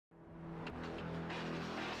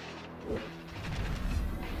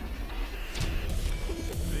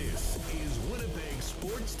This is Winnipeg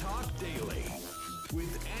Sports Talk Daily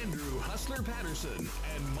with Andrew Hustler Patterson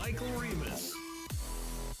and Michael Remus.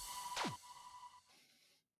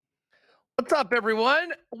 What's up,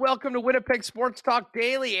 everyone? Welcome to Winnipeg Sports Talk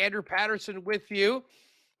Daily. Andrew Patterson with you.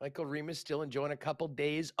 Michael Remus still enjoying a couple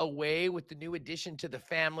days away with the new addition to the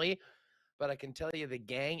family. But I can tell you the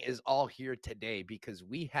gang is all here today because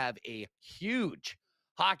we have a huge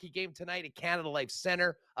hockey game tonight at Canada Life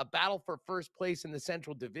Center. A battle for first place in the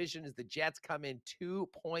Central Division as the Jets come in 2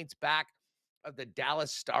 points back of the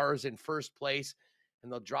Dallas Stars in first place.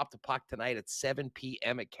 And they'll drop the puck tonight at 7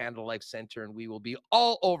 p.m. at Canada Life Center, and we will be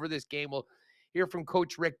all over this game. We'll hear from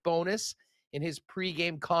Coach Rick Bowness in his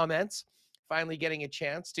pregame comments, finally getting a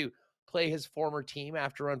chance to play his former team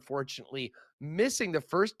after unfortunately missing the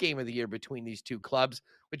first game of the year between these two clubs,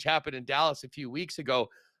 which happened in Dallas a few weeks ago.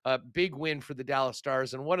 A big win for the Dallas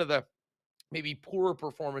Stars and one of the maybe poorer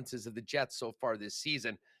performances of the Jets so far this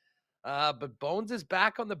season. But Bones is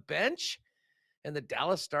back on the bench. And the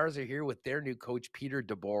Dallas Stars are here with their new coach, Peter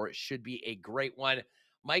DeBoer. It should be a great one.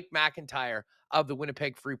 Mike McIntyre of the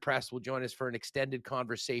Winnipeg Free Press will join us for an extended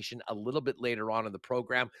conversation a little bit later on in the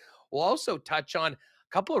program. We'll also touch on a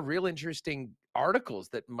couple of real interesting articles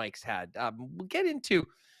that Mike's had. We'll get into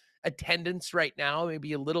attendance right now,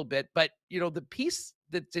 maybe a little bit. But, you know, the piece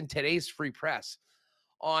that's in today's Free Press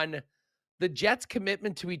on the Jets'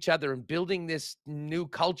 commitment to each other and building this new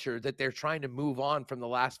culture that they're trying to move on from the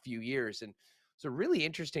last few years. And it's a really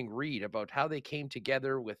interesting read about how they came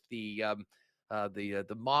together with the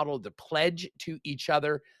model, the pledge to each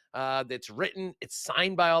other that's written. It's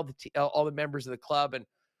signed by all the members of the club, and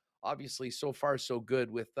obviously so far so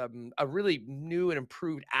good with a really new and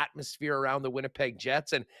improved atmosphere around the Winnipeg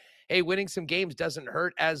Jets. And hey, winning some games doesn't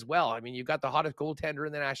hurt as well. I mean, you've got the hottest goaltender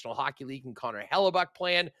in the National Hockey League and Connor Hellebuck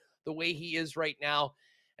playing the way he is right now.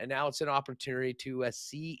 And now it's an opportunity to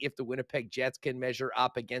see if the Winnipeg Jets can measure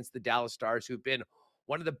up against the Dallas Stars, who've been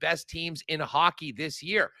one of the best teams in hockey this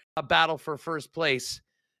year. A battle for first place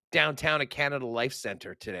downtown at Canada Life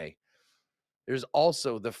Center today. There's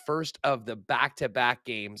also the first of the back-to-back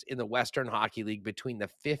games in the Western Hockey League between the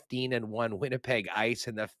 15-1 Winnipeg Ice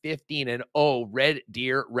and the 15-0 Red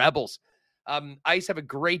Deer Rebels. Ice have a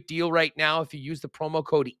great deal right now. If you use the promo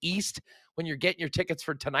code EAST when you're getting your tickets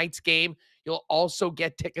for tonight's game, you'll also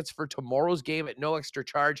get tickets for tomorrow's game at no extra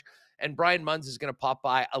charge. And Brian Munz is going to pop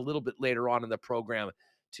by a little bit later on in the program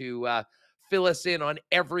to fill us in on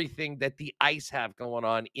everything that the Ice have going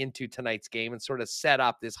on into tonight's game and sort of set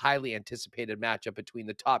up this highly anticipated matchup between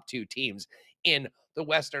the top two teams in the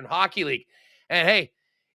Western Hockey League. And hey,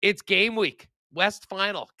 it's game week. West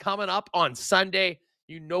Final coming up on Sunday.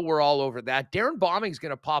 You know we're all over that. Darrin Bauming is going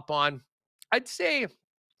to pop on, I'd say,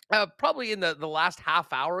 probably in the last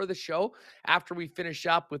half hour of the show after we finish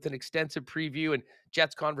up with an extensive preview and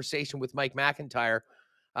Jets conversation with Mike McIntyre.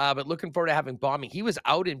 But looking forward to having Bauming. He was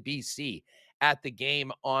out in BC at the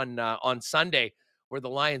game on Sunday where the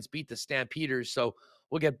Lions beat the Stampeders. So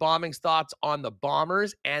we'll get Bauming's thoughts on the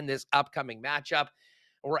Bombers and this upcoming matchup.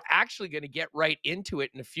 We're actually going to get right into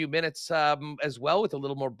it in a few minutes as well with a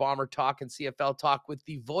little more Bomber talk and CFL talk with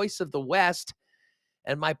the voice of the West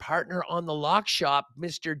and my partner on the lock shop,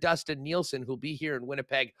 Mr. Dustin Nielson, who'll be here in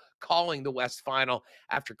Winnipeg calling the West Final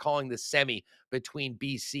after calling the semi between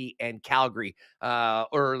BC and Calgary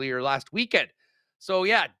earlier last weekend. So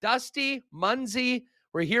yeah, Dusty, Munzy,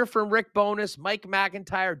 we're here from Rick Bowness, Mike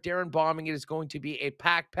McIntyre, Darrin Bauming. It is going to be a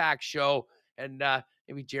pack show. And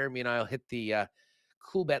maybe Jeremy and I will hit the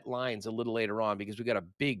Cool Bet lines a little later on because we got a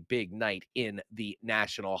big night in the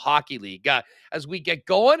National Hockey League. As we get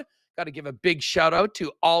going, got to give a big shout out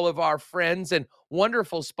to all of our friends and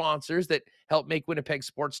wonderful sponsors that help make Winnipeg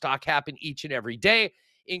Sports Talk happen each and every day,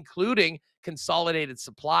 including Consolidated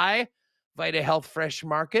Supply, Vita Health Fresh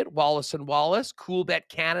Market, Wallace & Wallace, Cool Bet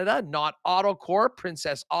Canada, Not Auto Corp,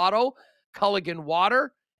 Princess Auto, Culligan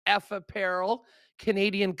Water, F Apparel,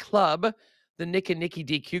 Canadian Club, the Nick and Nikki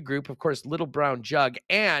DQ Group, of course, Little Brown Jug,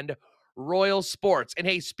 and Royal Sports. And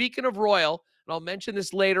hey, speaking of Royal, and I'll mention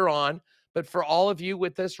this later on, but for all of you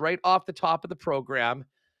with us right off the top of the program,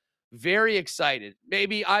 very excited.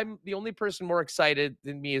 Maybe I'm the only person more excited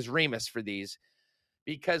than me is Remus for these,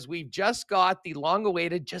 because we've just got the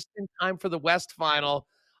long-awaited, just in time for the West Final,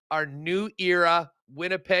 our new era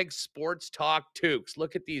Winnipeg Sports Talk Toques.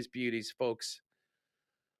 Look at these beauties, folks.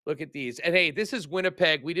 Look at these. And hey, this is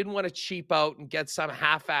Winnipeg. We didn't want to cheap out and get some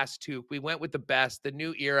half-ass toque. We went with the best, the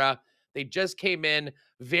new era. They just came in,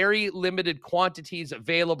 very limited quantities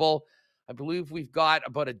available. I believe we've got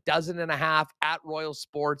about 12.5 at Royal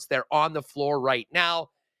Sports. They're on the floor right now.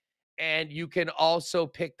 and you can also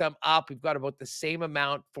pick them up. We've got about the same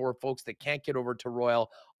amount for folks that can't get over to Royal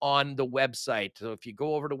on the website. So if you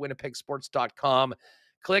go over to winnipegsports.com,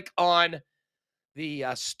 click on the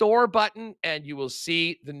store button, and you will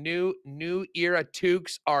see the new era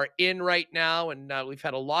toques are in right now. And we've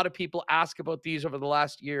had a lot of people ask about these over the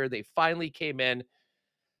last year. They finally came in.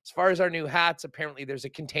 As far as our new hats, apparently there's a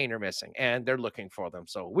container missing, and they're looking for them.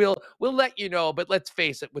 So we'll let you know. But let's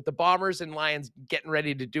face it, with the Bombers and Lions getting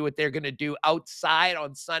ready to do what they're going to do outside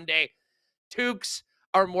on Sunday, toques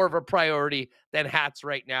are more of a priority than hats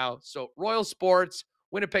right now. So Royal Sports,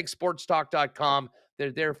 winnipegsportstalk.com,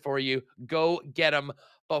 they're there for you. Go get them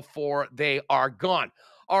before they are gone.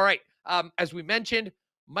 All right. As we mentioned,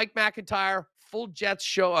 Mike McIntyre, full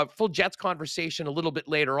Jets conversation a little bit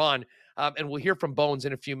later on. And we'll hear from Bones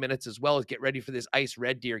in a few minutes as well as get ready for this Ice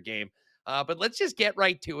Red Deer game. But let's just get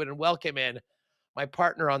right to it and welcome in my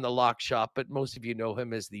partner on the Lock Shop, but most of you know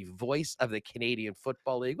him as the voice of the Canadian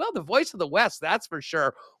Football League. Well, the voice of the West, that's for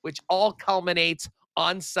sure, which all culminates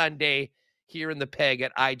on Sunday here in the Peg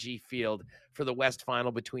at IG Field for the West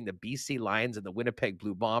Final between the BC Lions and the Winnipeg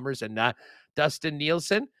Blue Bombers. And Dustin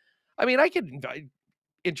Nielson, I mean, I could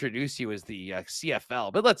introduce you as the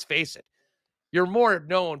CFL, but let's face it, you're more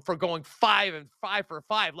known for going 5 for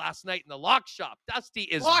 5 last night in the Lock Shop. Dusty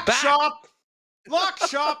is Lock back. Lock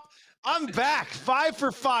Shop. I'm back. 5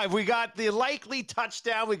 for 5. We got the likely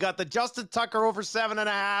touchdown. We got the Justin Tucker over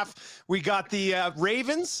 7.5. We got the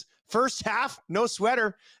Ravens first half, no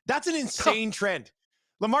sweater. That's an insane trend.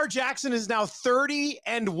 Lamar Jackson is now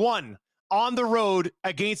 30-1 on the road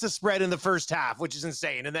against the spread in the first half, which is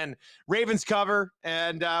insane. And then Ravens cover,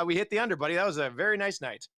 and we hit the under, buddy. That was a very nice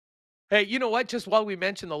night. Hey, you know what? Just while we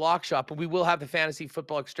mention the Lock Shop, and we will have the Fantasy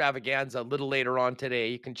Football Extravaganza a little later on today.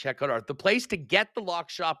 You can check out the place to get the Lock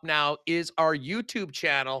Shop now is our YouTube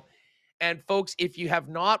channel. And folks, if you have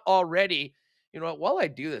not already, you know what? While I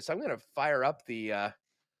do this, I'm going to fire up the, I'm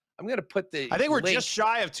going to put the I think we're link. just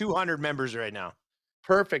shy of 200 members right now.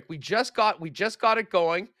 Perfect. We just got it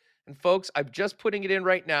going. And folks, I'm just putting it in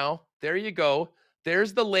right now. There you go.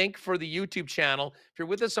 There's the link for the YouTube channel. If you're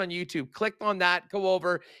with us on YouTube, click on that, go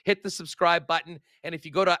over, hit the subscribe button. And if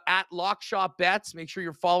you go to @LockShopBets, make sure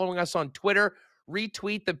you're following us on Twitter,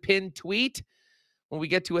 retweet the pinned tweet. When we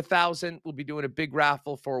get to 1,000, we'll be doing a big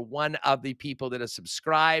raffle for one of the people that has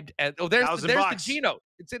subscribed. And there's the Gino.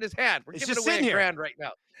 It's in his hand. We're giving away a grand right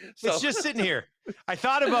now. So. It's just sitting here. I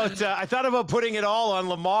thought about putting it all on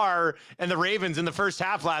Lamar and the Ravens in the first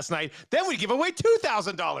half last night. Then we'd give away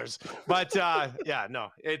 $2,000. But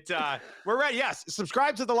we're ready. Yes,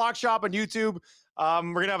 subscribe to the Lock Shop on YouTube.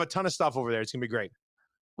 We're gonna have a ton of stuff over there. It's gonna be great.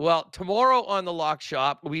 Well, tomorrow on the Lock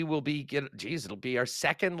Shop, we will be it'll be our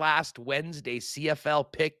second last Wednesday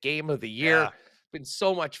CFL pick game of the year. Yeah. It's been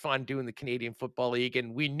so much fun doing the Canadian Football League,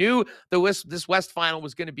 and we knew this West Final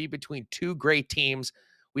was going to be between two great teams.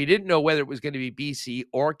 We didn't know whether it was going to be BC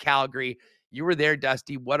or Calgary. You were there,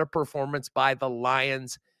 Dusty. What a performance by the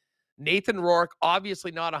Lions. Nathan Rourke,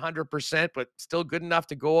 obviously not 100%, but still good enough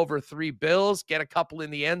to go over 3 bills, get a couple in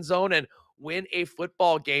the end zone, and win a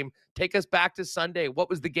football game. Take us back to Sunday. What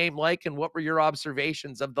was the game like, and what were your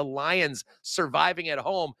observations of the Lions surviving at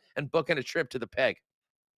home and booking a trip to the Peg?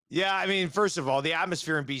 Yeah, I mean, first of all, the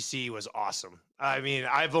atmosphere in BC was awesome. I mean,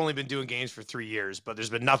 I've only been doing games for 3 years, but there's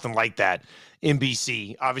been nothing like that in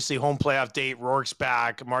BC. Obviously, home playoff date, Rourke's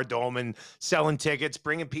back, Mardoman selling tickets,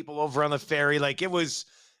 bringing people over on the ferry. Like, it was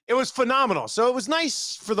phenomenal. So it was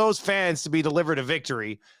nice for those fans to be delivered a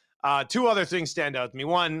victory. 2 other things stand out to me.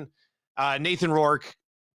 One, Nathan Rourke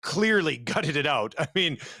clearly gutted it out. I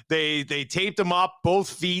mean, they taped him up, both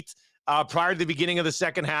feet, prior to the beginning of the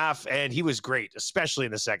second half, and he was great, especially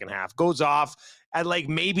in the second half. Goes off at like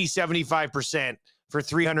maybe 75% for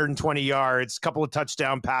 320 yards, couple of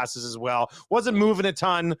touchdown passes as well. Wasn't moving a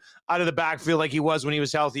ton out of the backfield like he was when he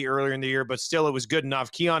was healthy earlier in the year, but still it was good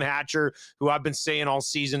enough. Keon Hatcher, who I've been saying all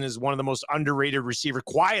season is one of the most underrated receivers,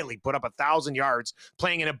 quietly put up 1,000 yards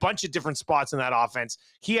playing in a bunch of different spots in that offense.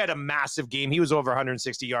 He had a massive game. He was over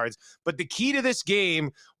 160 yards. But the key to this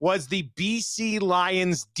game was the BC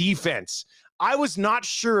Lions defense. I was not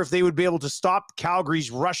sure if they would be able to stop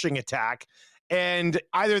Calgary's rushing attack. And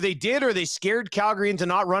either they did or they scared Calgary into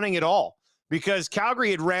not running at all, because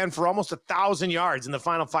Calgary had ran for almost 1,000 yards in the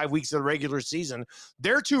final 5 weeks of the regular season.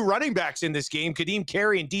 Their 2 running backs in this game, Kadeem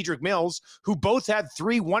Carey and Dedrick Mills, who both had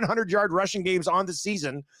 3 100-yard rushing games on the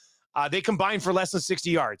season, they combined for less than 60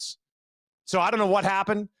 yards. So I don't know what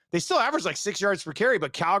happened. They still averaged like 6 yards per carry,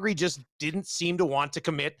 but Calgary just didn't seem to want to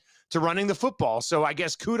commit to running the football. So I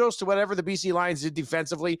guess kudos to whatever the BC Lions did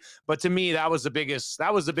defensively. But to me, that was the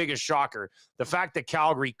biggest shocker. The fact that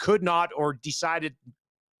Calgary could not or decided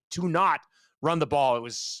to not run the ball. It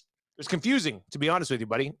was confusing, to be honest with you,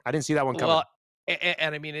 buddy. I didn't see that one coming. Well,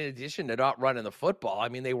 and I mean, in addition to not running the football, I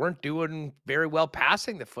mean, they weren't doing very well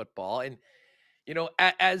passing the football. And,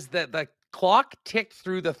 as the clock ticked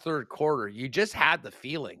through the third quarter, you just had the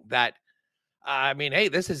feeling that, I mean, hey,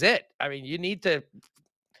 this is it. I mean, you need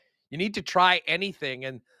to try anything.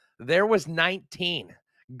 And there was 19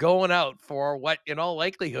 going out for what in all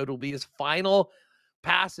likelihood will be his final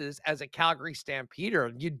passes as a Calgary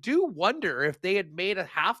Stampeder. You do wonder if they had made a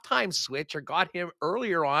halftime switch or got him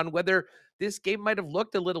earlier on, whether this game might have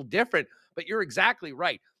looked a little different. But you're exactly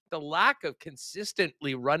right. The lack of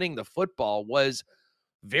consistently running the football was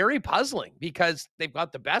very puzzling because they've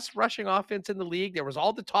got the best rushing offense in the league. There was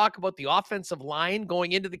all the talk about the offensive line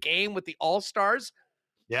going into the game with the All-Stars.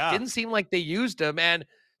 Yeah. Didn't seem like they used them. And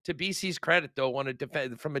to BC's credit, though,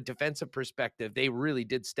 from a defensive perspective, they really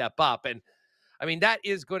did step up. And I mean, that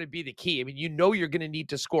is going to be the key. I mean, you're going to need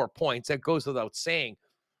to score points. That goes without saying.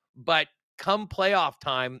 But come playoff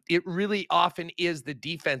time, it really often is the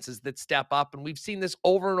defenses that step up. And we've seen this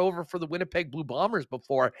over and over for the Winnipeg Blue Bombers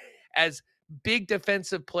before, as big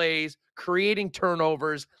defensive plays, creating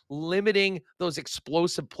turnovers, limiting those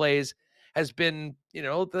explosive plays has been,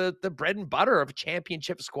 the bread and butter of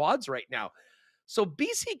championship squads right now. So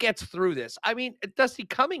BC gets through this. I mean, Dusty,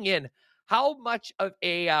 coming in, how much of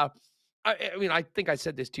a I think I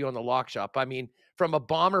said this to you on the Lock Shop. I mean, from a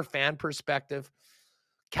Bomber fan perspective,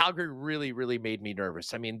 Calgary really, really made me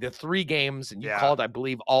nervous. I mean, the 3 games, and you called, I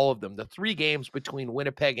believe, all of them, the 3 games between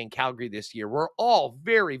Winnipeg and Calgary this year were all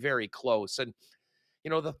very, very close. And,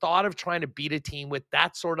 the thought of trying to beat a team with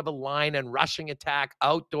that sort of a line and rushing attack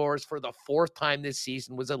outdoors for the 4th time this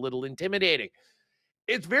season was a little intimidating.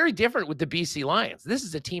 It's very different with the BC Lions. This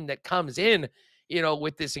is a team that comes in,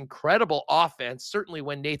 with this incredible offense, certainly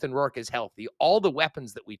when Nathan Rourke is healthy, all the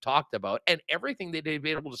weapons that we talked about and everything that they've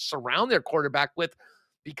been able to surround their quarterback with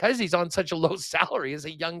because he's on such a low salary as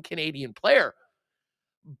a young Canadian player.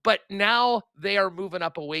 But now they are moving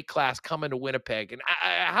up a weight class coming to Winnipeg. And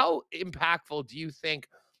how impactful do you think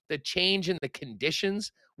the change in the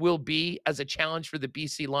conditions will be as a challenge for the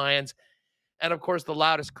BC Lions? And, of course, the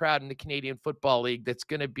loudest crowd in the Canadian Football League that's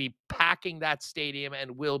going to be packing that stadium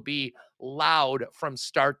and will be loud from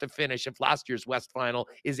start to finish if last year's West Final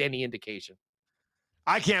is any indication.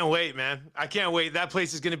 I can't wait, man. I can't wait. That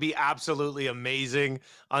place is going to be absolutely amazing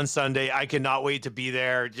on Sunday. I cannot wait to be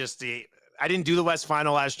there. I didn't do the West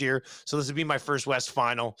Final last year, so this would be my first West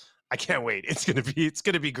Final. I can't wait. It's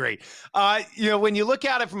going to be great. When you look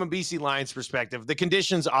at it from a BC Lions perspective, the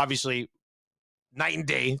conditions obviously night and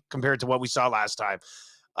day compared to what we saw last time.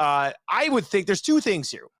 I would think there's 2 things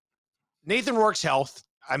here. Nathan Rourke's health.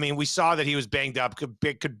 I mean, we saw that he was banged up,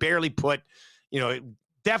 could barely put,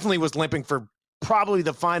 definitely was limping for probably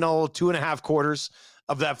the final 2.5 quarters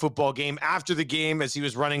of that football game. After the game, as he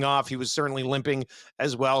was running off, he was certainly limping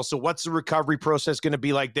as well. So what's the recovery process going to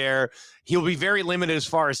be like there? He'll be very limited as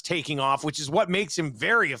far as taking off, which is what makes him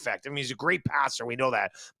very effective. I mean, he's a great passer. We know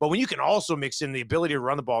that. But when you can also mix in the ability to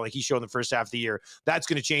run the ball like he showed in the first half of the year, that's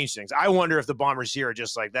going to change things. I wonder if the Bombers here are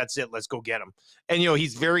just like, that's it, let's go get him. And,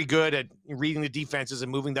 he's very good at reading the defenses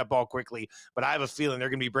and moving that ball quickly. But I have a feeling they're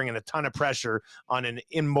going to be bringing a ton of pressure on an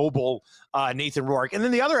immobile Nathan Rourke. And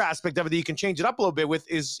then the other aspect of it that you can change it up a little bit with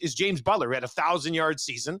is James Butler, who had a 1,000-yard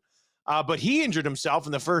season. But he injured himself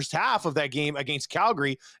in the first half of that game against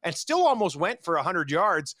Calgary and still almost went for 100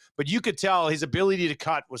 yards. But you could tell his ability to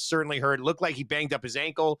cut was certainly hurt. It looked like he banged up his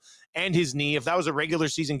ankle and his knee. If that was a regular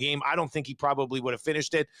season game, I don't think he probably would have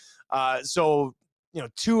finished it. So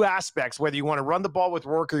 2 aspects, whether you want to run the ball with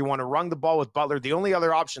Rourke or you want to run the ball with Butler, the only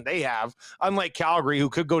other option they have, unlike Calgary, who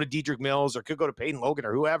could go to Diedrich Mills or could go to Peyton Logan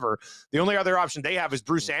or whoever, the only other option they have is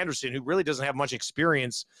Bruce Anderson, who really doesn't have much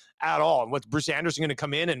experience at all. And what's Bruce Anderson going to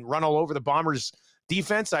come in and run all over the Bombers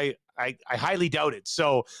defense? I highly doubt it.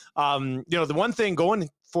 So, the one thing going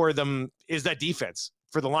for them is that defense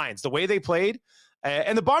for the Lions, the way they played.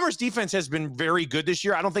 And the Bombers defense has been very good this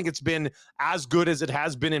year. I don't think it's been as good as it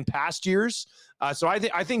has been in past years. So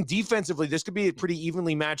I think defensively, this could be a pretty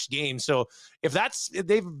evenly matched game. So if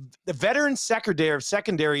the veteran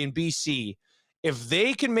secondary in BC, if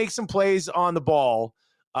they can make some plays on the ball,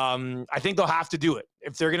 I think they'll have to do it.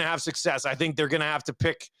 If they're going to have success, I think they're going to have to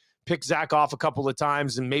pick Zach off a couple of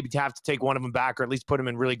times and maybe have to take one of them back or at least put him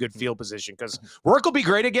in really good field position because Rourke will be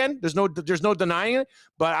great again. There's no denying it,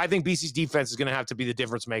 but I think BC's defense is going to have to be the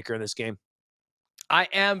difference maker in this game. I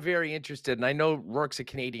am very interested, and I know Rourke's a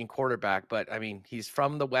Canadian quarterback, but I mean, he's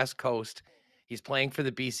from the West Coast. He's playing for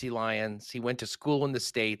the BC Lions. He went to school in the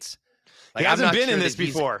States. He hasn't been in this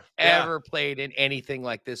before. Ever played in anything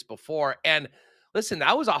like this before. And listen,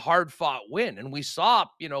 that was a hard-fought win, and we saw,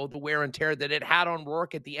 the wear and tear that it had on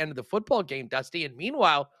Rourke at the end of the football game, Dusty. And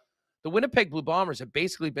meanwhile, the Winnipeg Blue Bombers have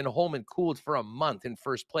basically been home and cooled for a month in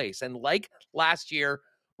first place. And like last year,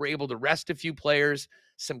 we're able to rest a few players.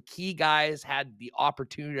 Some key guys had the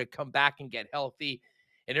opportunity to come back and get healthy.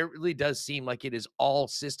 And it really does seem like it is all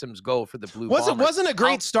systems go for the Blue Bombers. It wasn't a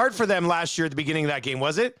great start for them last year at the beginning of that game,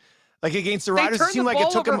 was it? Like against the Riders, it seemed like it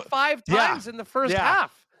took them 5 times in the first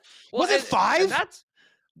half. Well, was it 5? And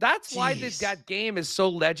that's why that game is so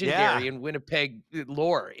legendary in Winnipeg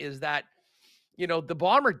lore, is that, the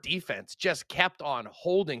Bomber defense just kept on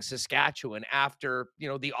holding Saskatchewan after,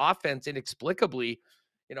 the offense inexplicably,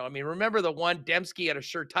 remember the one Dembski had a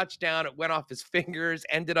sure touchdown. It went off his fingers,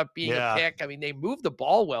 ended up being a pick. I mean, they moved the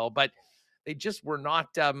ball well, but they just were not,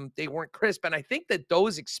 they weren't crisp. And I think that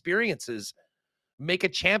those experiences make a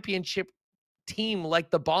championship team like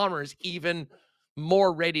the Bombers even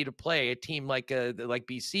more ready to play a team like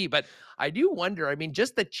BC. But I do wonder,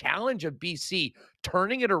 just the challenge of BC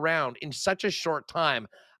turning it around in such a short time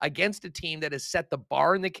against a team that has set the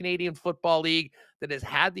bar in the Canadian Football League, that has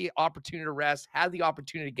had the opportunity to rest, had the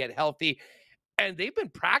opportunity to get healthy. And they've been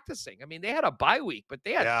practicing. They had a bye week, but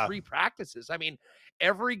they had 3 practices.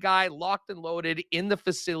 Every guy locked and loaded in the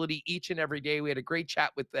facility each and every day. We had a great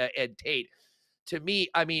chat with Ed Tate. To me,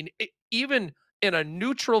 even in a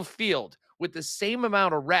neutral field with the same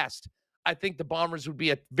amount of rest, I think the Bombers would be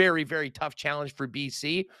a very, very tough challenge for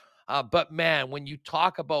BC. But man, when you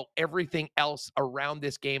talk about everything else around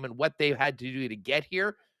this game and what they've had to do to get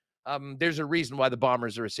here, there's a reason why the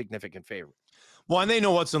Bombers are a significant favorite. Well, and they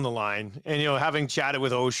know what's on the line. And, having chatted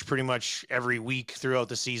with Osh pretty much every week throughout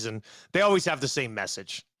the season, they always have the same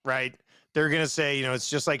message, right? They're going to say, it's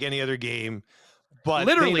just like any other game. But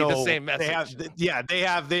literally the same message.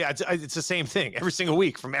 It's the same thing every single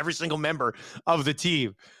week from every single member of the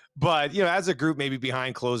team. But, as a group, maybe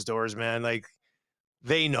behind closed doors, man, like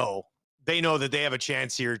they know that they have a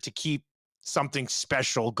chance here to keep something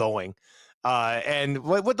special going. And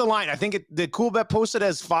what the line, I think the Cool Bet posted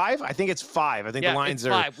as 5. I think it's 5. I think the lines are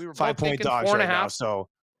 5. We were 5-point dogs right now. So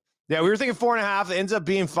we were thinking 4.5. It ends up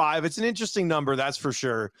being 5. It's an interesting number. That's for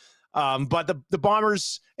sure. But the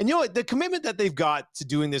Bombers, and the commitment that they've got to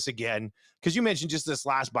doing this again, because you mentioned just this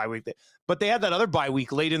last bye week, but they had that other bye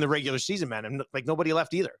week late in the regular season, man, and like nobody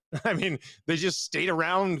left either. They just stayed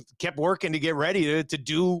around, kept working to get ready to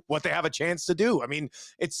do what they have a chance to do.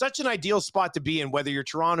 It's such an ideal spot to be in, whether you're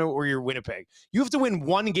Toronto or you're Winnipeg. You have to win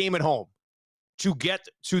one game at home to get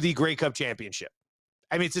to the Grey Cup championship.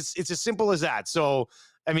 It's as simple as that. So,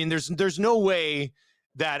 there's no way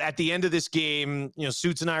that at the end of this game,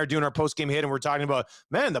 Suits and I are doing our post-game hit and we're talking about,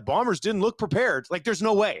 man, the Bombers didn't look prepared. Like, there's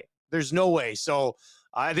no way. So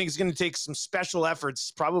I think it's going to take some special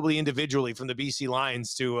efforts, probably individually, from the BC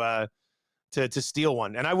Lions to steal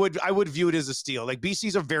one. And I would view it as a steal. Like,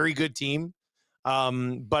 BC's a very good team,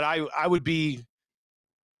 but I would be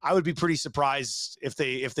pretty surprised if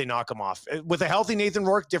they knock them off. With a healthy Nathan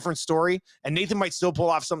Rourke, different story. And Nathan might still pull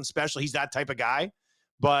off something special. He's that type of guy.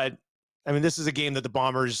 But this is a game that the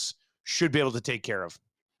Bombers should be able to take care of.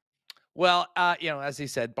 Well, as he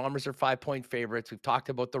said, Bombers are 5-point favorites. We've talked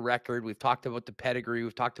about the record. We've talked about the pedigree.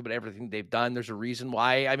 We've talked about everything they've done. There's a reason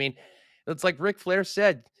why. It's like Ric Flair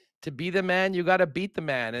said, to be the man, you got to beat the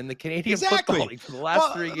man. And the Canadian Football League for the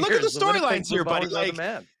last 3 years. Look at the storylines here, buddy. Like,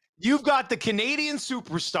 you've got the Canadian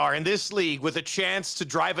superstar in this league with a chance to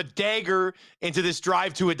drive a dagger into this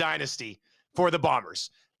drive to a dynasty for the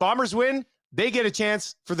Bombers. Bombers win. They get a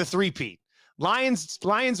chance for the three-peat. Lions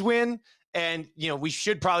win, and we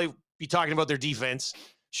should probably be talking about their defense.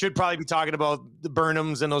 Should probably be talking about the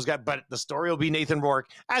Burnhams and those guys, but the story will be Nathan Rourke,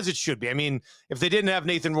 as it should be. If they didn't have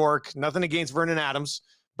Nathan Rourke, nothing against Vernon Adams,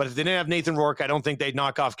 but if they didn't have Nathan Rourke, I don't think they'd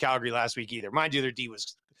knock off Calgary last week either. Mind you,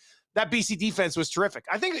 that BC defense was terrific.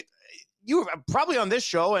 I think you were probably on this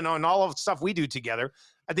show and on all of the stuff we do together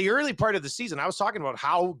at the early part of the season. I was talking about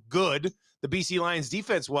how good the BC Lions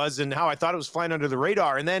defense was and how I thought it was flying under the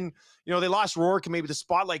radar. And then, they lost Rourke and maybe the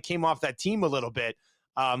spotlight came off that team a little bit.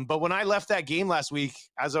 But when I left that game last week,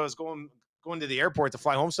 as I was going to the airport to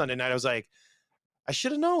fly home Sunday night, I was like, I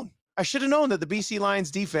should have known. I should have known that the BC Lions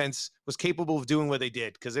defense was capable of doing what they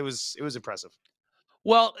did, because it was impressive.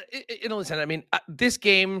 Well, listen, this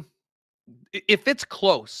game, if it's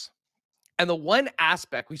close, and the one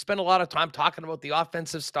aspect, we spend a lot of time talking about the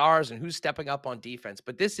offensive stars and who's stepping up on defense,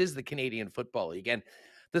 but this is the Canadian Football League. And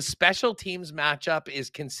the special teams matchup is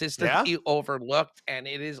consistently overlooked, and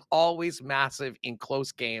it is always massive in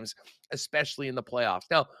close games, especially in the playoffs.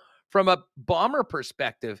 Now, from a Bomber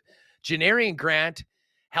perspective, Janarian Grant,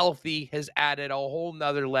 healthy, has added a whole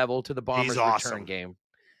nother level to the Bombers' return game.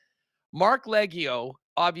 Mark Leggio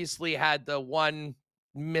obviously had the one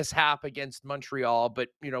mishap against Montreal, but,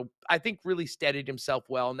 I think really steadied himself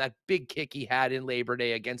well. And that big kick he had in Labor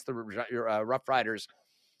Day against the Rough Riders,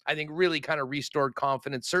 I think really kind of restored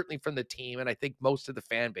confidence, certainly from the team, and I think most of the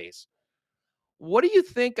fan base. What do you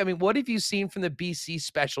think? I mean, what have you seen from the BC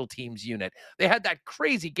special teams unit? They had that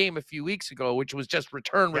crazy game a few weeks ago, which was just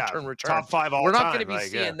return. Top 5 all We're not time. going to be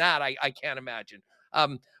seeing that. I can't imagine.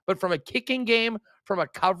 But from a kicking game, from a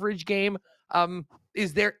coverage game,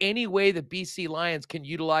 is there any way the BC Lions can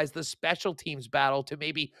utilize the special teams battle to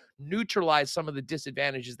maybe neutralize some of the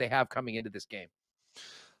disadvantages they have coming into this game?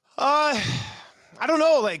 I don't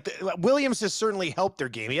know. Williams has certainly helped their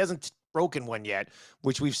game. He hasn't broken one yet,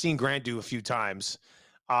 which we've seen Grant do a few times.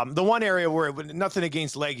 The one area where nothing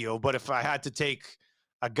against Leggio, but if I had to take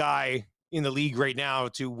a guy in the league right now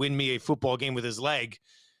to win me a football game with his leg,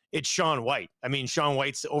 it's Shaun White. I mean, Shaun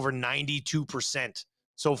White's over 92%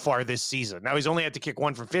 so far this season. Now, he's only had to kick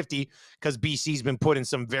 1 from 50 because BC's been put in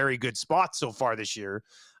some very good spots so far this year.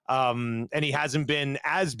 And he hasn't been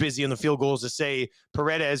as busy on the field goals as, say,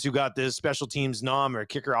 Paredes, who got the special teams nom or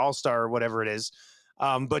kicker all-star or whatever it is.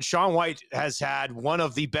 But Shaun White has had one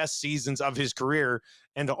of the best seasons of his career,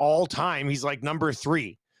 and all time he's like number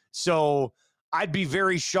 3. So I'd be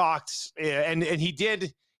very shocked. And he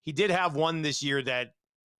did have one this year that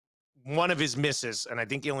one of his misses, and I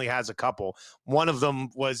think he only has a couple. One of them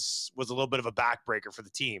was a little bit of a backbreaker for the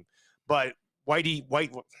team. But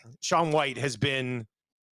Shaun White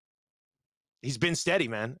he's been steady,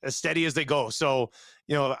 man, as steady as they go. So,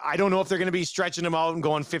 I don't know if they're going to be stretching him out and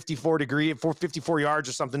going 54 yards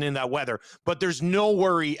or something in that weather, but there's no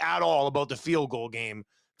worry at all about the field goal game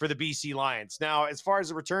for the BC Lions. Now, as far as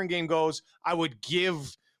the return game goes, I would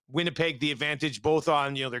give Winnipeg the advantage both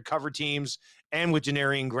on, their cover teams and with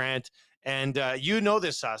Janarian Grant. And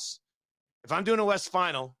this, Huss. If I'm doing a West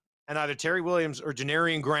Final and either Terry Williams or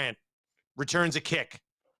Janarian Grant returns a kick,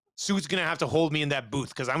 Sue's going to have to hold me in that booth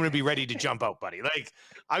because I'm going to be ready to jump out, buddy.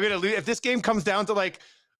 I'm going to lose. If this game comes down to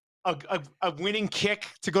a winning kick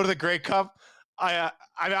to go to the Grey Cup,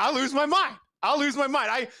 I'll lose my mind.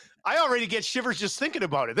 I already get shivers just thinking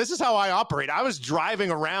about it. This is how I operate. I was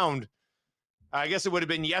driving around, I guess it would have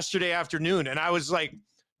been yesterday afternoon, and I was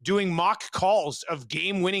doing mock calls of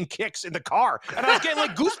game-winning kicks in the car, and I was getting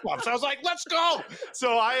goosebumps. I was like, let's go.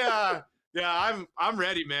 So I'm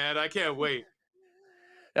ready, man. I can't wait.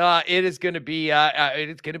 It is going to be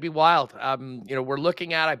wild. We're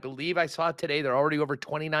looking at, I believe I saw today, they're already over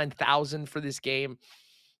 29,000 for this game.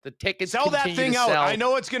 The tickets sell that thing out. Sell. I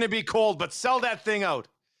know it's going to be cold, but sell that thing out.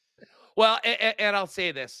 Well, and I'll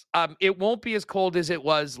say this, it won't be as cold as it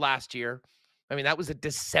was last year. I mean, that was a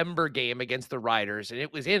December game against the Riders, and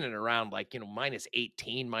it was in and around minus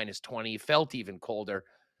 18, minus 20, felt even colder.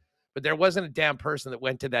 But there wasn't a damn person that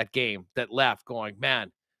went to that game that left going,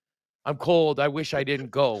 man, I'm cold. I wish I didn't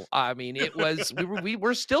go. I mean, it was,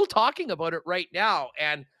 we're still talking about it right now.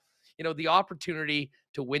 And, the opportunity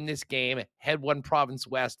to win this game, head one province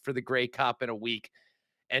west for the Grey Cup in a week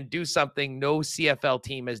and do something no CFL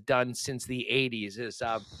team has done since the 80s is,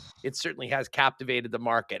 it certainly has captivated the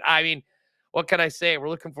market. I mean, what can I say? We're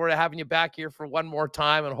looking forward to having you back here for one more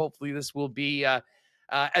time. And hopefully this will be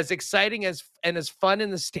as exciting and as fun in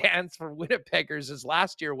the stands for Winnipeggers as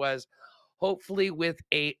last year was. Hopefully with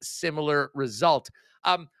a similar result.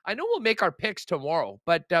 I know we'll make our picks tomorrow,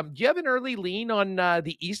 but do you have an early lean on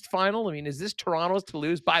the East Final? I mean, is this Toronto's to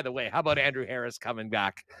lose? By the way, how about Andrew Harris coming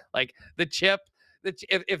back? The chip,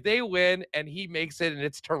 if they win and he makes it and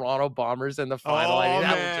it's Toronto Bombers in the final,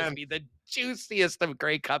 that would just be the juiciest of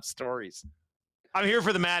Grey Cup stories. I'm here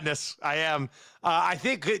for the madness. I am. I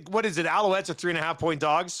think, what is it? Alouettes are 3.5-point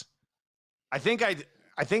dogs. I think I'd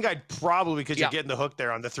probably, because you're getting the hook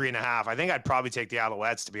there on the 3.5. I think I'd probably take the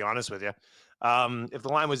Alouettes, to be honest with you. If the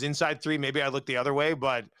line was inside 3, maybe I'd look the other way.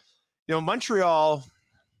 But, Montreal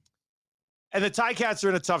and the Ticats are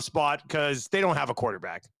in a tough spot because they don't have a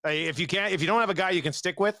quarterback. If you don't have a guy you can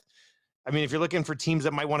stick with, I mean, if you're looking for teams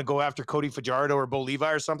that might want to go after Cody Fajardo or Bo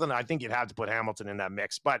Levi or something, I think you'd have to put Hamilton in that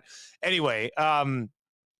mix. But anyway,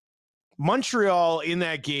 Montreal in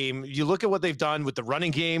that game, you look at what they've done with the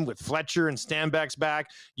running game, with Fletcher and Stanback's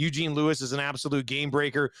back. Eugene Lewis is an absolute game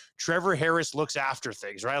breaker. Trevor Harris looks after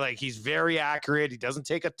things, right? He's very accurate. He doesn't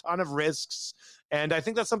take a ton of risks. And I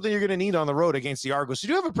think that's something you're going to need on the road against the Argos. You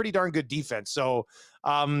do have a pretty darn good defense. So,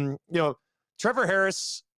 Trevor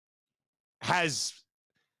Harris has,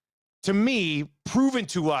 to me, proven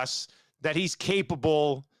to us that he's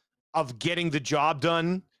capable of getting the job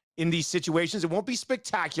done in these situations. It won't be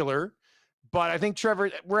spectacular, but I think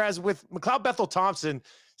Trevor, whereas with McLeod Bethel Thompson,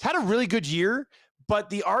 he's had a really good year, but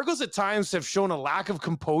the Argos at times have shown a lack of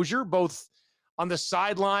composure, both on the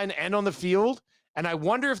sideline and on the field. And I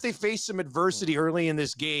wonder if they face some adversity early in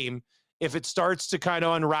this game, if it starts to kind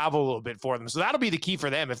of unravel a little bit for them. So that'll be the key for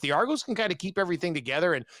them. If the Argos can kind of keep everything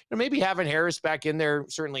together, and maybe having Harris back in there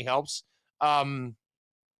certainly helps.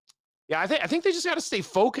 Yeah, I think they just got to stay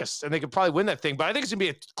focused, and they could probably win that thing. But I think it's going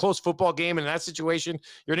to be a close football game. And in that situation,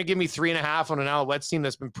 you're going to give me 3.5 on an Alouettes team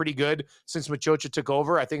that's been pretty good since Machocha took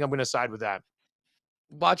over. I think I'm going to side with that.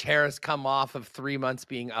 Watch Harris come off of 3 months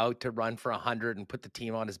being out to run for 100 and put the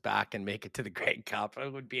team on his back and make it to the Grey Cup.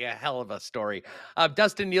 It would be a hell of a story.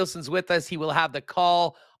 Dustin Nielson's with us. He will have the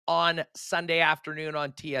call on Sunday afternoon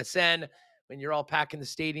on TSN. When you're all packing the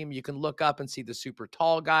stadium, you can look up and see the super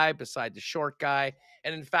tall guy beside the short guy.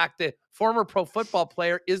 And in fact, the former pro football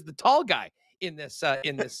player is the tall guy in this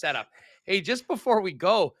setup. Hey, just before we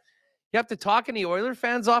go, you have to talk any Oiler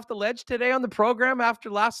fans off the ledge today on the program after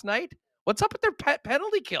last night? What's up with their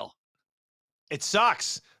penalty kill? It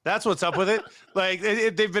sucks. That's what's up with it. Like,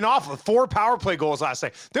 they've been awful. 4 power play goals last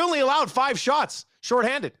night. They only allowed 5 shots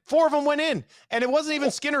shorthanded. 4 of them went in, and it wasn't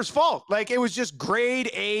even Skinner's fault. Like, it was just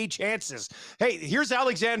grade A chances. Hey, here's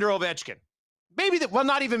Alexander Ovechkin. Maybe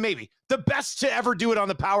not even maybe, the best to ever do it on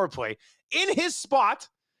the power play. In his spot,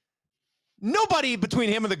 nobody between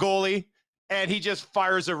him and the goalie, and he just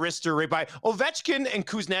fires a wrister right by. Ovechkin and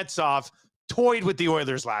Kuznetsov toyed with the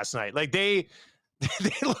Oilers last night. Like, they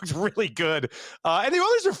looked really good. And the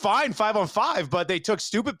Oilers are fine 5-on-5, but they took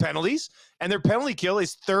stupid penalties, and their penalty kill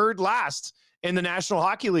is 3rd last in the National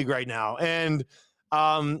Hockey League right now. And,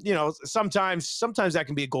 sometimes that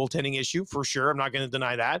can be a goaltending issue for sure. I'm not going to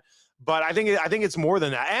deny that, but I think it's more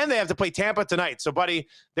than that. And they have to play Tampa tonight. So, buddy,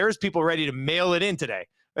 there's people ready to mail it in today.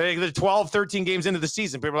 They're 12, 13 games into the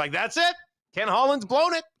season. People are like, that's it. Ken Holland's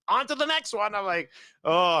blown it. On to the next one. I'm like,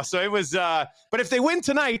 oh, so it was, but if they win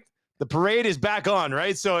tonight, the parade is back on,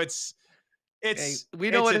 right? So we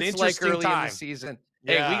know what it's like early in the season.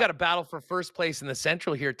 Yeah. Hey, we got a battle for first place in the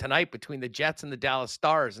Central here tonight between the Jets and the Dallas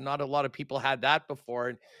Stars. And not a lot of people had that before.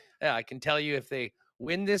 And I can tell you, if they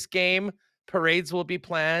win this game, parades will be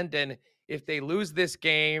planned. And if they lose this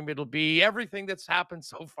game, it'll be everything that's happened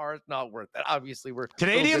so far. It's not worth it. Obviously, we're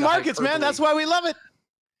Canadian markets, man. That's why we love it.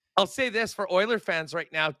 I'll say this for Oiler fans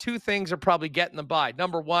right now. 2 things are probably getting them by.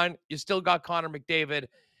 Number 1, you still got Connor McDavid.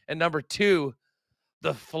 And number 2,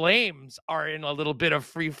 the Flames are in a little bit of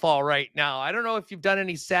free fall right now. I don't know if you've done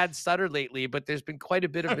any Sad Sutter lately, but there's been quite a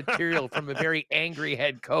bit of material from a very angry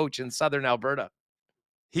head coach in Southern Alberta.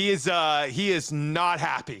 He is not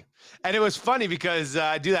happy. And it was funny because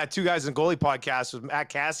I do that 2 Guys in Goalie podcast with Matt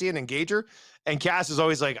Cassian and Gager. And Cass is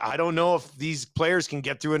always like, I don't know if these players can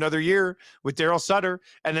get through another year with Daryl Sutter.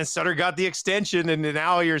 And then Sutter got the extension. And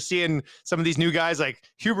now you're seeing some of these new guys like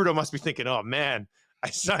Huberto must be thinking, oh, man,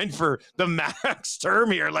 I signed for the max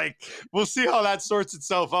term here. Like, we'll see how that sorts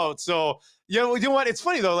itself out. So, you know what? It's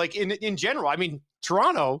funny, though, like in general, I mean,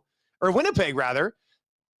 Toronto or Winnipeg, rather,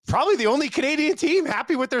 probably the only Canadian team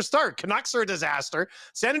happy with their start. Canucks are a disaster.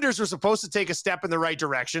 Senators were supposed to take a step in the right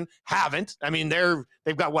direction. Haven't. I mean,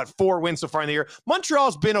 they've got, 4 wins so far in the year.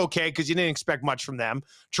 Montreal's been okay because you didn't expect much from them.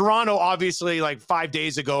 Toronto, obviously, like 5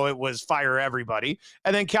 days ago, it was fire everybody.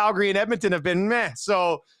 And then Calgary and Edmonton have been meh.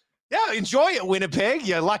 So, yeah, enjoy it, Winnipeg,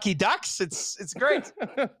 you lucky ducks. It's great.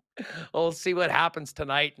 We'll see what happens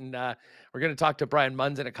tonight. And we're going to talk to Brian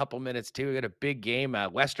Munz in a couple minutes, too. We got a big game,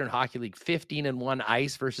 Western Hockey League 15-1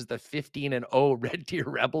 Ice versus the 15-0 Red Deer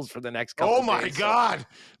Rebels for the next couple days. Oh, my God.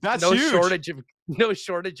 That's huge. No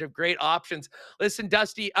shortage of great options. Listen,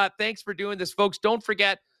 Dusty, thanks for doing this, folks. Don't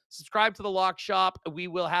forget, subscribe to the Lock Shop. We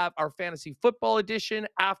will have our fantasy football edition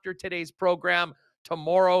after today's program.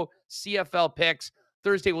 Tomorrow, CFL picks.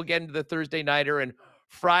 Thursday, we'll get into the Thursday Nighter. And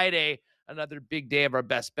Friday, another big day of our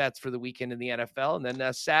best bets for the weekend in the NFL. And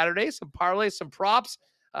then Saturday, some parlays, some props.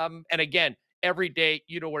 And again, every day,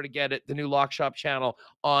 you know where to get it. The new Lock Shop channel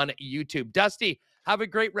on YouTube. Dusty, have a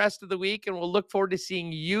great rest of the week. And we'll look forward to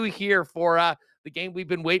seeing you here for the game we've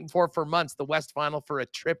been waiting for months, the West Final, for a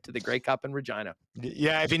trip to the Grey Cup in Regina.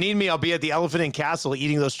 Yeah, if you need me, I'll be at the Elephant and Castle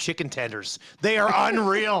eating those chicken tenders. They are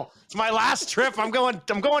unreal. It's my last trip. I'm going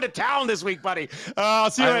to town this week, buddy. I'll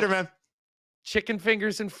see you later, man. Chicken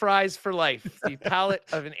fingers and fries for life. The palate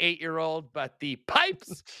of an 8-year-old, but the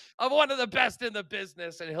pipes of one of the best in the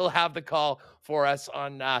business. And he'll have the call for us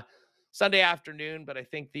on Sunday afternoon. But I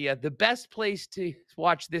think the best place to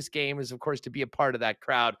watch this game is, of course, to be a part of that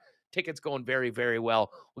crowd. Tickets going very, very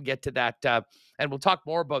well. We'll get to that. And we'll talk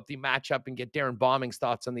more about the matchup and get Darrin Bauming's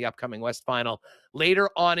thoughts on the upcoming West Final later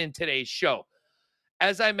on in today's show.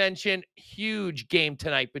 As I mentioned, huge game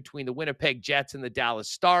tonight between the Winnipeg Jets and the Dallas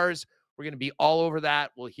Stars. We're going to be all over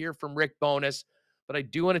that. We'll hear from Rick Bowness. but I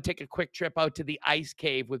do want to take a quick trip out to the Ice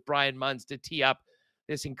Cave with Brian Munz to tee up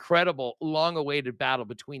this incredible, long-awaited battle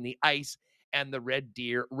between the Ice and the Red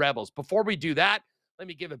Deer Rebels. Before we do that, let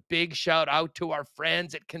me give a big shout out to our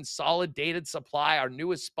friends at Consolidated Supply, our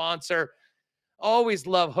newest sponsor. Always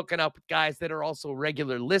love hooking up with guys that are also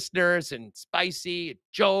regular listeners, and Spicy,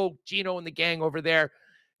 Joe, Gino, and the gang over there.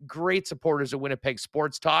 Great supporters of Winnipeg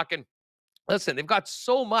Sports Talk. And listen, they've got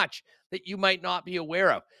so much that you might not be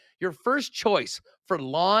aware of. Your first choice for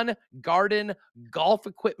lawn, garden, golf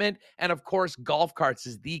equipment, and of course, golf carts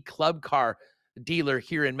is the Club Car dealer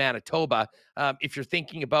here in Manitoba. If you're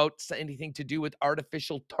thinking about anything to do with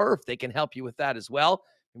artificial turf, they can help you with that as well.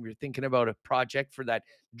 And we're thinking about a project for that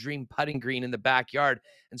dream putting green in the backyard.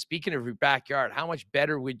 And speaking of your backyard, how much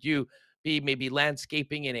better would you be maybe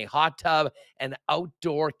landscaping in a hot tub, an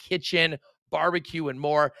outdoor kitchen, barbecue, and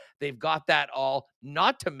more? They've got that all,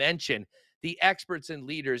 not to mention the experts and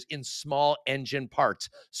leaders in small engine parts.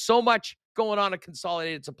 So much going on at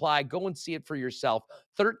Consolidated Supply. Go and see it for yourself.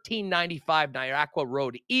 1395 Niagara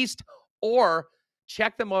Road East, or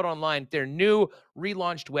check them out online at their new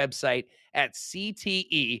relaunched website at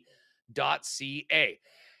cte.ca.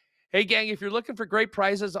 Hey, gang, if you're looking for great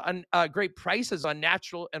prices on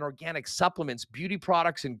natural and organic supplements, beauty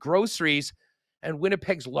products, and groceries, and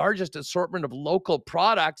Winnipeg's largest assortment of local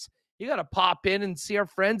products, you got to pop in and see our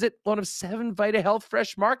friends at one of 7 Vita Health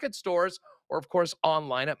Fresh Market stores, or, of course,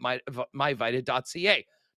 online at myvita.ca.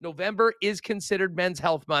 November is considered Men's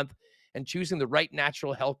Health Month, and choosing the right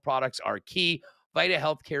natural health products are key. Vita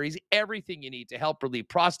Health carries everything you need to help relieve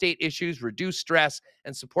prostate issues, reduce stress,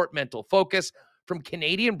 and support mental focus. From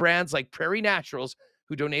Canadian brands like Prairie Naturals,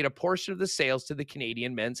 who donate a portion of the sales to the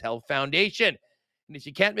Canadian Men's Health Foundation. And if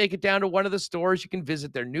you can't make it down to one of the stores, you can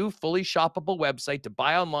visit their new fully shoppable website to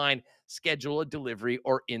buy online, schedule a delivery,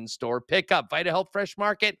 or in-store pickup. Vita Health Fresh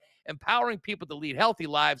Market, empowering people to lead healthy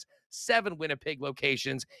lives. 7 Winnipeg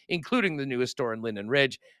locations, including the newest store in Linden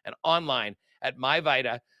Ridge, and online at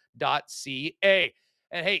myvita.ca.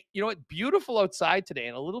 And hey, you know what? Beautiful outside today,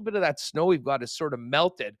 and a little bit of that snow we've got is sort of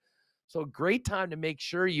melted. So a great time to make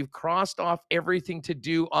sure you've crossed off everything to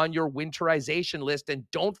do on your winterization list. And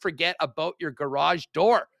don't forget about your garage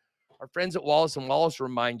door. Our friends at Wallace & Wallace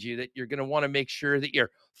remind you that you're going to want to make sure that your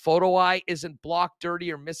photo eye isn't blocked,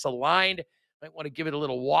 dirty, or misaligned. Might want to give it a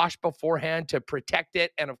little wash beforehand to protect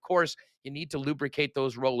it. And of course, you need to lubricate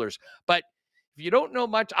those rollers. But if you don't know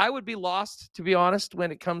much, I would be lost, to be honest, when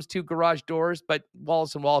it comes to garage doors, but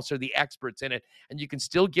Wallace & Wallace are the experts in it, and you can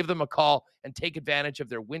still give them a call and take advantage of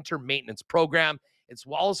their winter maintenance program. It's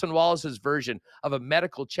Wallace & Wallace's version of a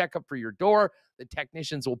medical checkup for your door. The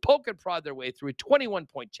technicians will poke and prod their way through a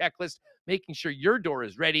 21-point checklist, making sure your door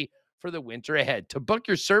is ready for the winter ahead. To book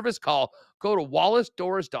your service call, go to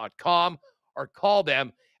wallacedoors.com or call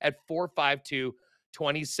them at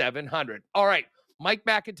 452-2700. All right, Mike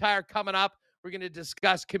McIntyre coming up. We're going to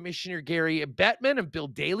discuss Commissioner Gary Bettman and Bill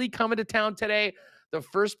Daly coming to town today. The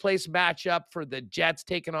first place matchup for the Jets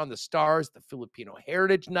taking on the Stars, the Filipino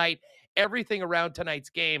Heritage Night, everything around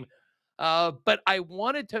tonight's game. But I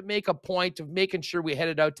wanted to make a point of making sure we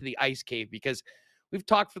headed out to the Ice Cave, because we've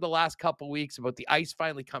talked for the last couple of weeks about the Ice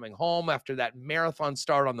finally coming home after that marathon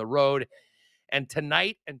start on the road. And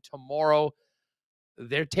tonight and tomorrow,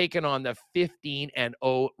 they're taking on the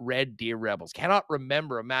 15-0 Red Deer Rebels. Cannot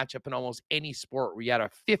remember a matchup in almost any sport where you had a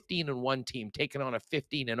 15-1 team taking on a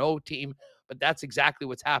 15-0 team, but that's exactly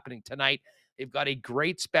what's happening tonight. They've got a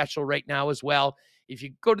great special right now as well. If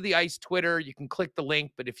you go to the Ice Twitter, you can click the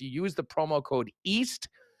link, but if you use the promo code EAST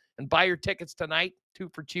and buy your tickets tonight, 2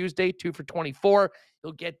 for Tuesday, 2 for 24,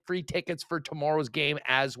 you'll get free tickets for tomorrow's game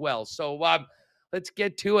as well. So let's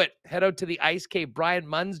get to it. Head out to the Ice Cave. Brian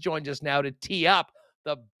Munz joins us now to tee up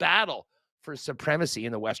the battle for supremacy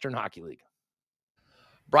in the Western Hockey League.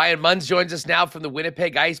 Brian Munz joins us now from the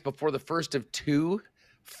Winnipeg Ice before the first of 2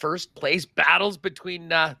 first-place battles between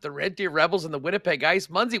the Red Deer Rebels and the Winnipeg Ice.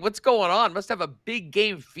 Munzie, what's going on? Must have a big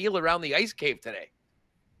game feel around the Ice Cave today.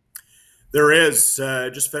 There is.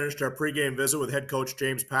 Just finished our pregame visit with head coach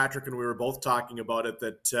James Patrick, and we were both talking about it,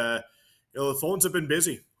 that the phones have been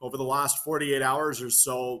busy over the last 48 hours or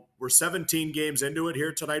so. We're 17 games into it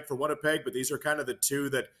here tonight for Winnipeg, but these are kind of the 2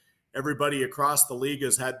 that everybody across the league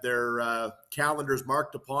has had their calendars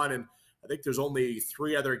marked upon. And I think there's only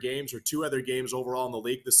 3 other games or 2 other games overall in the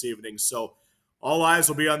league this evening. So all eyes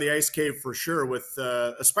will be on the Ice Cave for sure, with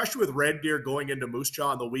especially with Red Deer going into Moose Jaw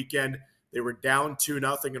on the weekend. They were down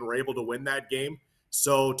 2-0 and were able to win that game.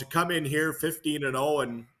 So to come in here 15-0,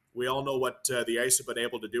 and we all know what the Ice have been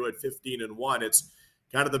able to do at 15-1. It's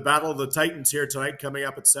kind of the battle of the Titans here tonight, coming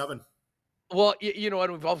up at 7. Well, you know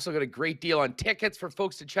what? We've also got a great deal on tickets for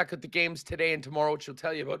folks to check out the games today and tomorrow, which we'll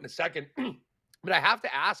tell you about in a second. But I have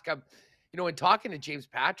to ask, in talking to James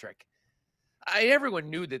Patrick, everyone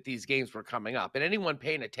knew that these games were coming up, and anyone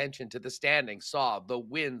paying attention to the standings saw the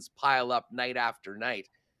wins pile up night after night.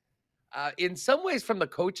 In some ways, from the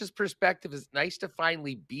coach's perspective, it's nice to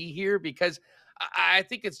finally be here because I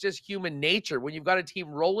think it's just human nature. When you've got a team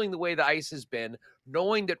rolling the way the ice has been,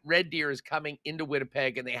 knowing that Red Deer is coming into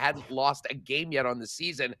Winnipeg and they hadn't lost a game yet on the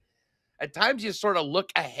season, at times you sort of look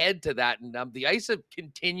ahead to that. And the Ice have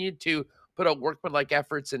continued to put out workmanlike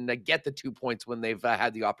efforts and get the 2 points when they've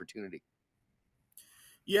had the opportunity.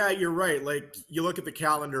 Yeah, you're right. Like, you look at the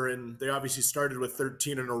calendar, and they obviously started with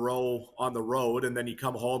 13 in a row on the road, and then you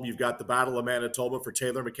come home, you've got the Battle of Manitoba for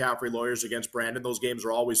Taylor McCaffrey Lawyers against Brandon. Those games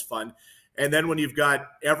are always fun. And then when you've got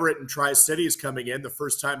Everett and Tri-Cities coming in, the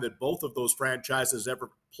first time that both of those franchises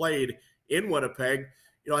ever played in Winnipeg,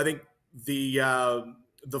 I think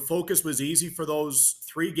the focus was easy for those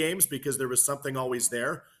 3 games because there was something always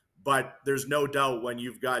there. But there's no doubt when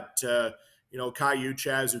you've got Kai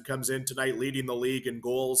Uchaz, who comes in tonight leading the league in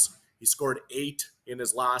goals. He scored 8 in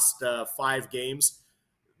his last 5 games.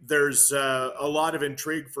 There's a lot of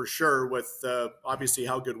intrigue for sure with obviously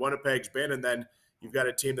how good Winnipeg's been, and then you've got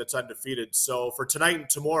a team that's undefeated. So for tonight and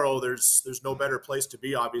tomorrow, there's no better place to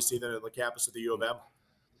be, obviously, than at the campus of the U of M.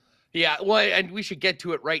 Yeah, well, and we should get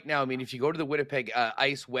to it right now. I mean, if you go to the Winnipeg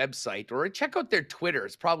Ice website or check out their Twitter,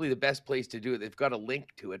 it's probably the best place to do it. They've got a link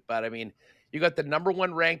to it. But, I mean, you got the number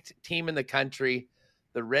 1 ranked team in the country.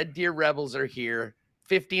 The Red Deer Rebels are here,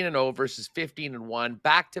 15-0 versus 15-1,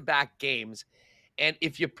 back-to-back games. And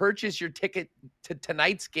if you purchase your ticket to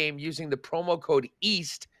tonight's game using the promo code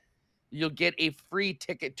EAST, you'll get a free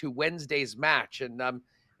ticket to Wednesday's match. And,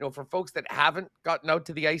 for folks that haven't gotten out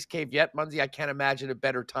to the Ice Cave yet, Munzy, I can't imagine a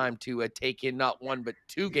better time to take in not 1 but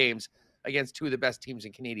 2 games against 2 of the best teams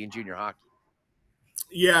in Canadian junior hockey.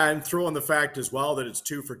 Yeah, and throw in the fact as well that it's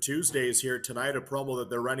 2 for Tuesdays here tonight, a promo that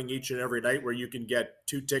they're running each and every night where you can get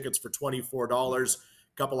 2 tickets for $24, a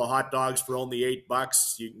couple of hot dogs for only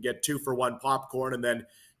 $8. You can get 2 for 1 popcorn, and then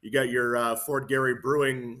you got your Fort Garry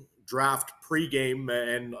Brewing draft pregame,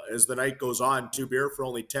 and as the night goes on, 2 beer for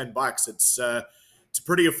only $10. It's a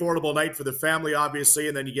pretty affordable night for the family, obviously,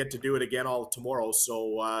 and then you get to do it again all tomorrow.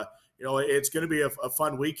 So, it's going to be a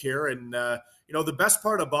fun week here. And, the best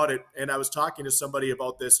part about it, and I was talking to somebody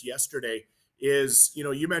about this yesterday, is,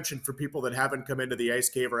 you mentioned for people that haven't come into the Ice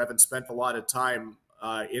Cave or haven't spent a lot of time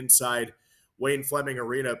inside Wayne Fleming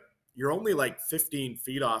Arena, you're only like 15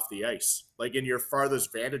 feet off the ice, like in your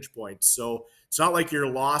farthest vantage point. So it's not like you're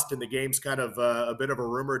lost and the game's kind of a bit of a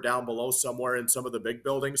rumor down below somewhere in some of the big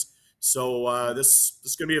buildings. So this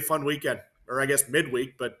is going to be a fun weekend, or I guess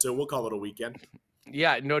midweek, but we'll call it a weekend.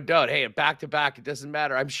 Yeah, no doubt. Hey, back-to-back, it doesn't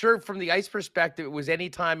matter. I'm sure from the Ice perspective, it was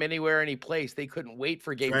anytime, anywhere, any place. They couldn't wait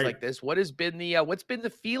for games like this. What's been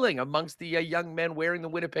the feeling amongst the young men wearing the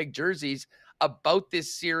Winnipeg jerseys about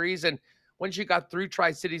this series? And once you got through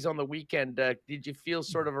Tri-Cities on the weekend, did you feel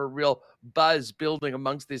sort of a real buzz building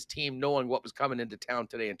amongst this team, knowing what was coming into town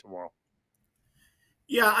today and tomorrow?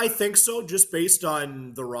 Yeah, I think so, just based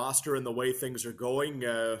on the roster and the way things are going.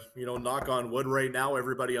 Knock on wood right now,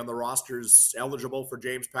 everybody on the roster is eligible for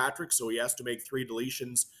James Patrick, so he has to make 3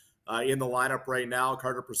 deletions in the lineup right now.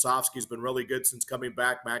 Carter Prasovsky's been really good since coming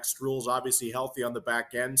back. Max Struhl's obviously healthy on the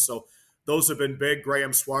back end, so those have been big.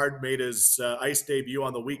 Graham Sward made his ice debut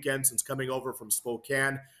on the weekend since coming over from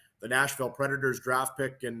Spokane, the Nashville Predators draft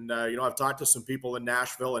pick. And, I've talked to some people in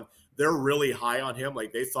Nashville, and they're really high on him.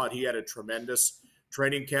 Like, they thought he had a tremendous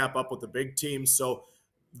training camp up with the big team. So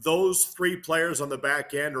those 3 players on the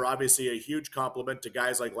back end are obviously a huge compliment to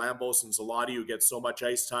guys like Lambos and Zalotti, who get so much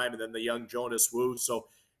ice time, and then the young Jonas Wu. So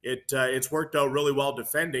it's worked out really well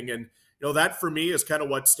defending. And, that for me is kind of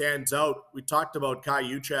what stands out. We talked about Kai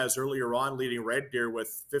Uchaz earlier on, leading Red Deer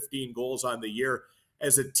with 15 goals on the year.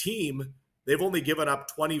 As a team, they've only given up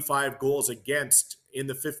 25 goals against in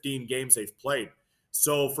the 15 games they've played.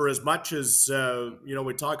 So for as much as,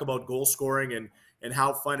 we talk about goal scoring and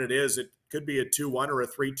how fun it is, it could be a 2-1 or a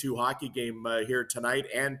 3-2 hockey game here tonight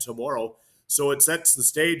and tomorrow. So it sets the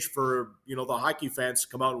stage for, the hockey fans to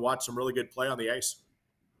come out and watch some really good play on the ice.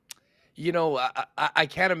 I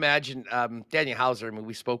can't imagine Daniel Hauser. I mean,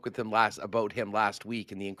 we spoke with him about him last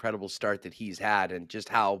week and the incredible start that he's had, and just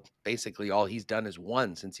how basically all he's done is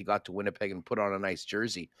won since he got to Winnipeg and put on a nice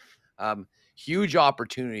jersey. Huge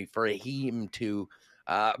opportunity for him to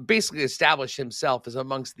basically establish himself as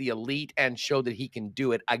amongst the elite and show that he can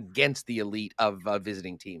do it against the elite of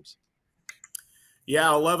visiting teams. Yeah,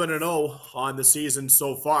 11-0 on the season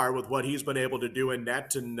so far with what he's been able to do in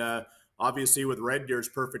net. And obviously with Red Deer's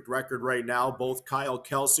perfect record right now, both Kyle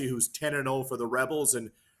Kelsey, who's 10-0 for the Rebels,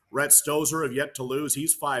 and Rhett Stozer have yet to lose.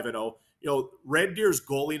 He's 5-0. Red Deer's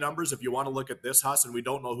goalie numbers, if you want to look at this, Huss, and we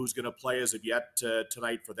don't know who's going to play as of yet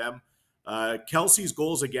tonight for them. Kelsey's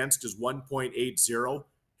goals against is 1.80.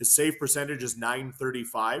 His save percentage is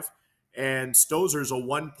 935. And Stozer's a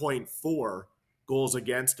 1.4 goals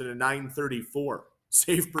against and a 934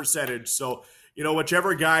 save percentage. So,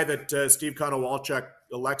 whichever guy that Steve Konowalchuk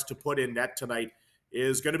elects to put in net tonight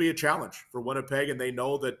is going to be a challenge for Winnipeg. And they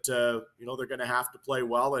know that, they're going to have to play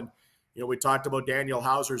well. And, we talked about Daniel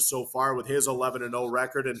Hauser so far with his 11-0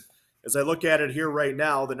 record. And as I look at it here right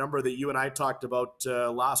now, the number that you and I talked about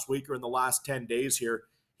last week or in the last 10 days here,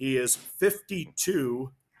 he is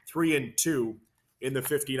 52, 3-2 in the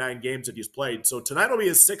 59 games that he's played. So tonight will be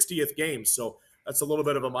his 60th game. So that's a little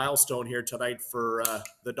bit of a milestone here tonight for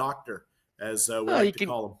the doctor, as we like to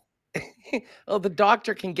call him. Well, the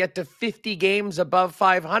doctor can get to 50 games above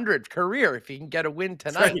 500 career if he can get a win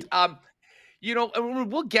tonight. Right.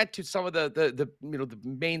 And we'll get to some of the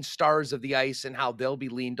main stars of the ice and how they'll be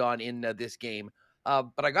leaned on in this game.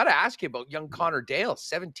 But I got to ask you about young Connor Dale,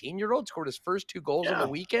 17-year-old, scored his first 2 goals on the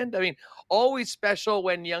weekend. I mean, always special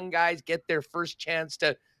when young guys get their first chance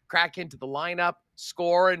to crack into the lineup,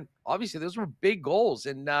 score, and obviously those were big goals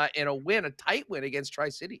in a win, a tight win against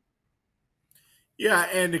Tri-City. Yeah,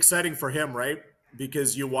 and exciting for him, right?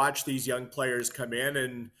 Because you watch these young players come in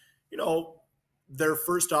and, their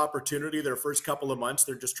first opportunity, their first couple of months,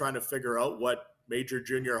 they're just trying to figure out what major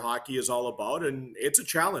junior hockey is all about. And it's a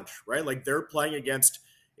challenge, right? Like they're playing against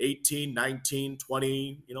 18, 19,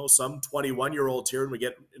 20, some 21-year-olds here when we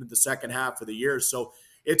get into the second half of the year. So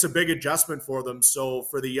it's a big adjustment for them. So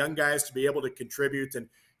for the young guys to be able to contribute, and,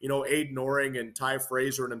 Aiden Oring and Ty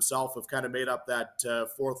Fraser and himself have kind of made up that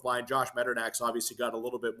fourth line. Josh Metternach's obviously got a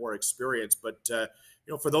little bit more experience, but,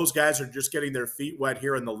 for those guys who are just getting their feet wet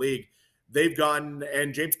here in the league, they've gone,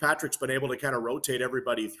 and James Patrick's been able to kind of rotate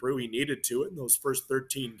everybody through. He needed to in those first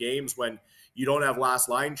 13 games when you don't have last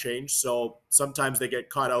line change. So sometimes they get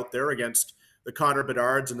caught out there against the Connor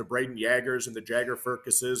Bedards and the Braden Yaggers and the Jagger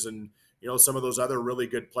Furkases and, some of those other really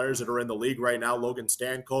good players that are in the league right now. Logan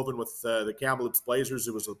Stankoven with the Kamloops Blazers,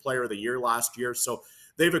 who was the player of the year last year. So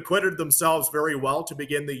they've acquitted themselves very well to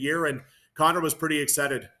begin the year. And Connor was pretty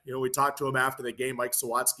excited. We talked to him after the game. Mike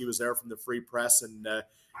Sawatsky was there from the Free Press, and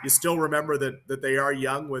you still remember that they are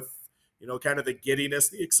young with, kind of the giddiness,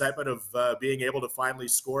 the excitement of being able to finally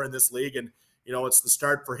score in this league. And, it's the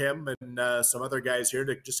start for him and some other guys here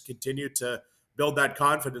to just continue to build that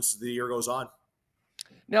confidence as the year goes on.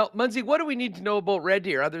 Now, Munzy, what do we need to know about Red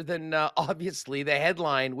Deer other than obviously the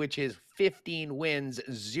headline, which is 15 wins,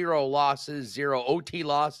 0 losses, 0 OT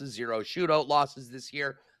losses, 0 shootout losses this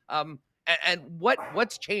year? And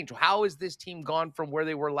what's changed? How has this team gone from where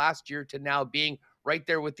they were last year to now being right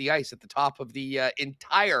there with the ice at the top of the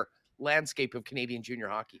entire landscape of Canadian junior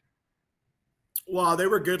hockey? Well, they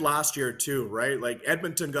were good last year too, right? Like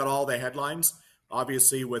Edmonton got all the headlines,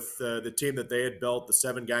 obviously with the team that they had built, the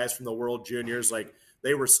 7 guys from the World Juniors. Like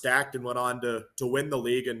they were stacked and went on to win the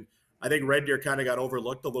league. And I think Red Deer kind of got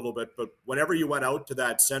overlooked a little bit. But whenever you went out to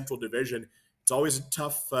that Central Division, it's always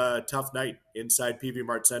a tough night inside PV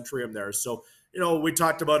Mart Centrium there. So, we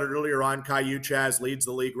talked about it earlier on. Caillou Chaz leads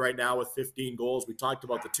the league right now with 15 goals. We talked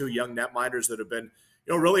about the 2 young netminders that have been,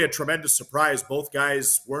 really a tremendous surprise. Both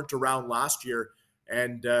guys weren't around last year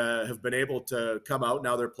and have been able to come out.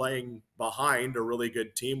 Now they're playing behind a really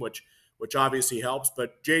good team, which obviously helps.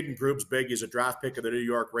 But Jaden Grube's big. He's a draft pick of the New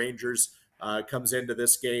York Rangers. Comes into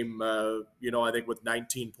this game, I think with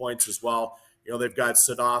 19 points as well. They've got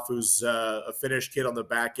Sadaf, who's a Finnish kid on the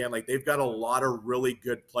back end. Like they've got a lot of really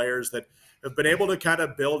good players that have been able to kind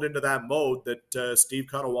of build into that mode that Steve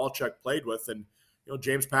Konowalchuk played with. And,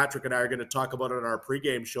 James Patrick and I are going to talk about it on our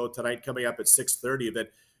pregame show tonight coming up at 6:30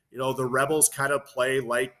 that, the Rebels kind of play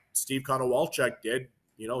like Steve Konowalchuk did.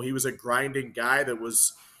 He was a grinding guy that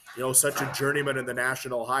was, such a journeyman in the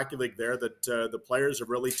National Hockey League there that the players have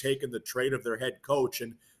really taken the trait of their head coach.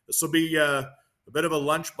 And this will be a bit of a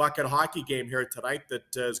lunch bucket hockey game here tonight that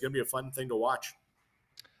is going to be a fun thing to watch.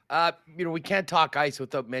 We can't talk ice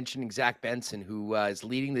without mentioning Zach Benson, who is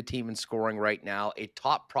leading the team in scoring right now, a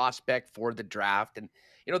top prospect for the draft. And,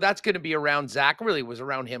 that's going to be around Zach. Really was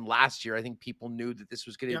around him last year. I think people knew that this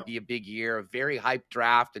was going to be a big year, a very hyped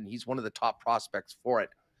draft, and he's one of the top prospects for it.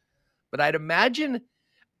 But I'd imagine,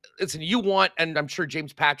 listen, you want, and I'm sure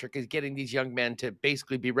James Patrick is getting these young men to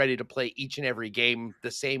basically be ready to play each and every game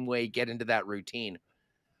the same way, get into that routine.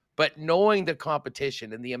 But knowing the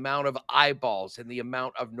competition and the amount of eyeballs and the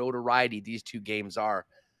amount of notoriety these 2 games are,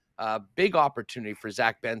 big opportunity for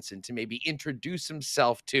Zach Benson to maybe introduce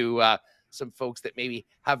himself to some folks that maybe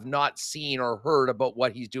have not seen or heard about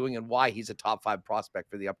what he's doing and why he's a top 5 prospect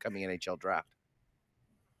for the upcoming NHL draft.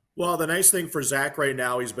 Well, the nice thing for Zach right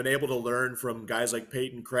now, he's been able to learn from guys like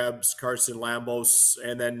Peyton Krebs, Carson Lambos,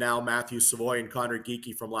 and then now Matthew Savoy and Connor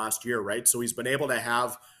Geekie from last year, right? So he's been able to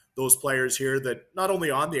have those players here that not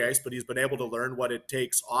only on the ice, but he's been able to learn what it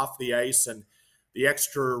takes off the ice and the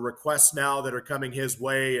extra requests now that are coming his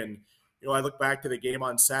way. And, I look back to the game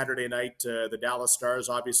on Saturday night, the Dallas Stars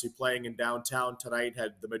obviously playing in downtown tonight,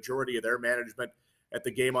 had the majority of their management at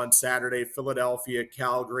the game on Saturday. Philadelphia,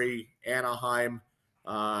 Calgary, Anaheim,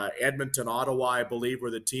 Edmonton, Ottawa, I believe,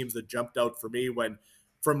 were the teams that jumped out for me when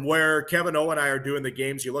from where Kevin O and I are doing the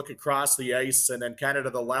games. You look across the ice and then kind of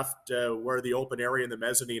to the left where the open area in the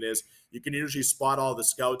mezzanine is, you can usually spot all the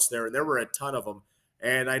scouts there, and there were a ton of them.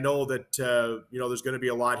 And I know that, there's going to be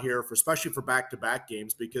a lot here, especially for back-to-back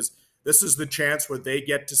games, because this is the chance where they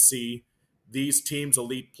get to see these teams'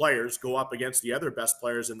 elite players go up against the other best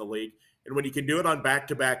players in the league. And when you can do it on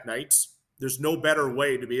back-to-back nights, there's no better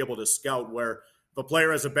way to be able to scout where if a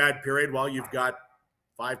player has a bad period, well, you've got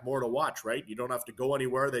 5 more to watch, right? You don't have to go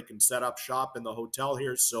anywhere. They can set up shop in the hotel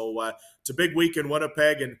here. So it's a big week in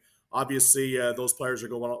Winnipeg, and obviously those players are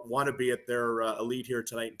going to want to be at their elite here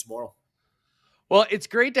tonight and tomorrow. Well, it's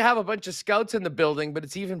great to have a bunch of scouts in the building, but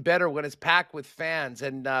it's even better when it's packed with fans.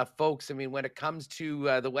 And folks, I mean, when it comes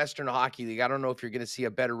to the Western Hockey League, I don't know if you're going to see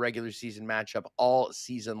a better regular season matchup all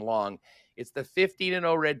season long. It's the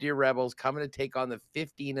 15-0 Red Deer Rebels coming to take on the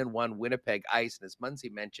 15-1 Winnipeg Ice. And as Munz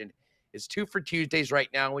mentioned, it's 2 for Tuesdays right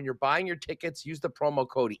now. When you're buying your tickets, use the promo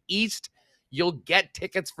code EAST. You'll get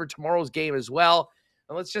tickets for tomorrow's game as well.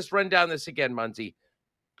 And let's just run down this again, Munz.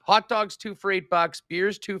 Hot dogs 2 for $8,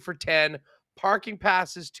 beers 2 for $10, parking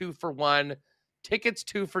passes 2 for $1, tickets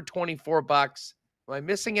 2 for $24. Am I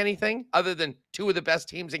missing anything other than 2 of the best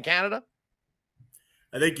teams in Canada?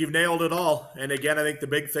 I think you've nailed it all. And again, I think the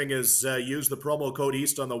big thing is use the promo code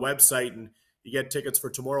EAST on the website, and you get tickets for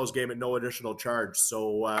tomorrow's game at no additional charge.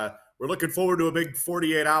 So we're looking forward to a big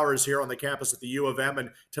 48 hours here on the campus at the U of M. And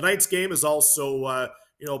tonight's game is also,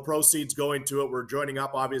 proceeds going to it. We're joining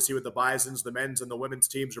up, obviously, with the Bisons. The men's and the women's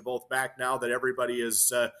teams are both back now that everybody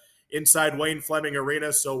is inside Wayne Fleming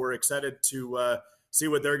Arena. So we're excited to see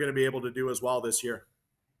what they're going to be able to do as well this year.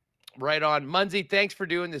 Right on. Munz, thanks for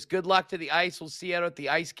doing this. Good luck to the Ice. We'll see you out at the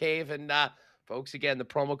Ice Cave. And folks, again, the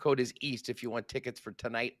promo code is EAST if you want tickets for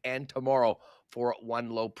tonight and tomorrow for one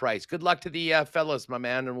low price. Good luck to the fellas, my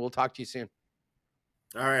man, and we'll talk to you soon.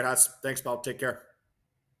 All right, Huss. Thanks, Bob. Take care.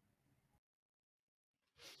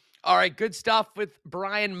 All right, good stuff with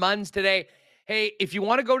Brian Munz today. Hey, if you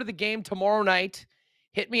want to go to the game tomorrow night,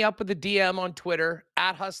 hit me up with a DM on Twitter,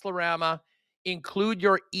 @Hustlerama. Include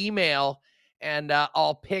your email, and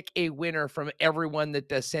I'll pick a winner from everyone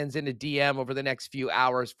that sends in a DM over the next few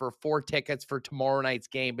hours for 4 tickets for tomorrow night's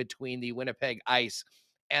game between the Winnipeg Ice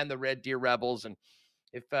and the Red Deer Rebels. And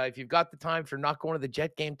if you've got the time, if you're not going to the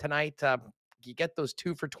Jet game tonight, you get those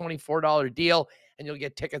 2 for $24 deal, and you'll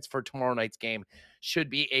get tickets for tomorrow night's game.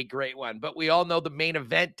 Should be a great one. But we all know the main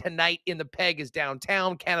event tonight in the Peg is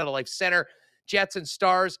downtown, Canada Life Center. Jets and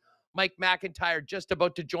Stars. Mike McIntyre just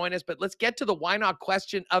about to join us. But let's get to the why not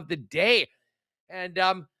question of the day. And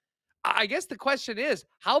I guess the question is,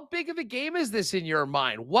 how big of a game is this in your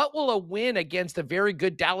mind? What will a win against a very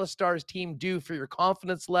good Dallas Stars team do for your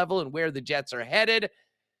confidence level and where the Jets are headed?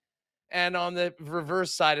 And on the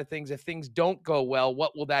reverse side of things, if things don't go well,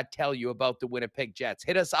 what will that tell you about the Winnipeg Jets?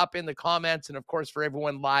 Hit us up in the comments. And of course, for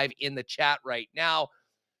everyone live in the chat right now.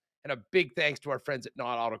 And a big thanks to our friends at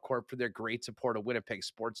Knott Auto Corp for their great support of Winnipeg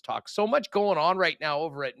Sports Talk. So much going on right now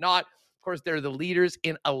over at Knott. Of course, they're the leaders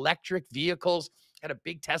in electric vehicles. Had a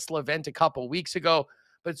big Tesla event a couple weeks ago,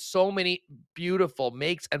 but so many beautiful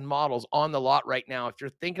makes and models on the lot right now. If you're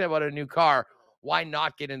thinking about a new car, why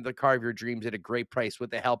not get into the car of your dreams at a great price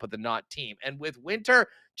with the help of the Knott team? And with winter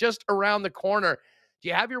just around the corner, do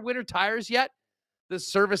you have your winter tires yet? The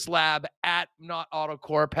service lab at Knott Auto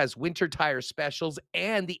Corp has winter tire specials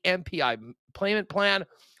and the MPI payment plan.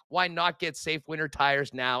 Why not get safe winter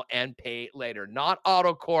tires now and pay later? Knott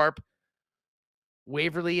Auto Corp,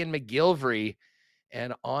 Waverly and McGillivray,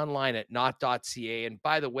 and online at knott.ca. And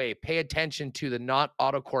by the way, pay attention to the Knott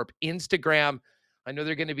Auto Corp Instagram. I know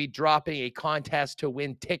they're going to be dropping a contest to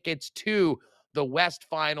win tickets to the West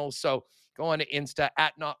Finals. So go on to Insta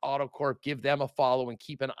at Knott Auto Corp, give them a follow, and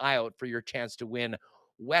keep an eye out for your chance to win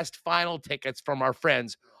West Final tickets from our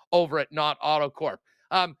friends over at Knott Auto Corp.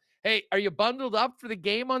 Hey, are you bundled up for the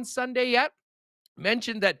game on Sunday yet?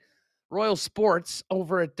 Mentioned that Royal Sports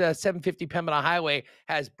over at 750 Pembina Highway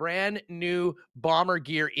has brand new bomber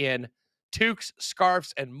gear in, toques,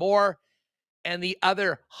 scarves, and more. And the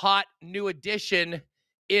other hot new addition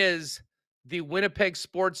is the Winnipeg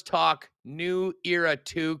Sports Talk New Era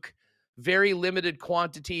toque. Very limited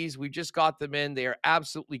quantities. We just got them in. They are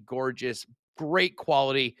absolutely gorgeous, great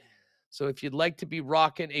quality. So if you'd like to be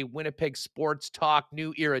rocking a Winnipeg Sports Talk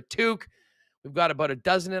New Era toque, we've got about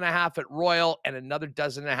 12 at Royal and another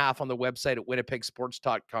 12 on the website at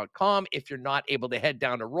winnipegsportstalk.com. If you're not able to head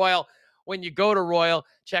down to Royal, when you go to Royal,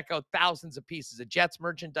 check out thousands of pieces of Jets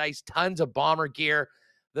merchandise, tons of Bomber gear,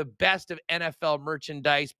 the best of NFL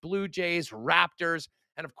merchandise, Blue Jays, Raptors,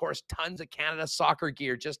 and of course, tons of Canada soccer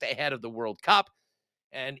gear just ahead of the World Cup.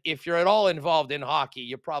 And if you're at all involved in hockey,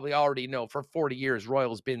 you probably already know for 40 years,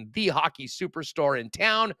 Royal's been the hockey superstore in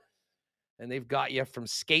town. And they've got you from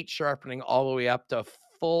skate sharpening all the way up to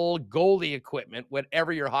full goalie equipment.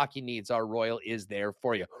 Whatever your hockey needs are, Royal is there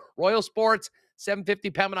for you. Royal Sports,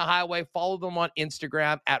 750 Pembina Highway. Follow them on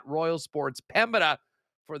Instagram at Royal Sports Pembina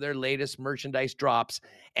for their latest merchandise drops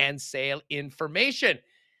and sale information.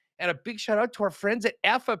 And a big shout out to our friends at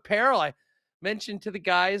F Apparel. I mentioned to the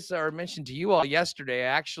guys, or mentioned to you all yesterday,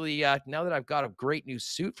 actually, now that I've got a great new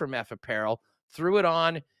suit from F Apparel, threw it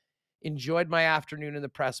on, enjoyed my afternoon in the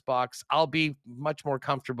press box. I'll be much more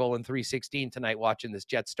comfortable in 316 tonight watching this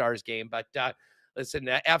Jet Stars game. But listen,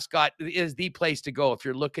 F's got is the place to go if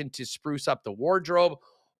you're looking to spruce up the wardrobe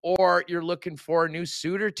or you're looking for a new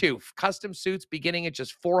suit or two. Custom suits beginning at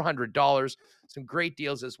just $400. Some great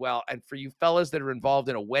deals as well. And for you fellas that are involved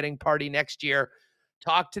in a wedding party next year,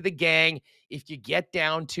 talk to the gang. If you get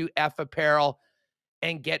down to F Apparel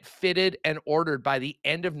and get fitted and ordered by the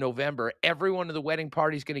end of November, everyone at the wedding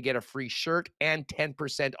party is going to get a free shirt and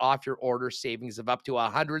 10% off your order, savings of up to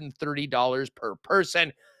 $130 per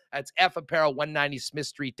person. That's F Apparel, 190 Smith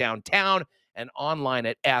Street downtown, and online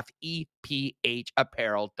at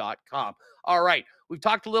fephapparel.com. All right, we've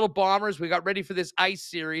talked a little Bombers. We got ready for this ice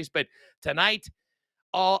series, but tonight,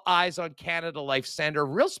 all eyes on Canada Life Center.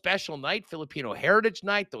 Real special night, Filipino Heritage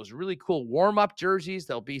Night. Those really cool warm-up jerseys.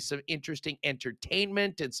 There'll be some interesting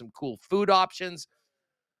entertainment and some cool food options.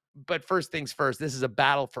 But first things first, this is a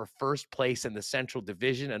battle for first place in the Central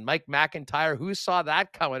Division. And Mike McIntyre, who saw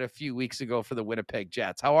that coming a few weeks ago for the Winnipeg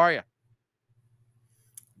Jets? How are you?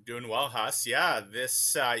 Doing well, Huss. Yeah,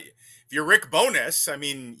 this if you're Rick Bowness, I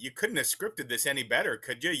mean, you couldn't have scripted this any better,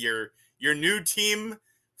 could you? Your new team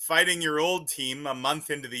fighting your old team a month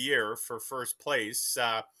into the year for first place.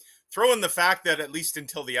 Throw in the fact that at least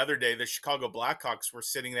until the other day, the Chicago Blackhawks were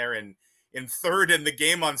sitting there in third, and the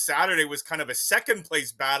game on Saturday was kind of a second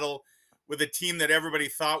place battle with a team that everybody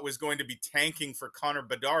thought was going to be tanking for Connor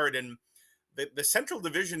Bedard. And the Central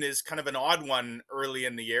Division is kind of an odd one early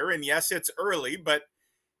in the year. And yes, it's early, but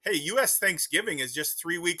hey, U.S. Thanksgiving is just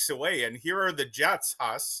 3 weeks away. And here are the Jets,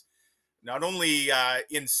 Huss, not only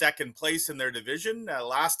in second place in their division.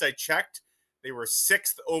 Last I checked, they were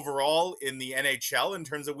 6th overall in the NHL in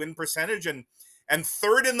terms of win percentage and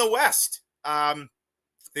third in the West.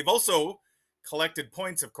 They've also collected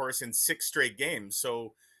points, of course, in 6 straight games.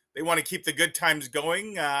 So they want to keep the good times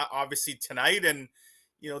going, obviously, tonight. And,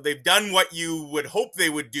 you know, they've done what you would hope they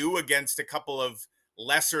would do against a couple of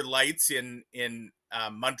lesser lights in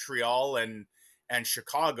Montreal and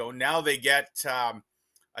Chicago. Now they get a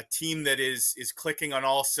team that is clicking on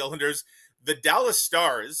all cylinders. The Dallas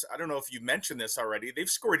Stars, I don't know if you mentioned this already, they've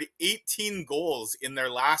scored 18 goals in their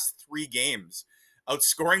last 3 games,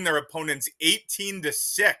 outscoring their opponents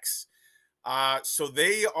 18-6. So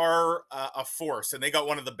they are a force, and they got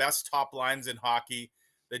one of the best top lines in hockey.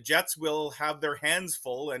 The Jets will have their hands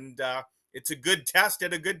full, and it's a good test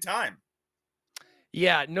at a good time.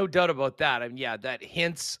 Yeah, no doubt about that. I mean, yeah, that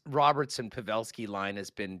Hintz, Robertson, Pavelski line has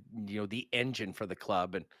been, the engine for the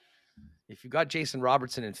club. And if you've got Jason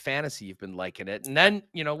Robertson in fantasy, you've been liking it. And then,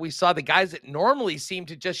 we saw the guys that normally seem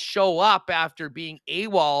to just show up after being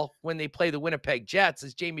AWOL when they play the Winnipeg Jets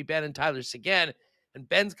as Jamie Benn and Tyler Seguin. And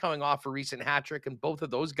Ben's coming off a recent hat trick, and both of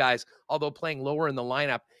those guys, although playing lower in the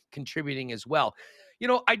lineup, contributing as well.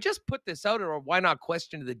 I just put this out, or why not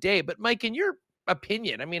question of the day, but Mike, in your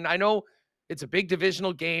opinion, I mean, I know it's a big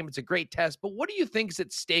divisional game. It's a great test. But what do you think is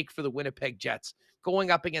at stake for the Winnipeg Jets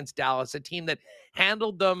going up against Dallas, a team that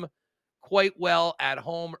handled them quite well at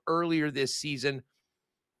home earlier this season?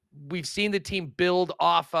 We've seen the team build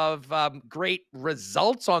off of great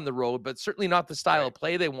results on the road, but certainly not the style of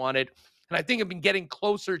play they wanted. And I think have been getting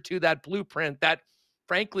closer to that blueprint that,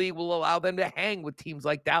 frankly, will allow them to hang with teams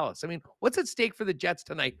like Dallas. I mean, what's at stake for the Jets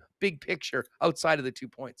tonight? Big picture outside of the 2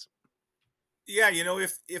 points. Yeah,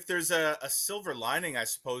 if there's a silver lining, I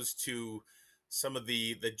suppose, to some of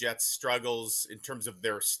the Jets' struggles in terms of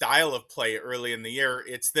their style of play early in the year.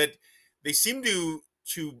 It's that they seem to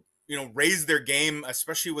raise their game,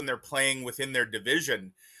 especially when they're playing within their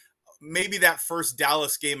division. Maybe that first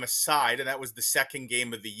Dallas game aside, and that was the second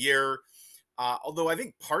game of the year. Although I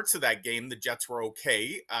think parts of that game, the Jets were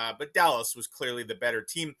okay, but Dallas was clearly the better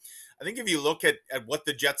team. I think if you look at what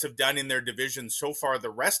the Jets have done in their division so far the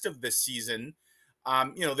rest of this season,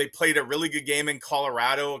 they played a really good game in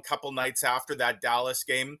Colorado a couple nights after that Dallas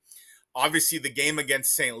game. Obviously, the game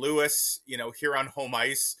against St. Louis, here on home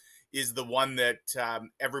ice, is the one that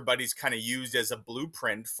everybody's kind of used as a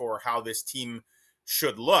blueprint for how this team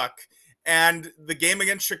should look. And the game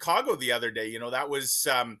against Chicago the other day, that was,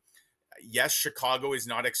 yes, Chicago is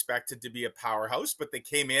not expected to be a powerhouse, but they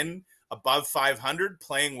came in above 500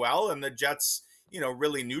 playing well, and the Jets,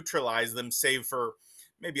 really neutralized them, save for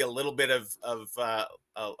maybe a little bit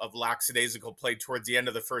of lackadaisical play towards the end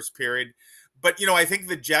of the first period. But, I think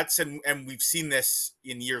the Jets, and we've seen this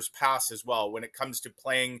in years past as well, when it comes to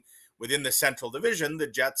playing within the Central Division, the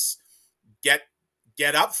Jets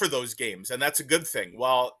get up for those games, and that's a good thing.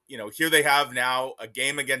 Well, here they have now a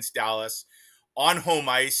game against Dallas on home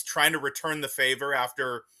ice, trying to return the favor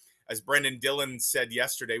after, as Brendan Dillon said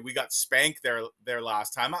yesterday, we got spanked there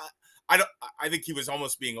last time. I think he was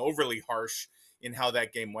almost being overly harsh in how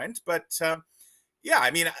that game went, but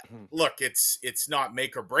look, it's not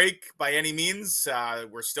make or break by any means.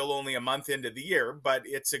 We're still only a month into the year, but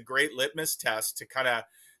it's a great litmus test to kind of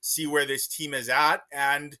see where this team is at,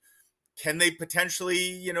 and can they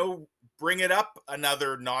potentially, bring it up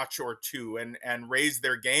another notch or two and raise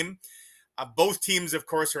their game. Both teams, of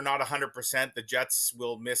course, are not 100%. The Jets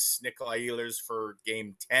will miss Nikolai Ehlers for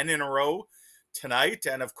game 10 in a row tonight.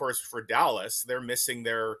 And, of course, for Dallas, they're missing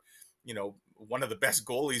their, one of the best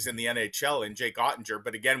goalies in the NHL in Jake Ottinger.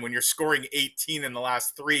 But, again, when you're scoring 18 in the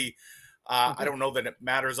last three, I don't know that it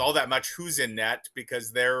matters all that much who's in net,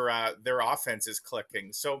 because their offense is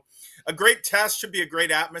clicking. So a great test, should be a great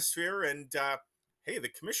atmosphere. And, hey, the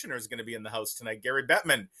commissioner is going to be in the house tonight, Gary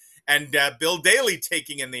Bettman. And Bill Daly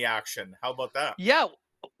taking in the action. How about that? Yeah.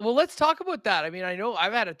 Well, let's talk about that. I mean, I know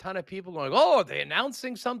I've had a ton of people going, oh, are they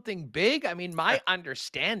announcing something big? I mean, my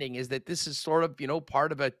understanding is that this is sort of,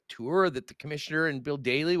 part of a tour that the commissioner and Bill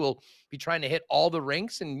Daly will be trying to hit all the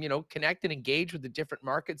rinks and, connect and engage with the different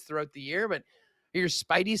markets throughout the year. But are your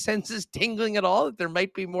spidey senses tingling at all that there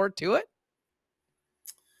might be more to it?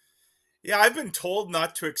 Yeah, I've been told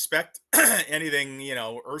not to expect anything,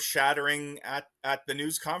 earth-shattering at the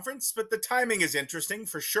news conference, but the timing is interesting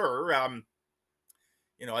for sure.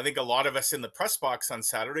 I think a lot of us in the press box on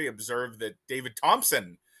Saturday observed that David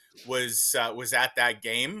Thompson was at that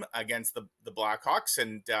game against the Blackhawks,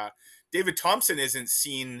 and David Thompson isn't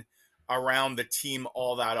seen around the team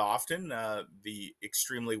all that often. The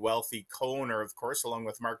extremely wealthy co-owner, of course, along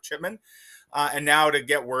with Mark Chipman, and now to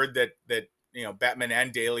get word that Bettman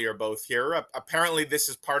and Daly are both here. Apparently, this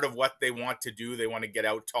is part of what they want to do. They want to get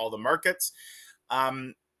out to all the markets.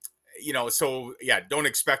 So yeah, don't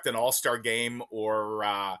expect an all-star game or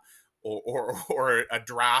a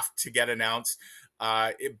draft to get announced.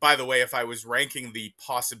 By the way, if I was ranking the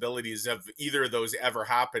possibilities of either of those ever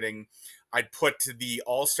happening, I'd put the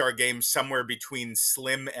all-star game somewhere between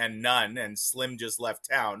slim and none, and slim just left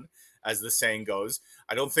town, as the saying goes.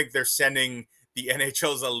 I don't think they're sending the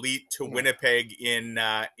NHL's elite to Winnipeg in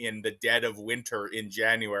the dead of winter in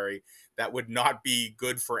January. That would not be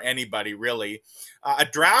good for anybody, really. A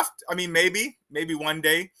draft, I mean, maybe one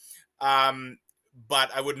day, but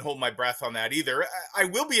I wouldn't hold my breath on that either. I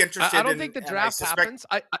will be interested. I don't think the draft happens.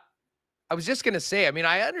 I was just going to say, I mean,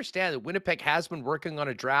 I understand that Winnipeg has been working on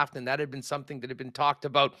a draft, and that had been something that had been talked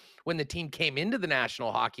about when the team came into the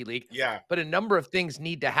National Hockey League. Yeah. But a number of things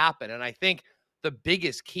need to happen. And I think the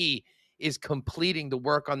biggest key is completing the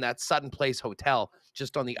work on that Sutton Place Hotel,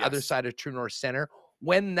 just on the other side of True North Center.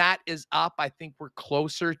 When that is up, I think we're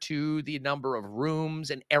closer to the number of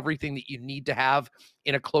rooms and everything that you need to have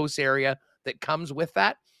in a close area that comes with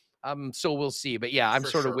that. So we'll see. But yeah, I'm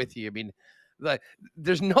sort of with you. I mean,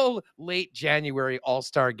 there's no late January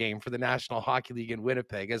All-Star game for the National Hockey League in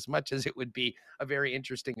Winnipeg, as much as it would be a very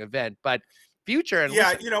interesting event. But future, and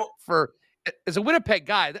for as a Winnipeg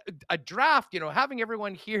guy, a draft, having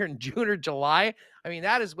everyone here in June or July, I mean,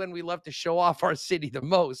 that is when we love to show off our city the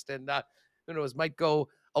most. And who knows, might go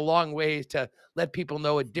a long way to let people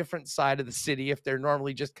know a different side of the city if they're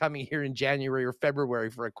normally just coming here in January or February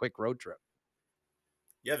for a quick road trip.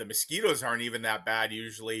 Yeah, the mosquitoes aren't even that bad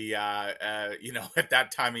usually, at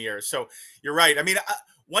that time of year. So you're right. I mean,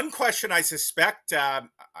 one question I suspect,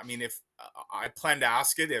 if I plan to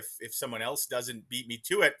ask it, if someone else doesn't beat me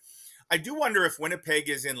to it, I do wonder if Winnipeg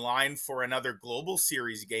is in line for another Global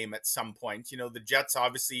Series game at some point. The Jets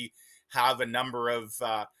obviously have a number of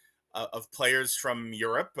players from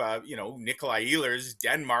Europe. Nikolai Ehlers,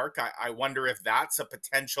 Denmark. I wonder if that's a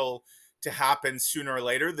potential to happen sooner or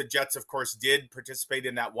later. The Jets, of course, did participate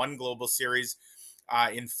in that one Global Series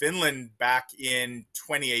in Finland back in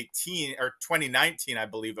 2018 or 2019, I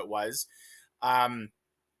believe it was.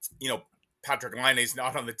 Patrick Laine's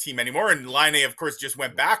not on the team anymore. And Laine, of course, just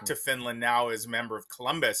went back to Finland now as a member of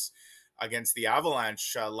Columbus against the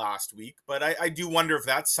Avalanche last week. But I do wonder if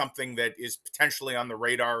that's something that is potentially on the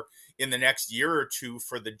radar in the next year or two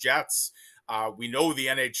for the Jets. We know the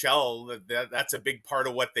NHL, that's a big part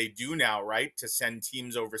of what they do now, right? To send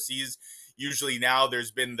teams overseas. Usually now there's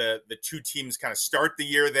been the two teams kind of start the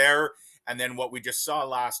year there. And then what we just saw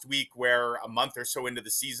last week, where a month or so into the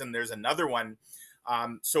season, there's another one.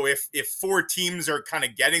 So if four teams are kind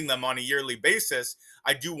of getting them on a yearly basis,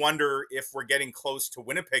 I do wonder if we're getting close to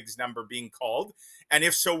Winnipeg's number being called. And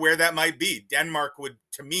if so, where that might be. Denmark would,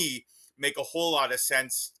 to me, make a whole lot of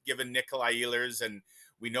sense given Nikolai Ehlers. And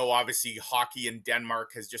we know, obviously, hockey in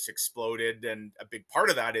Denmark has just exploded. And a big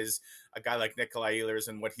part of that is a guy like Nikolai Ehlers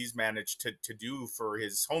and what he's managed to do for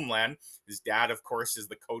his homeland. His dad, of course, is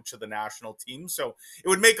the coach of the national team. So it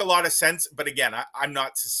would make a lot of sense. But again, I'm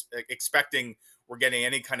not expecting we're getting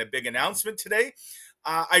any kind of big announcement today.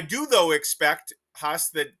 I do, though, expect, Huss,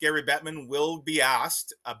 that Gary Bettman will be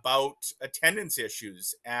asked about attendance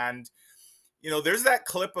issues. And, there's that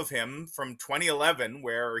clip of him from 2011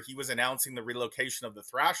 where he was announcing the relocation of the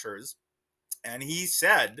Thrashers. And he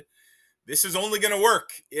said, this is only going to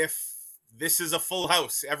work if this is a full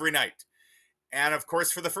house every night. And, of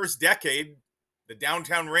course, for the first decade, the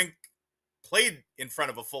downtown rink played in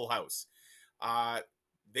front of a full house.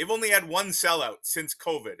 They've only had one sellout since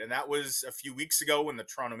COVID, and that was a few weeks ago when the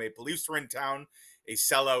Toronto Maple Leafs were in town, a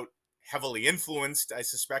sellout heavily influenced, I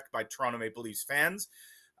suspect, by Toronto Maple Leafs fans.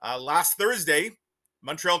 Last Thursday,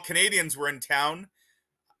 Montreal Canadiens were in town,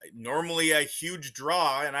 normally a huge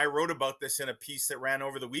draw, and I wrote about this in a piece that ran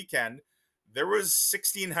over the weekend. There was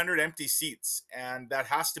 1,600 empty seats, and that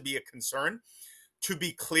has to be a concern. To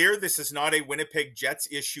be clear, this is not a Winnipeg Jets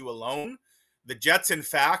issue alone. The Jets, in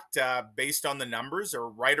fact, based on the numbers, are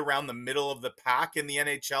right around the middle of the pack in the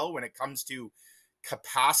NHL when it comes to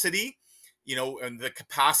capacity. And the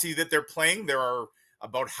capacity that they're playing, there are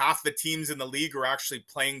about half the teams in the league are actually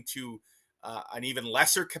playing to an even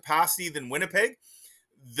lesser capacity than Winnipeg.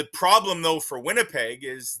 The problem, though, for Winnipeg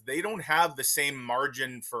is they don't have the same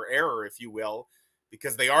margin for error, if you will,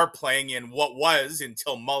 because they are playing in what was,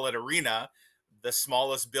 until Mullet Arena, the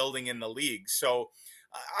smallest building in the league. So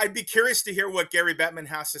I'd be curious to hear what Gary Bettman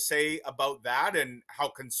has to say about that and how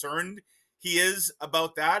concerned he is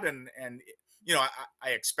about that. And I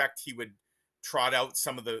expect he would trot out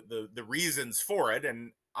some of the reasons for it.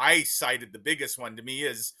 And I cited the biggest one to me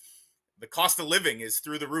is the cost of living is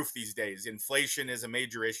through the roof these days. Inflation is a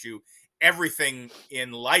major issue. Everything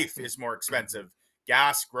in life is more expensive.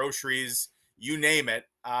 Gas, groceries, you name it.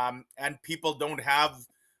 And people don't have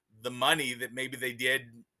the money that maybe they did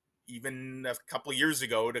even a couple of years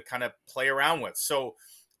ago to kind of play around with. So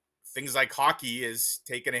things like hockey is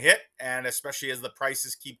taking a hit, and especially as the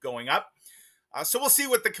prices keep going up. So we'll see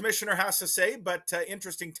what the commissioner has to say, but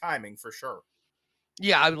interesting timing for sure.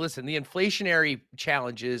 Yeah, listen, the inflationary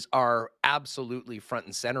challenges are absolutely front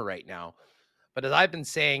and center right now. But as I've been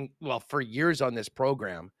saying, for years on this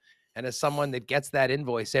program, and as someone that gets that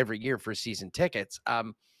invoice every year for season tickets,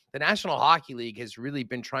 the National Hockey League has really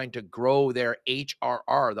been trying to grow their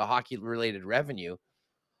HRR, the hockey-related revenue,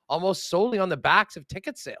 almost solely on the backs of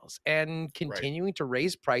ticket sales and continuing to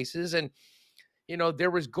raise prices. And,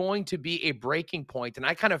 there was going to be a breaking point, and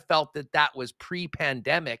I kind of felt that was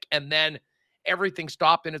pre-pandemic, and then everything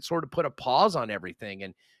stopped, and it sort of put a pause on everything.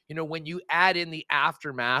 And, when you add in the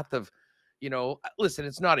aftermath of, listen,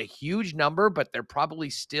 it's not a huge number, but there probably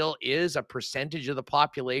still is a percentage of the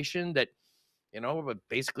population that, but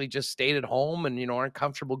basically just stayed at home and, aren't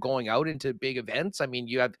comfortable going out into big events. I mean,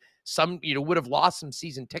 you have some, would have lost some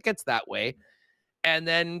season tickets that way. And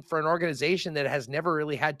then for an organization that has never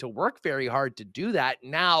really had to work very hard to do that,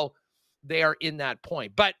 now they are in that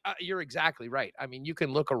point. But you're exactly right. I mean, you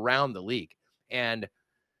can look around the league and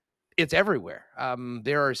it's everywhere.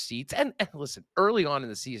 There are seats. And listen, early on in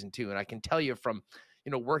the season too, and I can tell you from,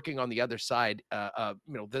 working on the other side,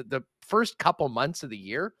 the first couple months of the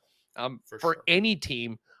year, for sure, any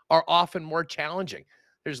team are often more challenging.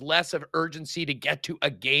 There's less of urgency to get to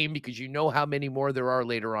a game because how many more there are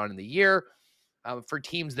later on in the year. For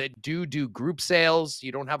teams that do group sales,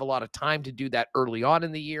 you don't have a lot of time to do that early on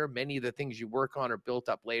in the year. Many of the things you work on are built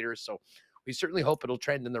up later. So we certainly hope it'll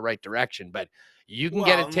trend in the right direction. But you can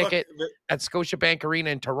get a ticket at Scotiabank Arena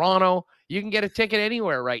in Toronto. You can get a ticket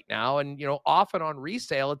anywhere right now. And, often on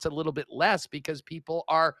resale, it's a little bit less because people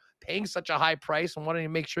are paying such a high price and wanting to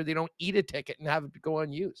make sure they don't eat a ticket and have it go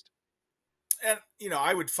unused. And,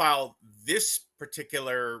 I would file this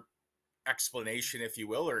particular explanation, if you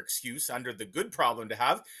will, or excuse under the good problem to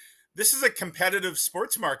have. This is a competitive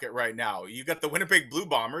sports market right now. You got the Winnipeg Blue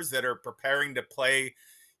Bombers that are preparing to play,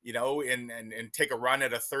 and take a run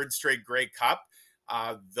at a third straight Grey Cup.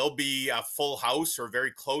 They'll be a full house or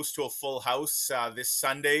very close to a full house this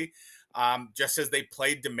Sunday, just as they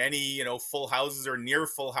played to many, full houses or near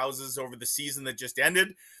full houses over the season that just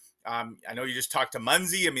ended. I know you just talked to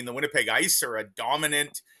Munz. I mean, the Winnipeg Ice are a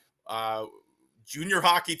dominant junior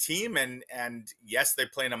hockey team, and yes, they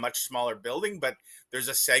play in a much smaller building, but there's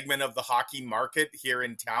a segment of the hockey market here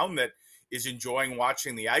in town that is enjoying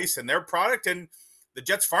watching the Ice and their product. And the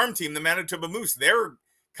Jets farm team, the Manitoba Moose, they're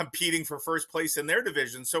competing for first place in their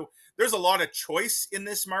division. So there's a lot of choice in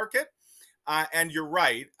this market. And you're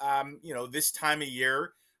right. This time of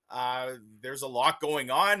year, there's a lot going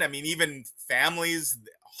on. I mean, even families,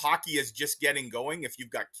 hockey is just getting going. If you've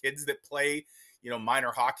got kids that play,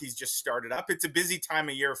 minor hockey's just started up. It's a busy time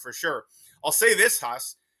of year for sure. I'll say this,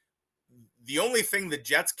 Huss, the only thing the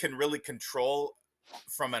Jets can really control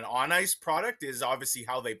from an on-ice product is obviously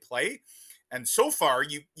how they play. And so far,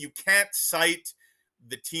 you can't cite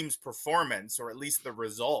the team's performance, or at least the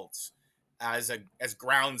results, as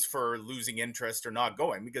grounds for losing interest or not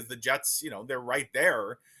going, because the Jets, they're right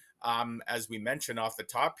there. As we mentioned off the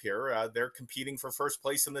top here, they're competing for first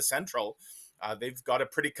place in the Central. They've got a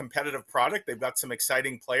pretty competitive product. They've got some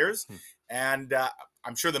exciting players. And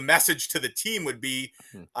I'm sure the message to the team would be,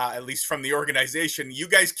 at least from the organization, you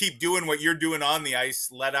guys keep doing what you're doing on the ice.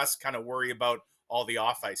 Let us kind of worry about all the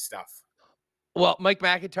off-ice stuff. Well, Mike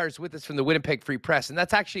McIntyre is with us from the Winnipeg Free Press, and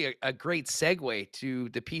that's actually a great segue to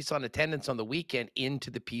the piece on attendance on the weekend into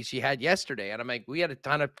the piece you had yesterday. And I'm like, we had a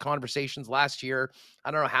ton of conversations last year.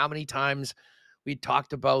 I don't know how many times we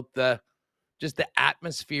talked about just the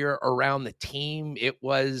atmosphere around the team. It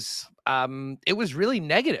was really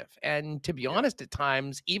negative. And to be honest, at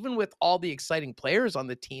times, even with all the exciting players on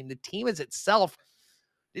the team as itself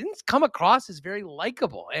didn't come across as very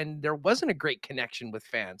likable, and there wasn't a great connection with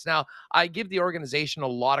fans. Now, I give the organization a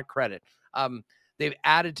lot of credit. They've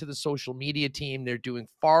added to the social media team. They're doing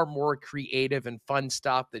far more creative and fun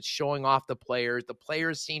stuff that's showing off the players. The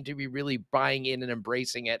players seem to be really buying in and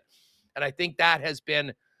embracing it. And I think that has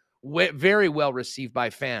been very well received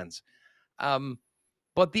by fans.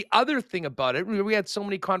 But the other thing about it, we had so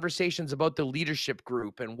many conversations about the leadership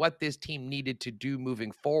group and what this team needed to do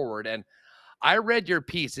moving forward. And I read your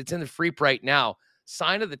piece. It's in the Free right now.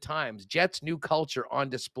 Sign of the times, Jets' new culture on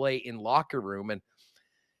display in locker room. And,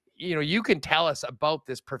 you can tell us about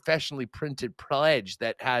this professionally printed pledge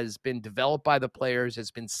that has been developed by the players,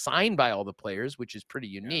 has been signed by all the players, which is pretty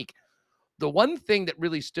unique. The one thing that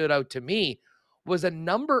really stood out to me was a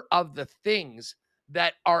number of the things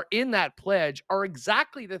that are in that pledge are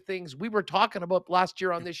exactly the things we were talking about last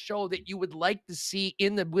year on this show that you would like to see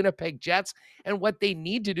in the Winnipeg Jets and what they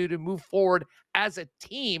need to do to move forward as a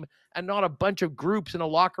team and not a bunch of groups in a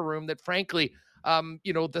locker room that, frankly,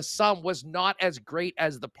 the sum was not as great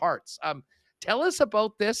as the parts. Tell us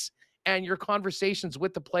about this and your conversations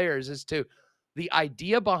with the players as to the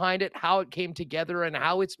idea behind it, how it came together, and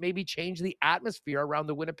how it's maybe changed the atmosphere around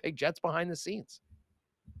the Winnipeg Jets behind the scenes.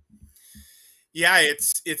 Yeah,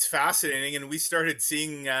 it's fascinating, and we started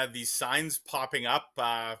seeing these signs popping up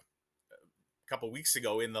a couple weeks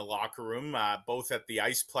ago in the locker room, both at the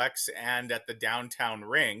Iceplex and at the downtown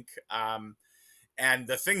rink. And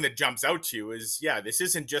the thing that jumps out to you is, this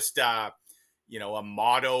isn't just a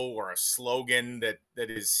motto or a slogan that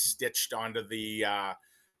is stitched onto the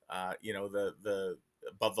the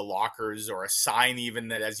above the lockers, or a sign even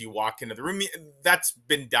that as you walk into the room. That's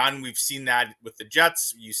been done. We've seen that with the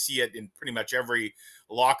Jets. You see it in pretty much every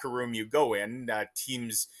locker room you go in.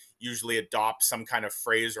 Teams usually adopt some kind of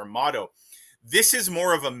phrase or motto. This is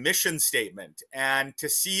more of a mission statement. And to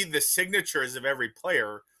see the signatures of every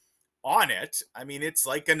player on it, I mean, it's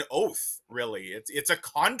like an oath, really. It's a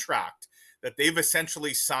contract that they've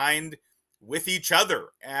essentially signed with each other.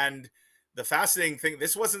 And the fascinating thing,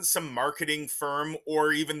 this wasn't some marketing firm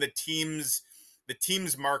or even the team's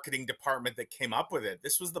marketing department that came up with it.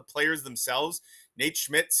 This was the players themselves. Nate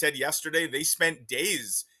Schmidt said yesterday they spent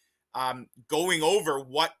days going over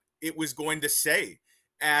what it was going to say.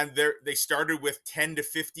 And they started with 10 to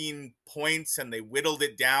 15 points, and they whittled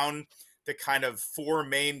it down to kind of 4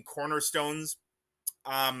 main cornerstones.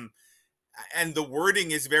 And the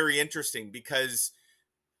wording is very interesting because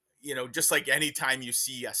just like anytime you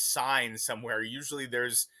see a sign somewhere, usually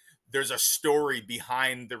there's a story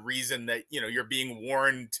behind the reason that, you're being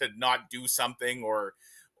warned to not do something, or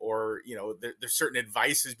there's certain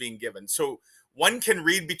advice is being given. So one can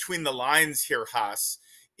read between the lines here, Huss,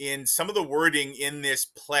 in some of the wording in this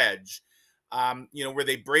pledge, where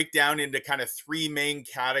they break down into kind of three main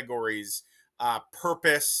categories: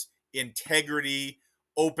 purpose, integrity,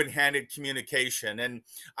 open-handed communication. And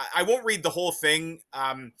I won't read the whole thing,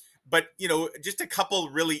 but just a couple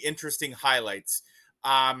really interesting highlights.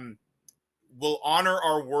 We'll honor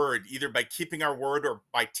our word either by keeping our word or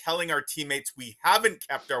by telling our teammates we haven't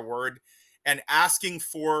kept our word and asking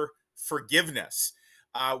for forgiveness.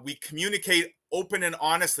 We communicate open and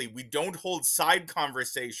honestly. We don't hold side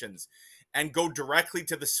conversations and go directly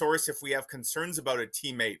to the source if we have concerns about a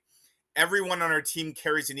teammate. Everyone on our team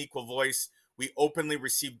carries an equal voice. We openly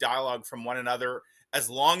receive dialogue from one another as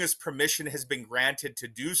long as permission has been granted to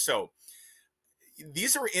do so.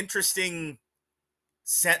 These are interesting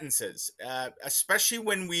sentences, especially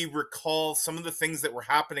when we recall some of the things that were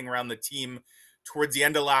happening around the team towards the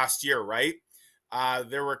end of last year, right?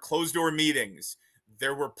 There were closed door meetings.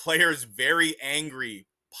 There were players very angry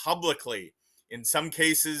publicly. In some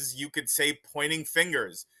cases, you could say pointing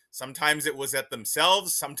fingers. Sometimes it was at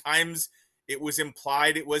themselves. Sometimes it was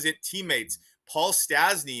implied it was at teammates. Paul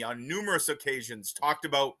Stastny on numerous occasions talked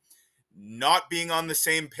about not being on the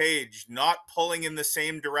same page, not pulling in the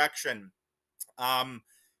same direction.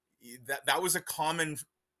 That was a common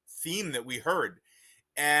theme that we heard.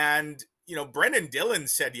 And, Brendan Dillon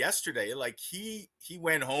said yesterday, like he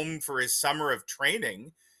went home for his summer of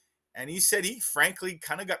training, and he said he frankly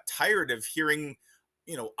kind of got tired of hearing,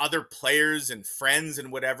 other players and friends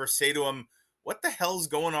and whatever say to him, what the hell's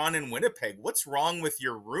going on in Winnipeg? What's wrong with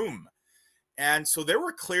your room? And so there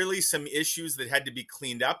were clearly some issues that had to be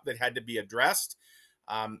cleaned up, that had to be addressed.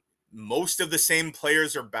 Most of the same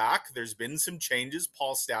players are back. There's been some changes.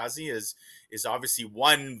 Paul Stastny is obviously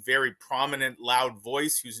one very prominent, loud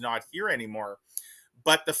voice who's not here anymore.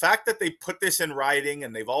 But the fact that they put this in writing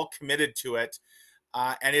and they've all committed to it,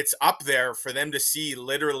 and it's up there for them to see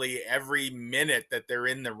literally every minute that they're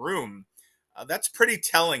in the room, that's pretty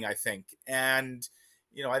telling, I think. And,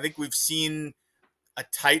 I think we've seen a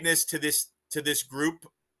tightness to this group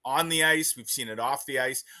on the ice. We've seen it off the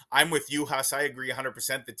ice. I'm with you, Huss. I agree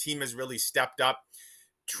 100%. The team has really stepped up,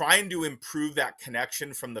 trying to improve that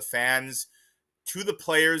connection from the fans to the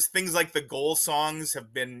players. Things like the goal songs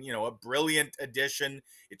have been, a brilliant addition.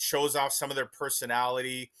 It shows off some of their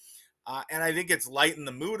personality. And I think it's lightened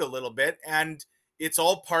the mood a little bit. And it's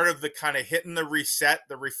all part of the kind of hitting the reset,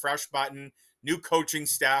 the refresh button, new coaching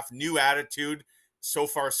staff, new attitude. So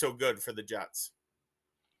far, so good for the Jets.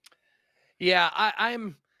 Yeah,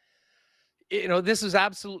 I'm this is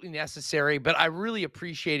absolutely necessary, but I really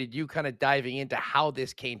appreciated you kind of diving into how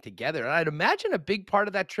this came together. And I'd imagine a big part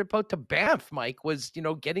of that trip out to Banff, Mike, was,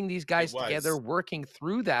 getting these guys together, working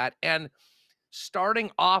through that, and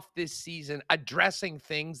starting off this season addressing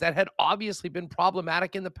things that had obviously been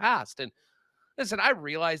problematic in the past. And listen, I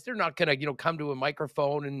realize they're not going to, come to a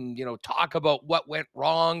microphone and, talk about what went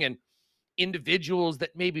wrong and individuals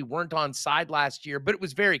that maybe weren't on side last year, but it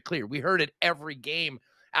was very clear. We heard it every game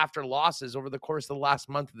after losses over the course of the last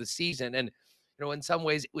month of the season. And, in some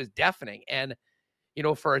ways it was deafening. And,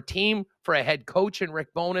 for a team, for a head coach and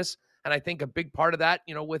Rick Bowness, and I think a big part of that,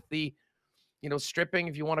 with the, stripping,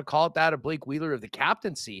 if you want to call it that, of Blake Wheeler of the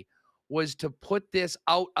captaincy, was to put this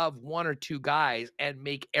out of one or two guys and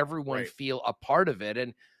make everyone feel a part of it.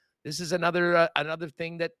 And this is another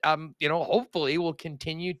thing that, hopefully will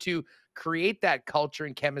continue to create that culture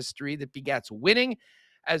and chemistry that begets winning,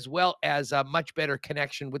 as well as a much better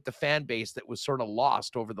connection with the fan base that was sort of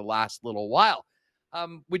lost over the last little while.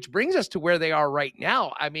 Which brings us to where they are right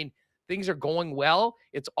now. I mean, things are going well.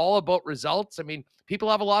 It's all about results. I mean,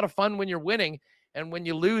 people have a lot of fun when you're winning. And when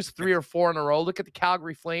you lose 3 or 4 in a row, look at the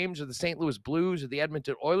Calgary Flames or the St. Louis Blues or the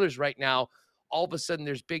Edmonton Oilers right now, all of a sudden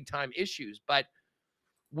there's big time issues. But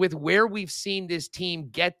with where we've seen this team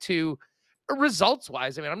get to results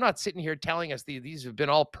wise, I mean, I'm not sitting here telling us these have been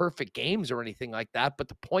all perfect games or anything like that, but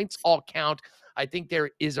the points all count. I think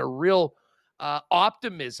there is a real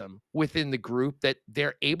optimism within the group that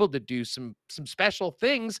they're able to do some special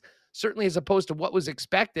things, certainly as opposed to what was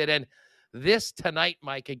expected. And this tonight,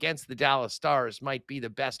 Mike, against the Dallas Stars might be the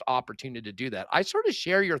best opportunity to do that. I sort of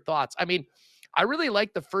share your thoughts. I mean, I really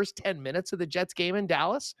liked the first 10 minutes of the Jets game in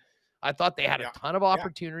Dallas. I thought they had a ton of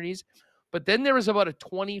opportunities, but then there was about a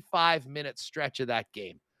 25-minute stretch of that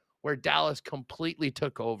game where Dallas completely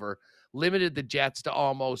took over, limited the Jets to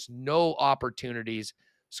almost no opportunities,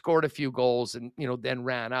 scored a few goals and, then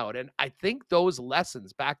ran out. And I think those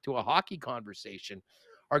lessons, back to a hockey conversation,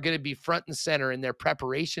 are going to be front and center in their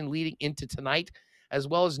preparation leading into tonight, as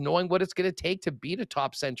well as knowing what it's going to take to beat a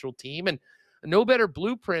top Central team. And no better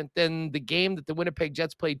blueprint than the game that the Winnipeg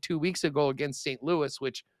Jets played 2 weeks ago against St. Louis,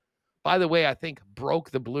 which, by the way, I think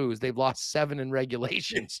broke the Blues. They've lost 7 in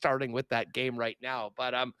regulation starting with that game right now.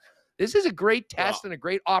 But this is a great test and a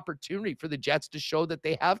great opportunity for the Jets to show that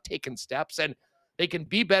they have taken steps and they can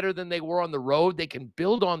be better than they were on the road. They can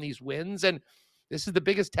build on these wins. And this is the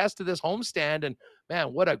biggest test of this homestand. And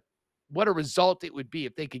man, what a result it would be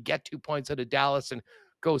if they could get 2 points out of Dallas and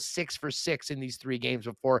go 6 for 6 in these 3 games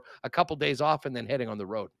before a couple days off and then heading on the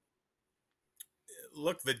road.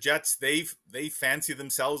 Look, the Jets, they fancy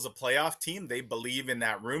themselves a playoff team. They believe in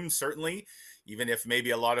that room, certainly, even if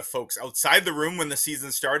maybe a lot of folks outside the room when the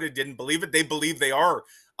season started didn't believe it. They believe they are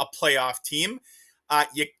a playoff team.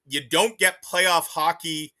 You don't get playoff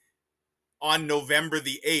hockey on November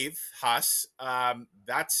the 8th, Huss.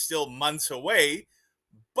 That's still months away,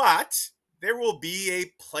 but there will be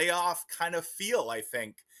a playoff kind of feel, I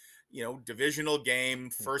think. Divisional game,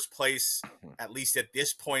 first place, at least at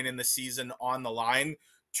this point in the season, on the line.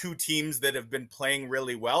 2 teams that have been playing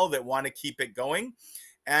really well that want to keep it going.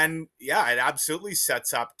 And yeah, it absolutely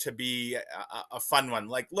sets up to be a fun one.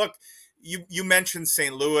 Like, look, you mentioned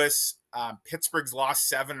St. Louis. Pittsburgh's lost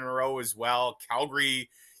 7 in a row as well. Calgary,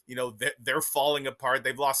 they're falling apart.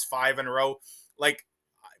 They've lost 5 in a row. Like,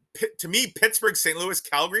 to me, Pittsburgh, St. Louis,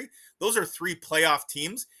 Calgary, those are 3 playoff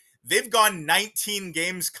teams. They've gone 19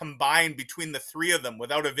 games combined between the 3 of them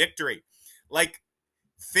without a victory. Like,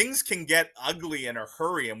 things can get ugly in a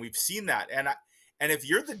hurry, and we've seen that. And if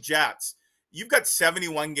you're the Jets, you've got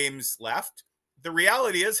 71 games left. The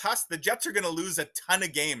reality is, Huss, the Jets are going to lose a ton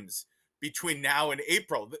of games between now and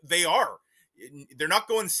April. They are. They're not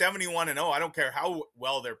going 71-0. I don't care how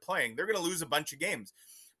well they're playing. They're going to lose a bunch of games.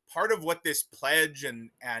 Part of what this pledge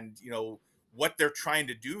and what they're trying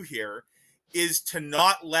to do here is to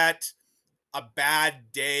not let a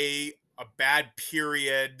bad day, a bad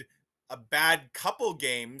period, a bad couple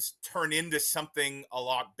games turn into something a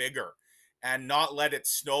lot bigger, and not let it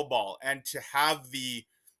snowball, and to have the,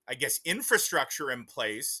 I guess, infrastructure in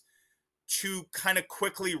place to kind of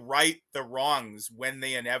quickly right the wrongs when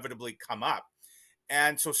they inevitably come up.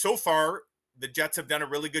 And so far, the Jets have done a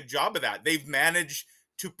really good job of that. They've managed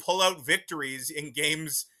to pull out victories in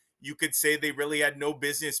games you could say they really had no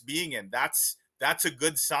business being in. That's a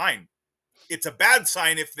good sign. It's a bad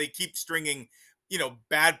sign if they keep stringing,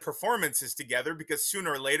 bad performances together, because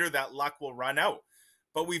sooner or later that luck will run out.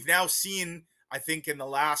 But we've now seen, I think, in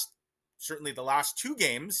certainly the last 2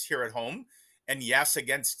 games here at home, and yes,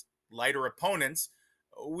 against lighter opponents,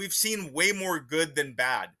 we've seen way more good than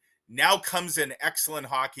bad. Now comes an excellent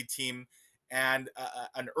hockey team and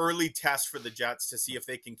an early test for the Jets to see if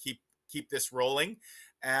they can keep this rolling.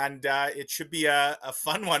 And it should be a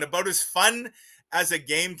fun one, about as fun as a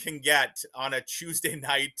game can get on a Tuesday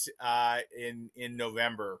night in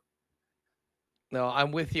November. No,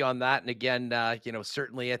 I'm with you on that. And again,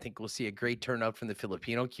 certainly I think we'll see a great turnout from the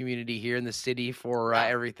Filipino community here in the city for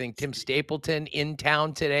everything. Tim Stapleton in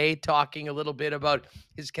town today, talking a little bit about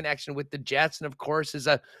his connection with the Jets. And of course, as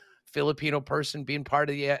a Filipino person being part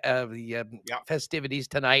of the festivities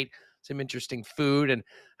tonight, some interesting food and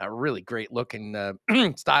a really great looking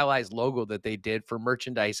stylized logo that they did for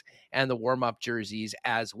merchandise and the warm-up jerseys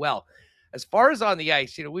as well. As far as on the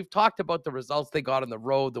ice, we've talked about the results they got on the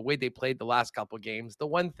road, the way they played the last couple of games. The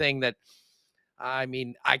one thing that,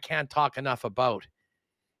 I can't talk enough about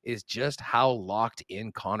is just how locked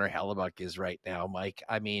in Connor Hellebuyck is right now, Mike.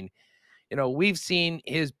 We've seen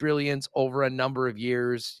his brilliance over a number of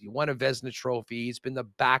years. He won a Vezina Trophy. He's been the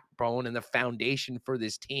backbone and the foundation for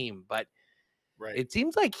this team. But it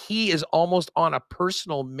seems like he is almost on a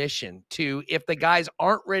personal mission to, if the guys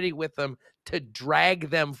aren't ready with him, to drag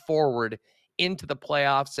them forward into the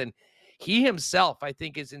playoffs. And he himself, I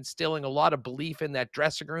think, is instilling a lot of belief in that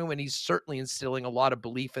dressing room. And he's certainly instilling a lot of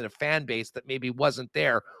belief in a fan base that maybe wasn't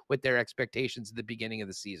there with their expectations at the beginning of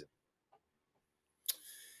the season.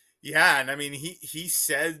 Yeah, and he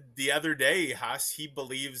said the other day, Huss, he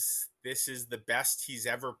believes this is the best he's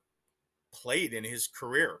ever played in his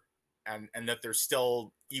career, and that there's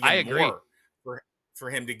still even more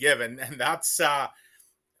for him to give, and that's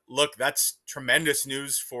look, that's tremendous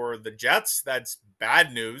news for the Jets. That's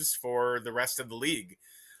bad news for the rest of the league.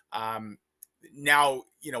 Now,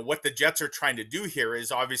 what the Jets are trying to do here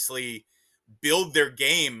is obviously build their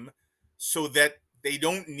game so that they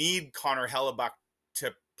don't need Connor Hellebuyck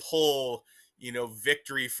to pull,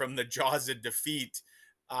 victory from the jaws of defeat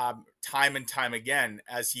time and time again,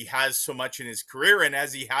 as he has so much in his career and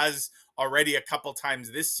as he has already a couple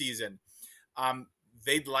times this season.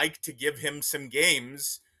 They'd like to give him some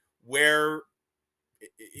games where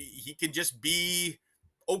he can just be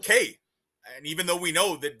okay. And even though we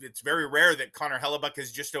know that it's very rare that Connor Hellebuck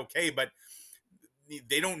is just okay, but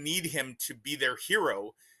they don't need him to be their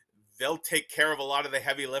hero. They'll take care of a lot of the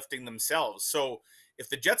heavy lifting themselves. So if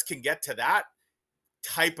the Jets can get to that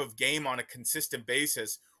type of game on a consistent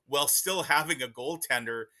basis while still having a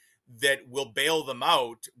goaltender that will bail them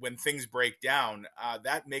out when things break down,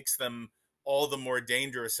 that makes them all the more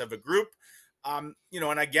dangerous of a group. And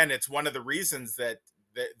again, it's one of the reasons that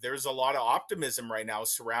there's a lot of optimism right now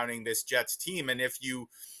surrounding this Jets team. And if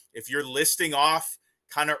you're listing off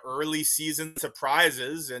kind of early season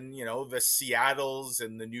surprises, and the Seattles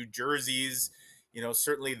and the New Jerseys,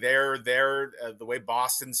 certainly they're there, the way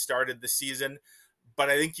Boston started the season. But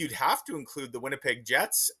I think you'd have to include the Winnipeg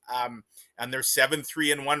Jets and their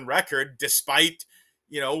 7-3-1 record, despite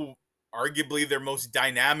arguably their most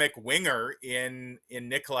dynamic winger in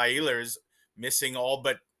Nikolai Ehlers missing all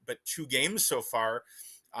but 2 games so far.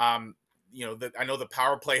 I know the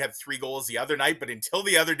power play had 3 goals the other night, but until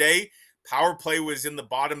the other day, power play was in the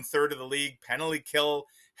bottom third of the league. Penalty kill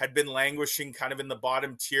had been languishing kind of in the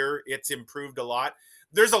bottom tier. It's improved a lot.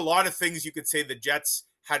 There's a lot of things you could say the Jets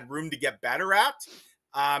had room to get better at.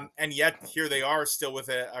 And yet here they are still with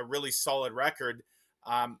a really solid record.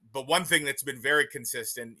 But one thing that's been very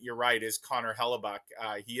consistent, you're right, is Connor Hellebuck.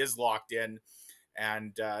 He is locked in.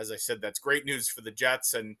 And as I said, that's great news for the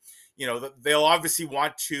Jets. And, they'll obviously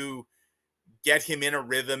want to get him in a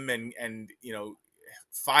rhythm and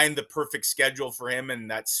find the perfect schedule for him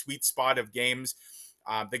and that sweet spot of games.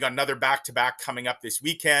 They got another back-to-back coming up this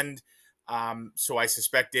weekend. So I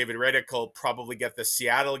suspect David Riddick will probably get the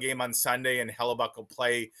Seattle game on Sunday, and Hellebuck will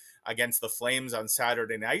play against the Flames on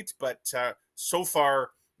Saturday night. But so far,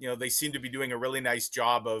 they seem to be doing a really nice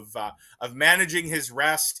job of managing his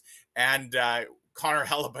rest, and Connor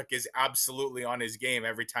Hellebuck is absolutely on his game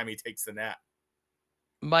every time he takes the net.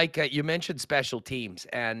 Mike, you mentioned special teams,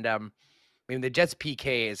 and the Jets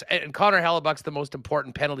PK and Connor Hellebuck's the most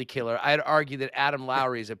important penalty killer. I'd argue that Adam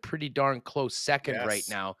Lowry is a pretty darn close second right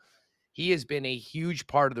now. He has been a huge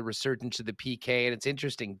part of the resurgence of the PK, and it's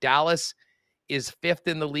interesting. Dallas is 5th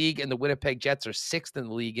in the league, and the Winnipeg Jets are 6th in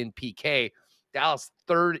the league in PK. Dallas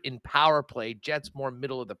 3rd in power play. Jets more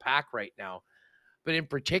middle of the pack right now. But in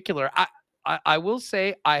particular, I will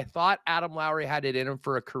say I thought Adam Lowry had it in him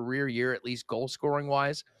for a career year, at least goal-scoring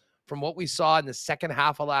wise. From what we saw in the second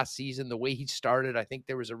half of last season, the way he started, I think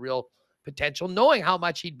there was a real potential, knowing how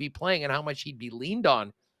much he'd be playing and how much he'd be leaned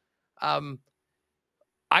on.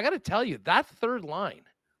 I got to tell you, that third line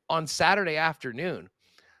on Saturday afternoon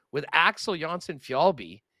with Axel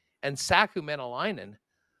Jonsson-Fjällby and Saku Menelainen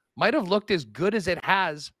might have looked as good as it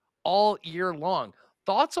has all year long.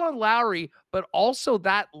 Thoughts on Lowry, but also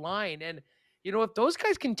that line. And, if those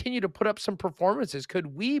guys continue to put up some performances, could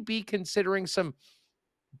we be considering some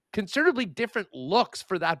considerably different looks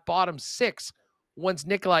for that bottom 6 once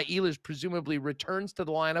Nikolai Ehlers presumably returns to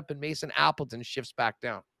the lineup and Mason Appleton shifts back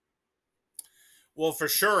down? Well, for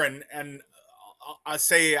sure. And I'll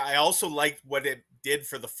say I also liked what it did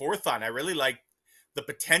for the fourth line. I really liked the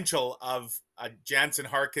potential of Jansen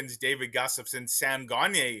Harkins, David Gustafsson, Sam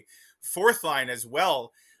Gagner fourth line as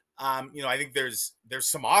well. I think there's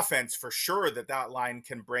some offense for sure that line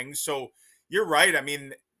can bring. So you're right. I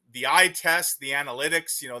mean, the eye test, the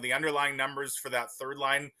analytics, the underlying numbers for that third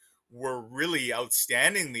line were really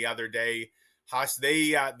outstanding the other day. Haas,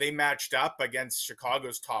 they matched up against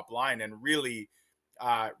Chicago's top line and really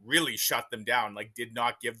shut them down, did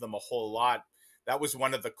not give them a whole lot. That was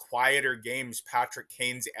one of the quieter games Patrick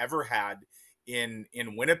Kane's ever had in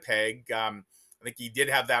Winnipeg. I think he did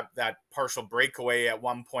have that partial breakaway at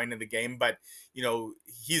one point in the game, but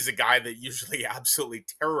he's a guy that usually absolutely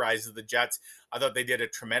terrorizes the Jets. I thought they did a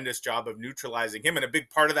tremendous job of neutralizing him, and a big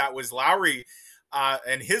part of that was Lowry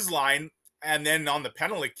and his line. And then on the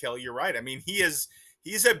penalty kill, you're right. I mean, he's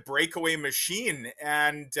a breakaway machine,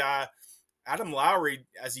 and Adam Lowry,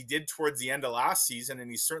 as he did towards the end of last season, and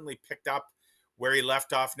he certainly picked up where he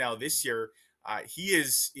left off now this year. He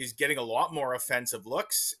is getting a lot more offensive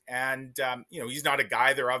looks, and he's not a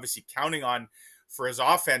guy they're obviously counting on for his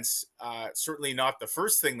offense. Certainly not the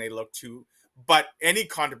first thing they look to, but any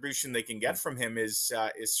contribution they can get from him is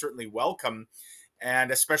certainly welcome.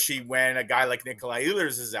 And especially when a guy like Nikolai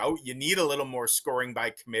Ehlers is out, you need a little more scoring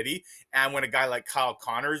by committee. And when a guy like Kyle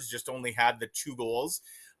Connors just only had the 2 goals,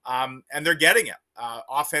 and they're getting it.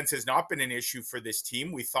 Offense has not been an issue for this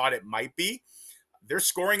team. We thought it might be. They're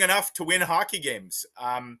scoring enough to win hockey games.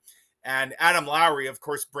 And Adam Lowry, of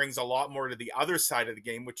course, brings a lot more to the other side of the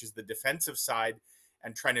game, which is the defensive side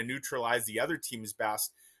and trying to neutralize the other team's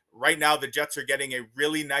best. Right now, the Jets are getting a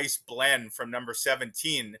really nice blend from number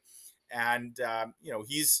 17. And,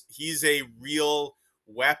 he's a real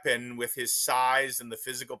weapon with his size and the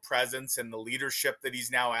physical presence and the leadership that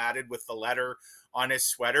he's now added with the letter on his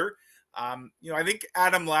sweater. I think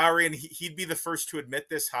Adam Lowry, and he'd be the first to admit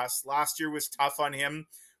this, Huss, last year was tough on him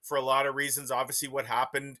for a lot of reasons. Obviously, what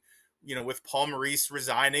happened, with Paul Maurice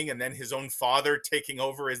resigning and then his own father taking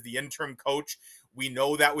over as the interim coach. We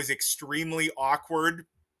know that was extremely awkward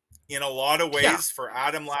in a lot of ways for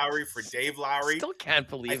Adam Lowry, for Dave Lowry. Still can't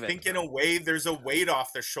believe I think in a way there's a weight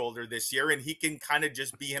off the shoulder this year, and he can kind of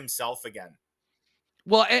just be himself again.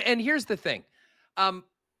 Well, and here's the thing.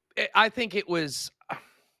 I think it was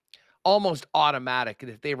almost automatic that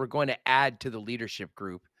if they were going to add to the leadership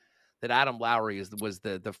group, that Adam Lowry was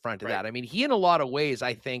the front of that. I mean, he in a lot of ways,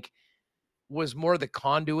 I think, was more the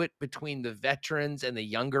conduit between the veterans and the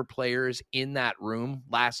younger players in that room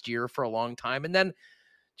last year for a long time. And then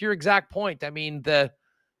to your exact point, I mean, the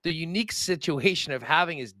unique situation of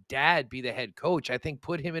having his dad be the head coach, I think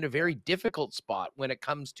put him in a very difficult spot when it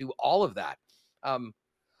comes to all of that.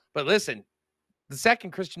 But listen, the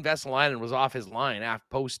second Christian Vesalainen was off his line after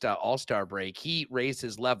post All-Star break, he raised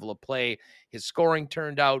his level of play. His scoring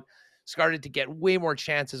turned out, started to get way more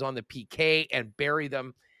chances on the PK and bury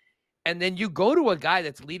them. And then you go to a guy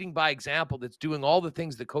that's leading by example, that's doing all the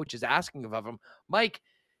things the coach is asking of him. Mike,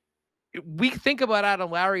 we think about Adam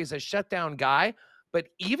Lowry as a shutdown guy, but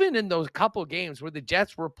even in those couple games where the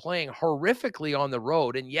Jets were playing horrifically on the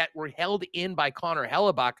road and yet were held in by Connor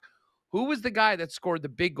Hellebuck, who was the guy that scored the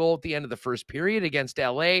big goal at the end of the first period against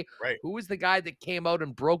LA? Right. Who was the guy that came out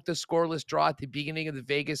and broke the scoreless draw at the beginning of the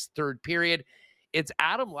Vegas third period? It's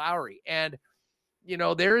Adam Lowry. And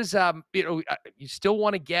there's, you still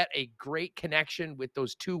want to get a great connection with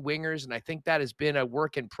those two wingers. And I think that has been a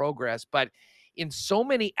work in progress, but in so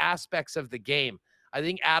many aspects of the game, I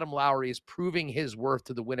think Adam Lowry is proving his worth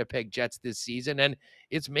to the Winnipeg Jets this season. And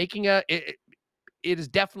it's making it is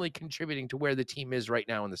definitely contributing to where the team is right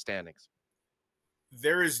now in the standings.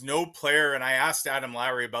 There is no player, and I asked Adam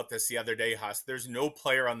Lowry about this the other day, Huss, there's no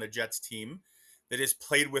player on the Jets team that has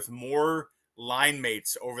played with more line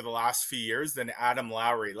mates over the last few years than Adam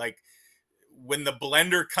Lowry. Like, when the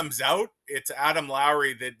blender comes out, it's Adam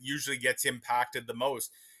Lowry that usually gets impacted the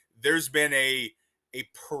most. There's been a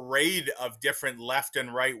parade of different left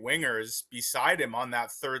and right wingers beside him on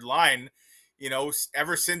that third line,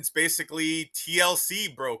 ever since basically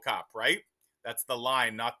TLC broke up, right? That's the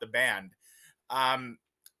line, not the band.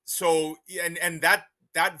 So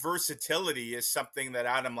that versatility is something that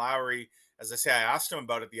Adam Lowry, as I say, I asked him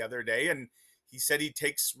about it the other day, and he said he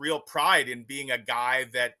takes real pride in being a guy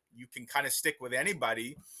that you can kind of stick with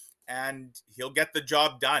anybody and he'll get the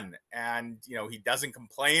job done. And, he doesn't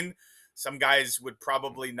complain. Some guys would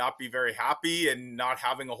probably not be very happy and not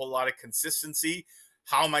having a whole lot of consistency.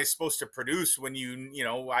 How am I supposed to produce when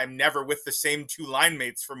I'm never with the same two line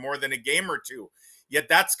mates for more than a game or two? Yet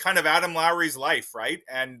that's kind of Adam Lowry's life, right?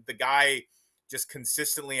 And the guy just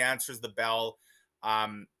consistently answers the bell.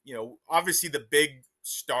 Obviously the big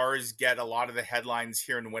stars get a lot of the headlines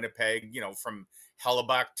here in Winnipeg, from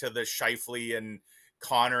Hellebuck to the Scheifele and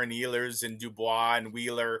Connor and Ehlers and Dubois and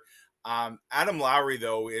Wheeler. Adam Lowry,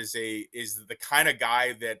 though, is the kind of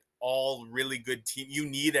guy that all really good team, you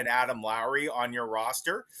need an Adam Lowry on your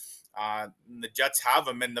roster. The Jets have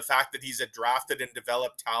him, and the fact that he's a drafted and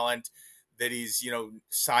developed talent, that he's,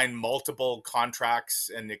 signed multiple contracts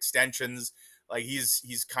and extensions, like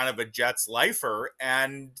he's kind of a Jets lifer,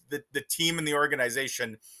 and the team and the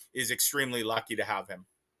organization is extremely lucky to have him.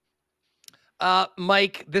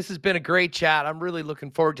 Mike, this has been a great chat. I'm really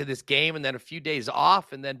looking forward to this game and then a few days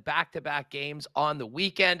off and then back-to-back games on the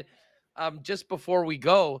weekend. Just before we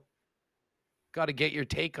go, got to get your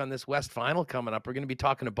take on this West Final coming up. We're going to be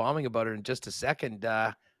talking to Bauming about it in just a second.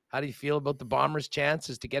 How do you feel about the Bombers'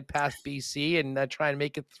 chances to get past BC and try and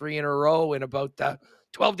make it 3 in a row in about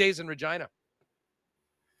 12 days in Regina?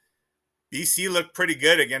 BC looked pretty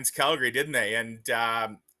good against Calgary, didn't they? And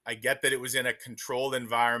I get that it was in a controlled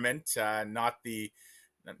environment, not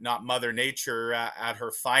Mother Nature at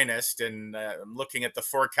her finest. And I'm looking at the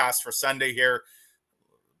forecast for Sunday here,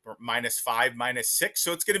 -5, -6.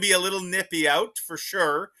 So it's going to be a little nippy out for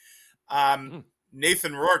sure.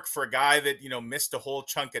 Nathan Rourke, for a guy that, missed a whole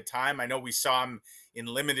chunk of time. I know we saw him in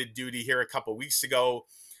limited duty here a couple weeks ago,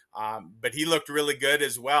 but he looked really good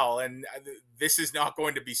as well. And this is not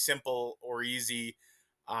going to be simple or easy.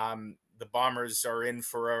 The Bombers are in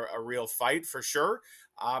for a real fight for sure.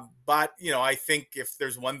 But, I think if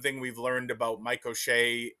there's one thing we've learned about Mike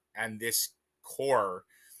O'Shea and this core,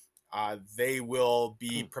 they will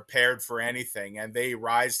be prepared for anything, and they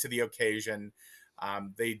rise to the occasion.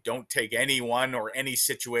 They don't take anyone or any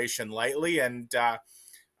situation lightly, and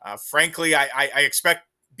frankly, I expect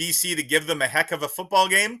BC to give them a heck of a football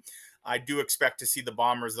game. I do expect to see the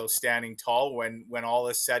Bombers, though, standing tall when all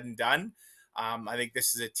is said and done. I think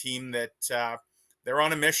this is a team that they're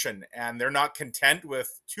on a mission, and they're not content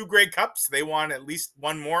with 2 Grey Cups. They want at least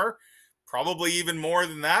one more, probably even more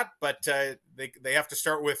than that. But they have to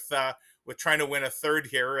start with trying to win a 3rd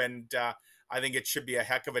here, and I think it should be a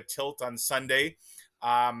heck of a tilt on Sunday.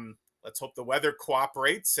 Let's hope the weather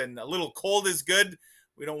cooperates, and a little cold is good.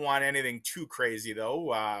 We don't want anything too crazy,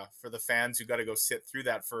 though, for the fans who got to go sit through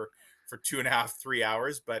that for 2.5, 3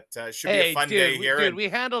 hours. But it should be a fun day here. Dude, we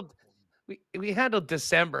handled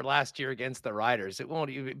December last year against the Riders. It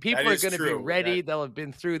won't even, people are going to be ready. They'll have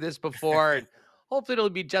been through this before, and hopefully it'll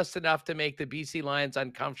be just enough to make the BC Lions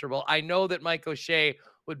uncomfortable. I know that Mike O'Shea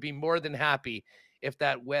would be more than happy if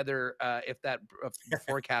that weather, if that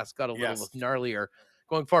forecast got a little gnarlier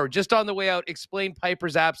going forward. Just on the way out, explain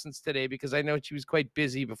Piper's absence today, because I know she was quite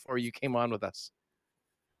busy before you came on with us.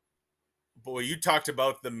 Boy, you talked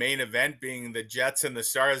about the main event being the Jets and the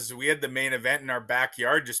Stars. We had the main event in our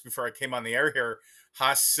backyard just before I came on the air here.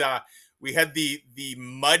 Huss, we had the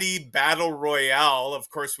muddy battle royale. Of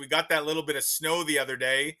course, we got that little bit of snow the other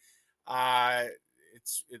day. The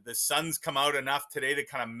sun's come out enough today to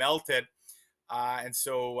kind of melt it. And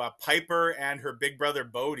so Piper and her big brother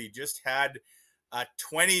Bodie just had a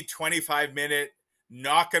 20-25 minute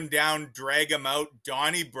knock him down, drag him out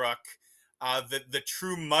Donnybrook, the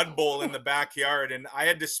true mud bowl in the backyard. And I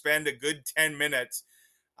had to spend a good 10 minutes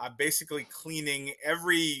basically cleaning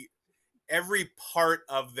every part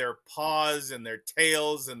of their paws and their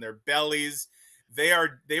tails and their bellies.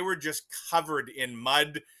 They were just covered in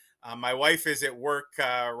mud. My wife is at work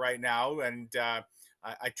right now, and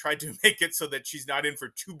I tried to make it so that she's not in for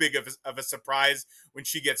too big of a surprise when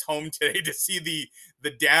she gets home today to see the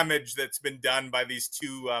damage that's been done by these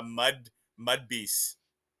 2 mud beasts.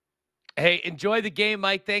 Hey, enjoy the game,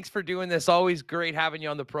 Mike. Thanks for doing this. Always great having you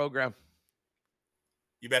on the program.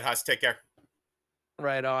 You bet, Huss. Take care.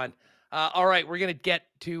 Right on. All right, we're going to get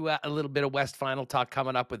to a little bit of West Final talk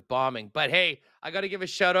coming up with Bauming. But hey, I got to give a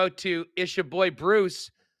shout out to Isha boy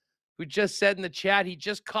Bruce, who just said in the chat he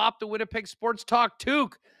just copped the Winnipeg Sports Talk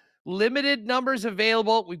toque. Limited numbers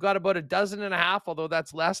available. We've got about 12.5, although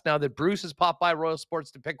that's less now that Bruce has popped by Royal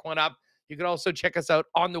Sports to pick one up. You can also check us out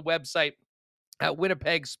on the website at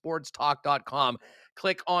winnipegsportstalk.com.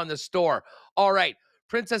 Click on the store. All right,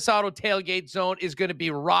 Princess Auto Tailgate Zone is going to be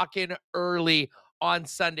rocking early on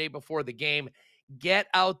Sunday before the game. Get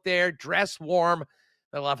out there, dress warm.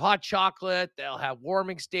 They'll have hot chocolate. They'll have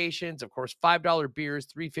warming stations. Of course, $5 beers,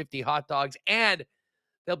 $3.50 hot dogs. And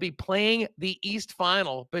they'll be playing the East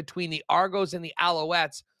Final between the Argos and the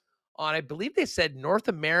Alouettes on, I believe they said, North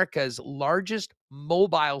America's largest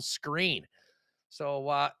mobile screen.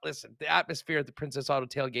 So, listen, the atmosphere at the Princess Auto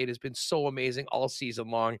Tailgate has been so amazing all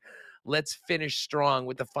season long. Let's finish strong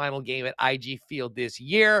with the final game at IG Field this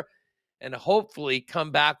year and hopefully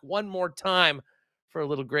come back one more time for a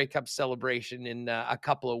little Grey Cup celebration in a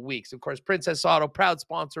couple of weeks. Of course, Princess Auto, proud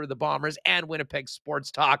sponsor of the Bombers and Winnipeg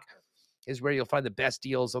Sports Talk, is where you'll find the best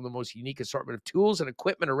deals on the most unique assortment of tools and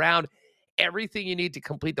equipment around. Everything you need to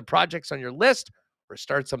complete the projects on your list or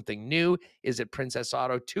start something new is at Princess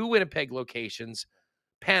Auto. 2 Winnipeg locations,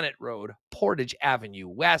 Panet Road, Portage Avenue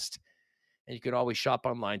West. And you can always shop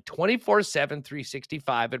online 24/7,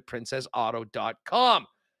 365 at princessauto.com.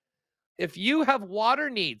 If you have water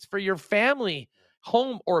needs for your family,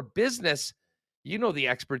 home, or business, you know the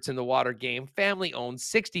experts in the water game. Family owned,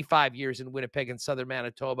 65 years in Winnipeg and Southern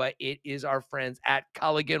Manitoba. It is our friends at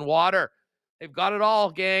Culligan Water. They've got it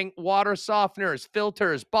all, gang. Water softeners,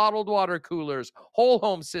 filters, bottled water coolers, whole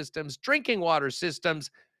home systems, drinking water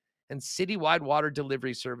systems, and citywide water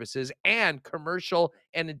delivery services, and commercial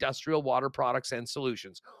and industrial water products and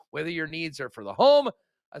solutions. Whether your needs are for the home,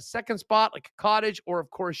 a second spot like a cottage, or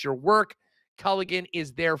of course your work, Culligan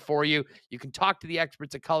is there for you. You can talk to the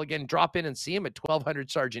experts at Culligan. Drop in and see them at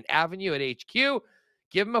 1200 Sargent Avenue at HQ.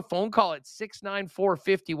 Give them a phone call at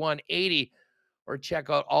 694-5180, or check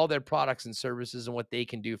out all their products and services and what they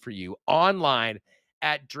can do for you online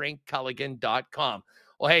at drinkculligan.com.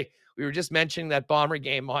 Well, hey, we were just mentioning that Bomber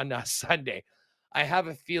game on Sunday. I have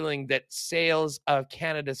a feeling that sales of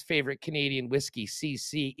Canada's favorite Canadian whiskey,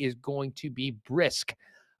 CC, is going to be brisk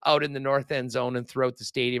out in the North End zone and throughout the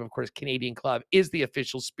stadium. Of course, Canadian Club is the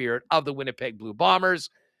official spirit of the Winnipeg Blue Bombers.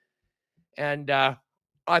 And I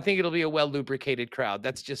think it'll be a well-lubricated crowd.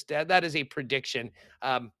 That's just, that is a prediction.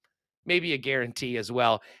 maybe a guarantee as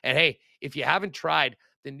well. And hey, if you haven't tried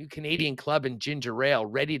the new Canadian Club and Ginger Ale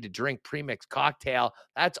ready to drink premix cocktail,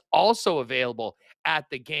 that's also available at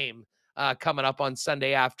the game coming up on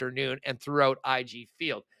Sunday afternoon and throughout IG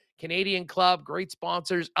Field. Canadian Club, great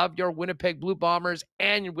sponsors of your Winnipeg Blue Bombers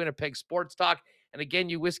and your Winnipeg Sports Talk. And again,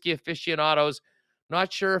 you whiskey aficionados,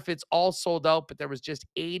 not sure if it's all sold out, but there was just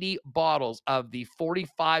 80 bottles of the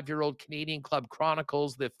 45-year-old Canadian Club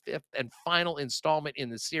Chronicles, the 5th and final installment in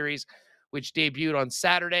the series, which debuted on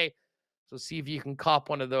Saturday. So see if you can cop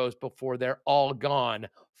one of those before they're all gone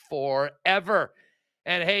forever.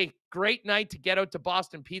 And hey, great night to get out to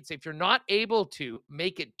Boston Pizza. If you're not able to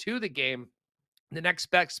make it to the game, the next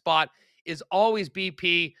best spot is always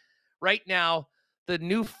BP. Right now, the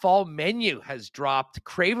new fall menu has dropped.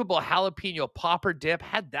 Craveable jalapeno popper dip.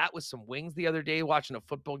 Had that with some wings the other day watching a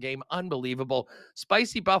football game. Unbelievable.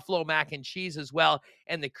 Spicy buffalo mac and cheese as well.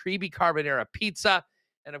 And the creamy carbonara pizza.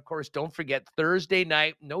 And of course, don't forget Thursday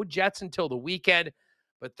night. No Jets until the weekend.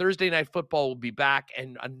 But Thursday night football will be back.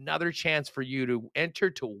 And another chance for you to enter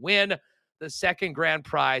to win the second grand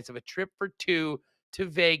prize of a trip for two to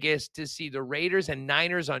Vegas to see the Raiders and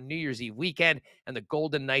Niners on New Year's Eve weekend, and the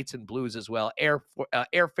Golden Knights and Blues as well.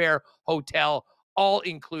 Airfare, hotel, all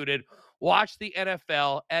included. Watch the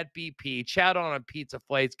NFL at BP, chat on pizza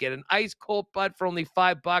flights, get an ice cold bud for only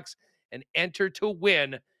 $5, and enter to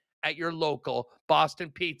win at your local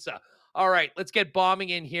Boston Pizza. All right, let's get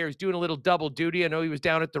Bauming in here. He's doing a little double duty. I know he was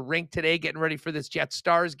down at the rink today getting ready for this Jets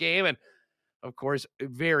Stars game, and of course,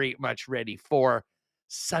 very much ready for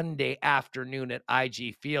Sunday afternoon at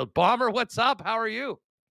IG Field. Bomber, what's up? How are you?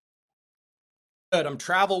 Good. I'm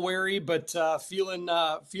travel weary, but feeling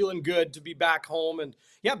good to be back home. And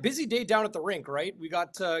yeah, busy day down at the rink, right? We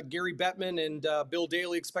got Gary Bettman and Bill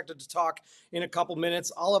Daly expected to talk in a couple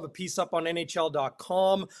minutes. I'll have a piece up on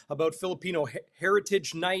NHL.com about Filipino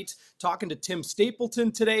Heritage Night, talking to Tim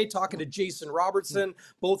Stapleton today, talking to Jason Robertson,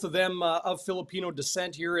 both of them of Filipino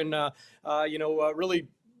descent here in, really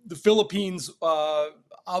the Philippines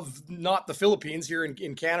of not the Philippines here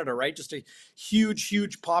in Canada, right? Just a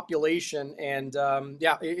huge population. And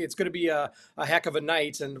it's going to be a heck of a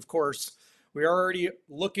night. And of course, we're already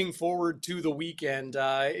looking forward to the weekend.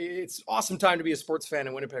 It's awesome time to be a sports fan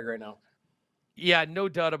in Winnipeg right now. Yeah, no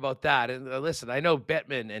doubt about that. And listen, I know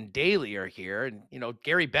Bettman and Daly are here, and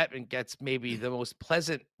Gary Bettman gets maybe the most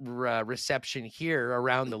pleasant reception here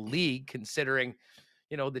around the league, considering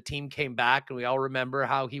the team came back, and we all remember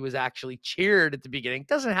how he was actually cheered at the beginning.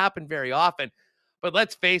 Doesn't happen very often, but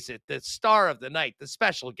let's face it, the star of the night, the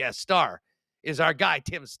special guest star, is our guy,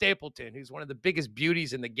 Tim Stapleton, who's one of the biggest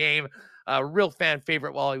beauties in the game, a real fan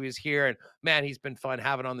favorite while he was here. And man, he's been fun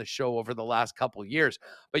having on the show over the last couple of years.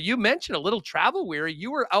 But you mentioned a little travel weary.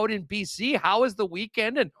 You were out in BC. How was the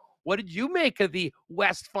weekend? And what did you make of the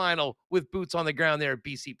West final with boots on the ground there at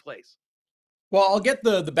BC Place? Well, I'll get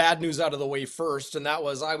the bad news out of the way first, and that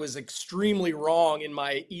was I was extremely wrong in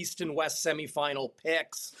my East and West semifinal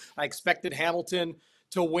picks. I expected Hamilton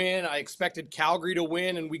to win. I expected Calgary to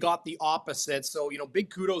win, and we got the opposite. So, big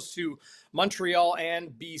kudos to Montreal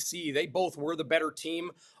and BC. They both were the better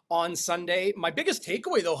team on Sunday. My biggest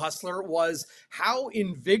takeaway, though, Hustler, was how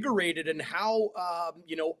invigorated and how,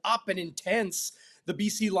 up and intense the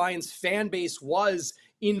BC Lions fan base was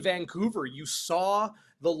in Vancouver. You saw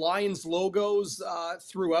the Lions logos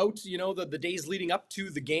throughout, the days leading up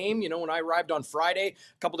to the game. When I arrived on Friday,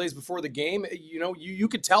 a couple days before the game, you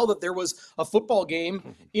could tell that there was a football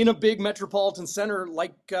game in a big metropolitan center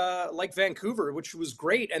like Vancouver, which was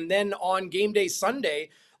great. And then on game day Sunday,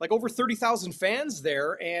 like over 30,000 fans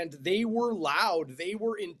there, and they were loud, they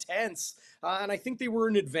were intense, and I think they were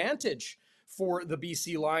an advantage for the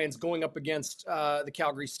BC Lions going up against the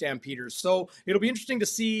Calgary Stampeders. So it'll be interesting to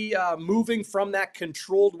see moving from that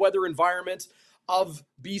controlled weather environment of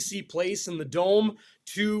BC Place and the Dome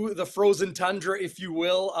to the frozen tundra, if you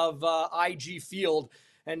will, of IG Field.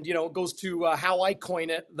 And, it goes to how I coin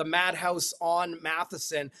it, the Madhouse on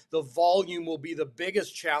Matheson. The volume will be the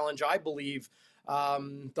biggest challenge, I believe,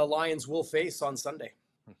 the Lions will face on Sunday.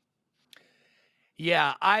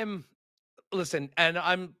 Yeah, Listen, and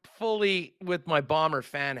I'm fully with my Bomber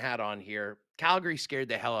fan hat on here. Calgary scared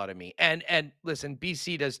the hell out of me. And listen,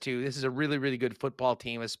 BC does too. This is a really, really good football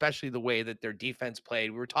team, especially the way that their defense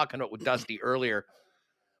played. We were talking about with Dusty earlier,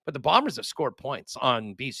 but the Bombers have scored points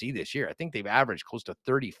on BC this year. I think they've averaged close to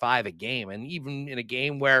 35 a game. And even in a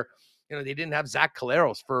game where, they didn't have Zach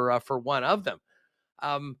Caleros for one of them.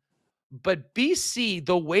 But BC,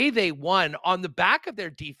 the way they won on the back of their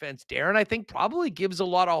defense, Darrin, I think probably gives a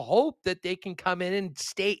lot of hope that they can come in and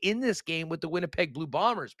stay in this game with the Winnipeg Blue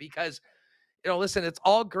Bombers, because listen, it's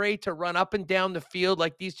all great to run up and down the field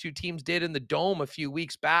like these two teams did in the Dome a few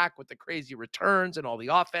weeks back with the crazy returns and all the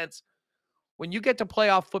offense. When you get to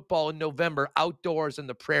playoff football in November, outdoors in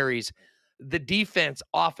the prairies, the defense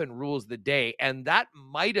often rules the day. And that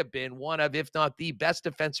might have been one of, if not the best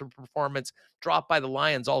defensive performance dropped by the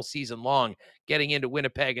Lions all season long, getting into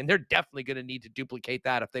Winnipeg. And they're definitely going to need to duplicate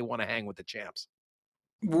that if they want to hang with the champs.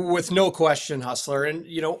 With no question, Hustler. And,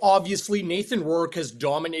 obviously Nathan Rourke has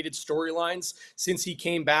dominated storylines since he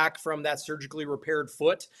came back from that surgically repaired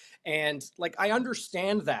foot. And I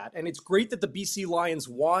understand that. And it's great that the BC Lions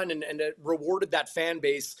won and it rewarded that fan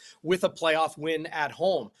base with a playoff win at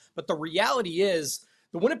home. But the reality is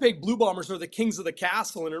the Winnipeg Blue Bombers are the kings of the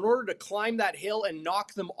castle. And in order to climb that hill and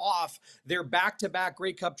knock them off their back-to-back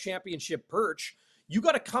Grey Cup championship perch, you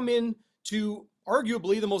got to come in to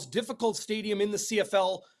arguably the most difficult stadium in the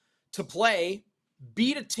CFL to play,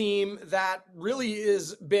 beat a team that really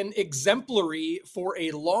has been exemplary for a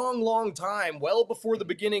long, long time, well before the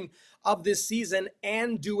beginning of this season,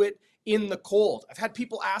 and do it in the cold. I've had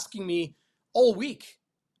people asking me all week,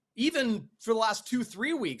 even for the last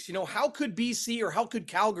 2-3 weeks, how could BC or how could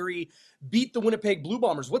Calgary beat the Winnipeg Blue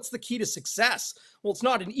Bombers? What's the key to success? Well, it's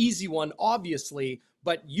not an easy one, obviously,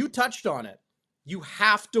 but you touched on it. You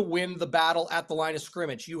have to win the battle at the line of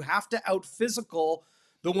scrimmage. You have to out-physical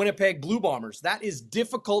the Winnipeg Blue Bombers. That is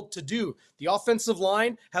difficult to do. The offensive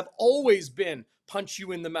line have always been punch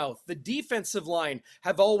you in the mouth. The defensive line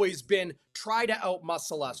have always been try to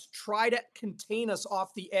out-muscle us, try to contain us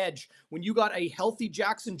off the edge. When you got a healthy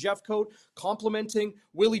Jackson Jeffcoat complementing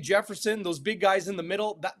Willie Jefferson, those big guys in the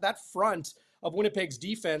middle, that front of Winnipeg's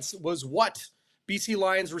defense was what BC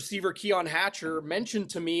Lions receiver Keon Hatcher mentioned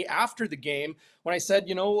to me after the game when I said,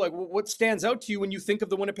 what stands out to you when you think of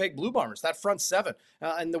the Winnipeg Blue Bombers, that front seven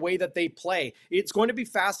and the way that they play. It's going to be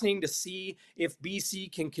fascinating to see if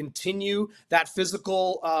BC can continue that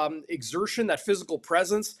physical exertion, that physical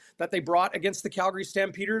presence that they brought against the Calgary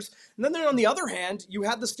Stampeders. And then on the other hand, you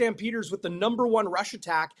had the Stampeders with the #1 rush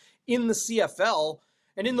attack in the CFL.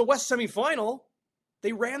 And in the West semifinal,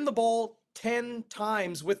 they ran the ball 10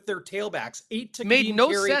 times with their tailbacks, 8 to made Dean no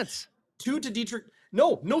Carey, sense. 2 to Dietrich.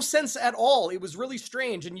 No sense at all. It was really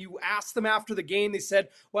strange. And you asked them after the game, they said,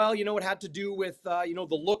 well, it had to do with, the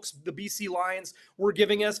looks the BC Lions were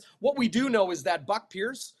giving us. What we do know is that Buck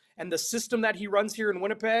Pierce and the system that he runs here in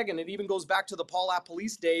Winnipeg, and it even goes back to the Paul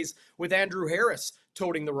Police days with Andrew Harris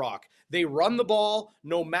toting the rock. They run the ball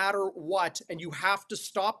no matter what, and you have to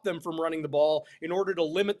stop them from running the ball in order to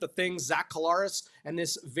limit the things Zach Collaros and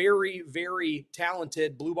this very, very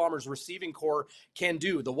talented Blue Bombers receiving core can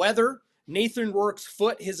do. The weather, Nathan Rourke's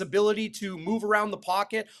foot, his ability to move around the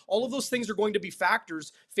pocket, all of those things are going to be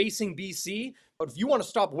factors facing BC. But if you want to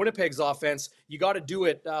stop Winnipeg's offense, you got to do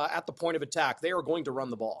it at the point of attack. They are going to run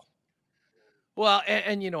the ball. Well,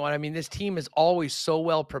 and you know what? I mean, this team is always so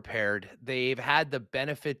well prepared. They've had the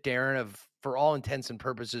benefit, Darrin, of, for all intents and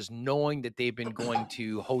purposes, knowing that they've been going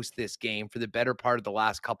to host this game for the better part of the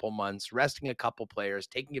last couple months, resting a couple players,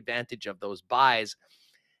 taking advantage of those buys.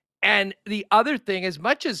 And the other thing, as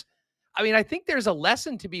much as, I think there's a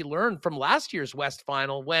lesson to be learned from last year's West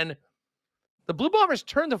Final when the Blue Bombers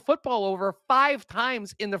turned the football over 5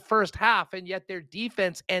 times in the first half, and yet their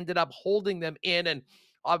defense ended up holding them in. And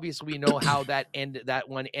obviously, we know how that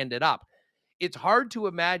one ended up. It's hard to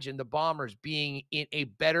imagine the Bombers being in a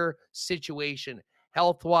better situation,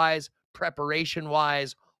 health-wise,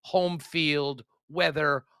 preparation-wise, home field,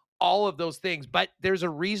 weather, all of those things. But there's a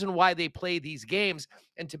reason why they play these games.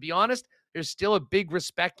 And to be honest, there's still a big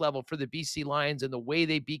respect level for the BC Lions and the way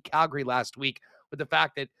they beat Calgary last week, with the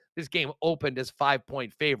fact that this game opened as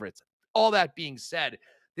 5-point favorites. All that being said,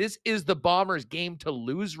 this is the Bombers' game to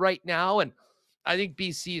lose right now. And I think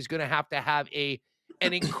BC is going to have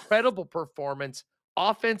an incredible performance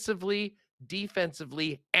offensively,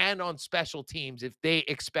 defensively, and on special teams if they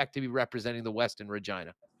expect to be representing the Western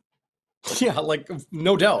Regina. Yeah,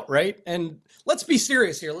 no doubt, right? And let's be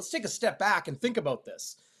serious here. Let's take a step back and think about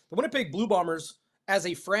this. The Winnipeg Blue Bombers, as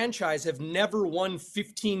a franchise, have never won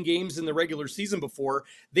 15 games in the regular season before.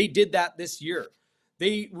 They did that this year.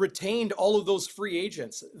 They retained all of those free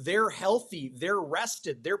agents. They're healthy, they're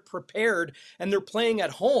rested, they're prepared, and they're playing at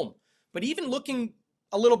home. But even looking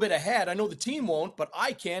a little bit ahead, I know the team won't, but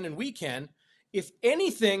I can and we can. If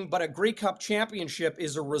anything but a Grey Cup championship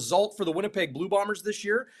is a result for the Winnipeg Blue Bombers this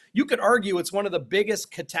year, you could argue it's one of the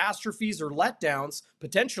biggest catastrophes or letdowns,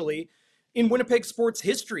 potentially, in Winnipeg sports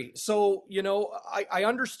history. So, I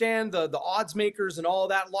understand the odds makers and all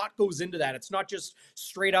that. A lot goes into that. It's not just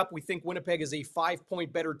straight up, we think Winnipeg is a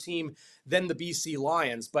 5-point better team than the BC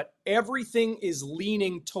Lions, but everything is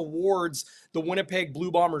leaning towards the Winnipeg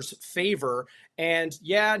Blue Bombers' favor. And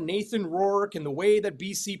yeah, Nathan Rourke and the way that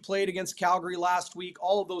BC played against Calgary last week,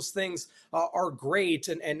 all of those things are great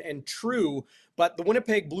and true, but the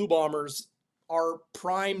Winnipeg Blue Bombers are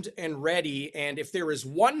primed and ready. And if there is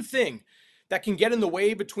one thing that can get in the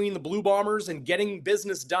way between the Blue Bombers and getting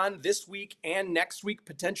business done this week and next week,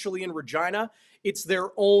 potentially in Regina, it's their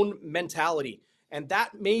own mentality. And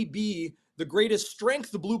that may be the greatest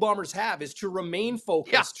strength the Blue Bombers have, is to remain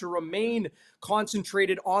focused, to remain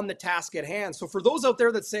concentrated on the task at hand. So for those out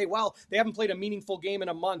there that say, well, they haven't played a meaningful game in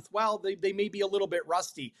a month, well, they may be a little bit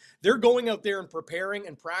rusty. They're going out there and preparing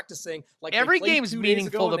and practicing. Like every game's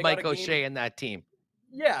meaningful to Mike O'Shea and that team.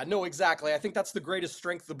 Yeah, no, exactly. I think that's the greatest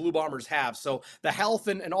strength the Blue Bombers have. So the health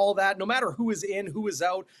and all that, no matter who is in, who is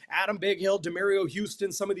out, Adam Bighill, Demario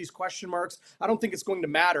Houston, some of these question marks, I don't think it's going to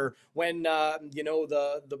matter when,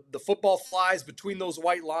 the football flies between those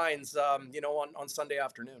white lines, on Sunday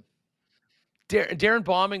afternoon. Darrin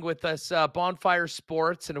Bauming with us, Bonfire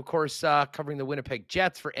Sports, and of course, covering the Winnipeg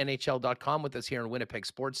Jets for NHL.com with us here in Winnipeg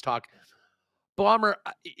Sports Talk. Bomber,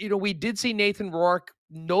 we did see Nathan Rourke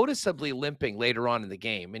noticeably limping later on in the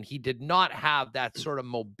game, and he did not have that sort of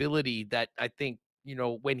mobility that I think,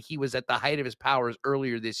 when he was at the height of his powers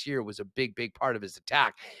earlier this year was a big, big part of his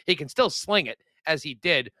attack. He can still sling it as he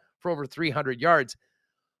did for over 300 yards.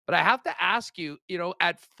 But I have to ask you,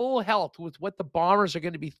 at full health with what the Bombers are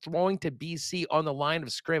going to be throwing to BC on the line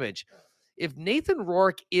of scrimmage, if Nathan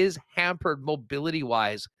Rourke is hampered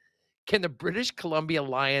mobility-wise, can the British Columbia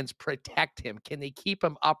Lions protect him? Can they keep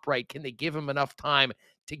him upright? Can they give him enough time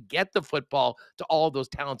to get the football to all those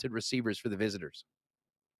talented receivers for the visitors?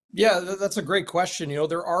 Yeah, that's a great question.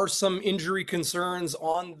 There are some injury concerns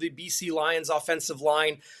on the BC Lions offensive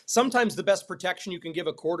line. Sometimes the best protection you can give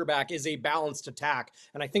a quarterback is a balanced attack.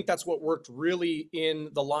 And I think that's what worked really in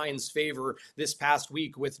the Lions' favor this past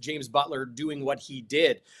week with James Butler doing what he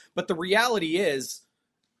did. But the reality is,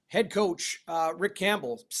 head coach Rick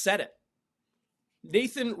Campbell said it.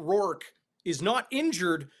 Nathan Rourke is not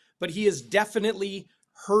injured, but he is definitely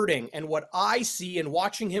hurting. And what I see in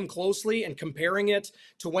watching him closely and comparing it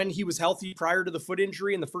to when he was healthy prior to the foot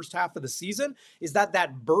injury in the first half of the season is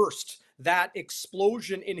that burst, that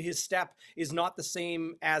explosion in his step is not the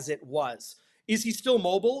same as it was. Is he still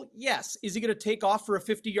mobile? Yes. Is he going to take off for a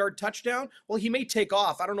 50-yard touchdown? Well, he may take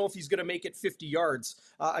off. I don't know if he's going to make it 50 yards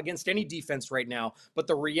against any defense right now. But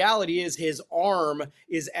the reality is his arm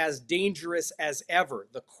is as dangerous as ever.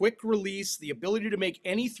 The quick release, the ability to make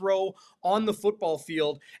any throw on the football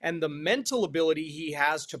field, and the mental ability he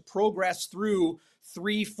has to progress through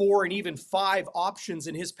 3, 4, and even 5 options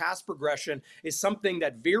in his pass progression is something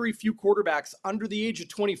that very few quarterbacks under the age of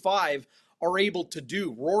 25 are able to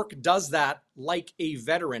do. Rourke does that like a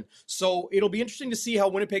veteran. So it'll be interesting to see how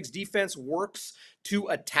Winnipeg's defense works to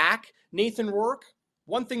attack Nathan Rourke.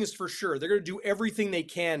 One thing is for sure, they're going to do everything they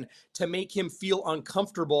can to make him feel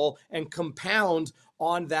uncomfortable and compound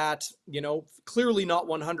on that, clearly not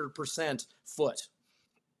 100% foot.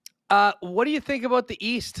 What do you think about the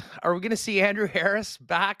East? Are we going to see Andrew Harris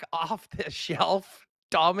back off the shelf,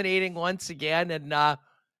 dominating once again and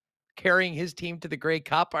carrying his team to the Grey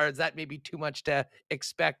Cup, or is that maybe too much to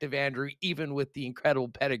expect of Andrew, even with the incredible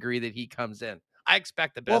pedigree that he comes in? I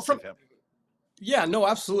expect the best of him. Yeah, no,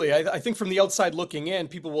 absolutely. I think from the outside looking in,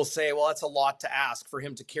 people will say, well, that's a lot to ask for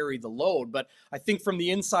him to carry the load. But I think from the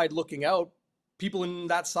inside looking out, people in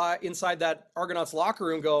that side, inside that Argonauts locker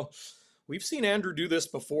room go, we've seen Andrew do this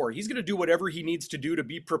before. He's going to do whatever he needs to do to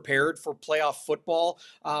be prepared for playoff football.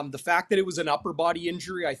 The fact that it was an upper body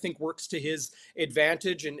injury, I think, works to his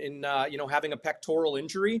advantage in having a pectoral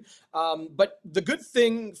injury. But the good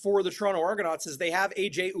thing for the Toronto Argonauts is they have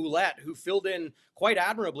AJ Ouellette, who filled in quite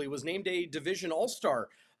admirably, was named a Division All-Star.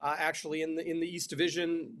 Actually in the East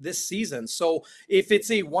Division this season. So if it's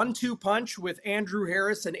a 1-2 punch with Andrew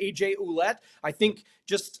Harris and AJ Ouellette, I think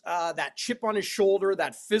just that chip on his shoulder,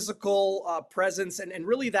 that physical presence, and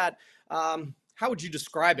really that, how would you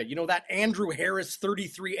describe it? That Andrew Harris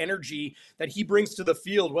 33 energy that he brings to the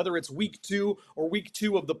field, whether it's week 2 or week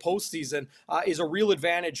 2 of the postseason, is a real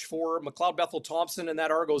advantage for McLeod Bethel Thompson and that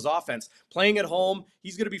Argos offense. Playing at home,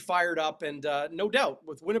 he's going to be fired up. And no doubt,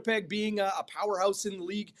 with Winnipeg being a powerhouse in the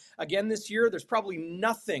league again this year, there's probably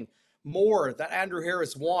nothing more that Andrew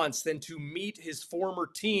Harris wants than to meet his former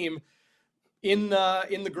team in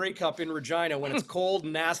the Grey Cup in Regina when it's cold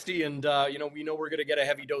and nasty and, we know we're going to get a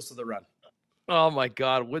heavy dose of the run. Oh my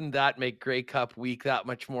God, wouldn't that make Grey Cup week that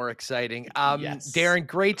much more exciting? Yes. Darrin,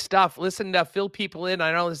 great stuff. Listen, fill people in.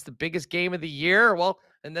 I know this is the biggest game of the year. Well,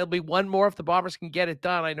 and there'll be one more if the Bombers can get it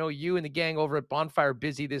done. I know you and the gang over at Bonfire are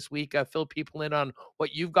busy this week. Fill people in on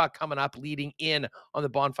what you've got coming up leading in on the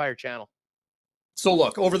Bonfire channel. So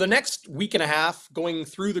look, over the next week and a half, going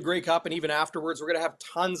through the Grey Cup and even afterwards, we're going to have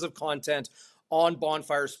tons of content on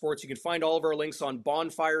Bonfire Sports. You can find all of our links on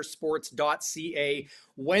bonfiresports.ca.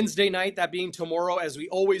 Wednesday night, that being tomorrow, as we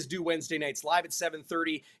always do Wednesday nights, live at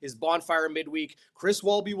 7:30 is Bonfire Midweek. Chris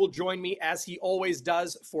Walby will join me, as he always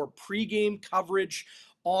does, for pregame coverage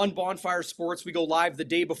on Bonfire Sports. We go live the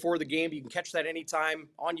day before the game. You can catch that anytime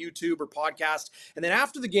on YouTube or podcast. And then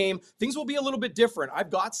after the game, things will be a little bit different.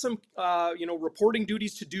 I've got some, reporting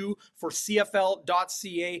duties to do for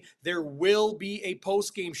CFL.ca. There will be a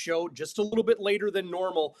post-game show just a little bit later than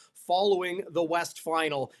normal following the West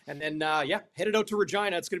Final. And then, headed out to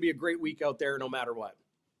Regina. It's going to be a great week out there no matter what.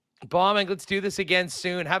 Bauming, let's do this again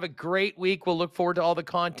soon. Have a great week. We'll look forward to all the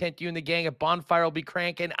content you and the gang at Bonfire will be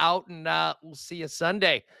cranking out, and we'll see you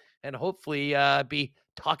Sunday. And hopefully be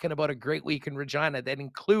talking about a great week in Regina that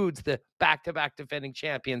includes the back-to-back defending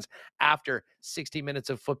champions after 60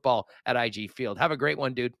 minutes of football at IG Field. Have a great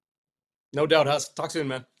one, dude. No doubt, Huss. Talk soon,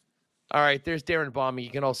 man. All right, there's Darrin Bauming.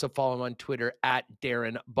 You can also follow him on Twitter at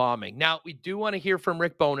Darrin Bauming. Now, we do want to hear from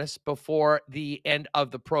Rick Bowness before the end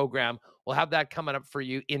of the program. We'll have that coming up for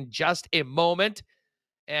you in just a moment.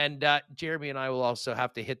 And Jeremy and I will also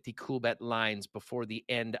have to hit the Coolbet lines before the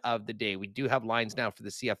end of the day. We do have lines now for the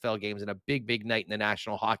CFL games and a big, big night in the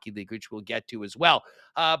National Hockey League, which we'll get to as well.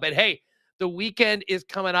 But hey, the weekend is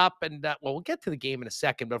coming up, and we'll get to the game in a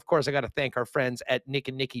second. But of course, I got to thank our friends at Nick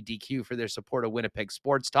and Nicky DQ for their support of Winnipeg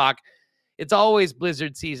Sports Talk. It's always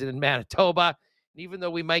blizzard season in Manitoba. And even though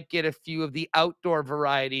we might get a few of the outdoor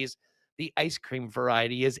varieties, the ice cream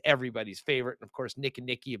variety is everybody's favorite. And of course, Nick and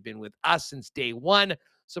Nicky have been with us since day one,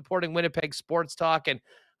 supporting Winnipeg Sports Talk. And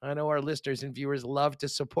I know our listeners and viewers love to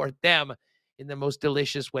support them in the most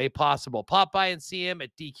delicious way possible. Pop by and see him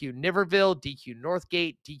at DQ Niverville, DQ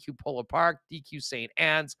Northgate, DQ Polo Park, DQ St.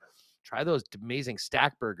 Anne's. Try those amazing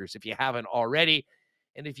stack burgers if you haven't already.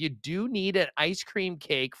 And if you do need an ice cream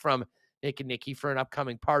cake from Nick and Nicky for an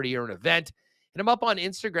upcoming party or an event, hit them up on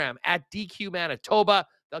Instagram at DQ Manitoba.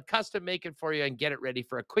 They'll custom make it for you and get it ready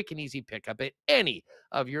for a quick and easy pickup at any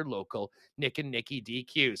of your local Nick and Nicky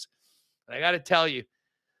DQs. And I got to tell you,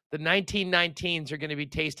 the 1919s are going to be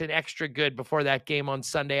tasting extra good before that game on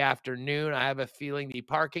Sunday afternoon. I have a feeling the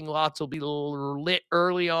parking lots will be lit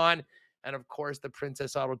early on. And of course, the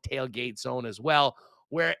Princess Auto tailgate zone as well.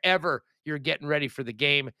 Wherever you're getting ready for the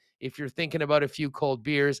game, if you're thinking about a few cold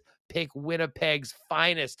beers, pick Winnipeg's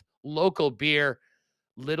finest local beer,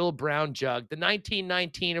 Little Brown Jug. The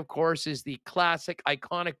 1919, of course, is the classic,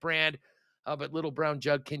 iconic brand, but Little Brown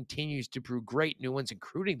Jug continues to brew great new ones,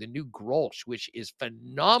 including the new Grolsch, which is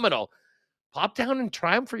phenomenal. Pop down and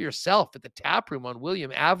try them for yourself at the tap room on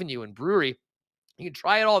William Avenue and Brewery. You can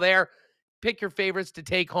try it all there. Pick your favorites to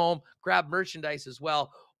take home. Grab merchandise as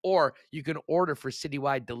well. Or you can order for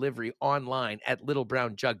citywide delivery online at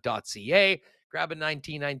littlebrownjug.ca. Grab a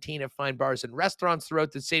 1919 at fine bars and restaurants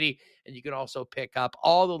throughout the city. And you can also pick up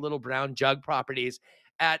all the Little Brown Jug properties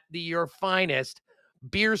at your finest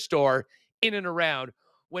beer store in and around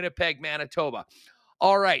Winnipeg, Manitoba.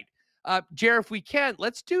 All right. Jared, if we can,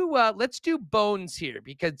 let's do Bones here,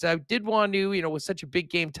 because I did want to, with such a big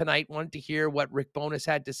game tonight, wanted to hear what Rick Bowness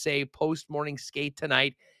had to say post-morning skate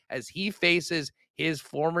tonight as he faces his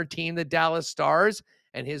former team, the Dallas Stars,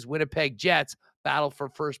 and his Winnipeg Jets battle for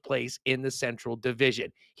first place in the Central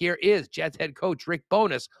Division. Here is Jets head coach Rick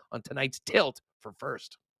Bowness on tonight's tilt for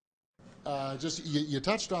first. You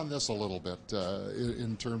touched on this a little bit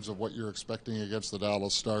in terms of what you're expecting against the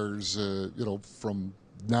Dallas Stars, from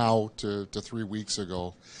now to 3 weeks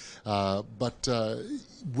ago. But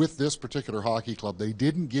with this particular hockey club, they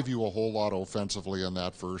didn't give you a whole lot offensively in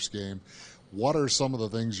that first game. What are some of the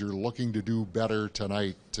things you're looking to do better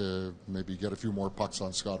tonight to maybe get a few more pucks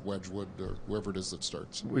on Scott Wedgwood or whoever it is that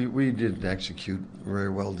starts? We didn't execute very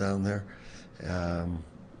well down there.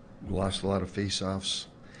 We lost a lot of face-offs.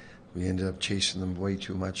 We ended up chasing them way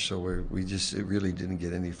too much, so it really didn't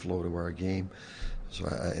get any flow to our game.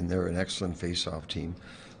 And they're an excellent face-off team.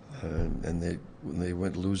 And when they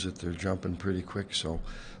went lose it, they're jumping pretty quick. So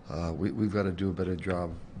we've got to do a better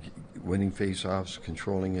job winning face-offs,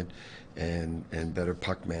 controlling it, and better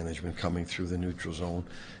puck management coming through the neutral zone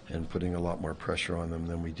and putting a lot more pressure on them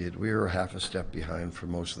than we did. We were half a step behind for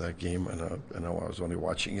most of that game. I know I was only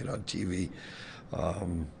watching it on TV.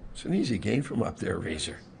 It's an easy game from up there,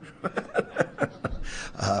 Razor.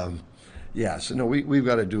 Yeah, so no, we've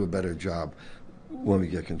got to do a better job when we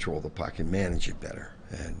get control of the puck and manage it better.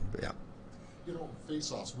 And yeah. You know,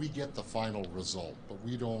 face-offs, we get the final result, but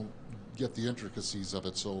we don't get the intricacies of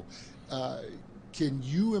it. So can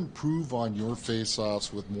you improve on your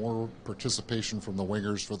face-offs with more participation from the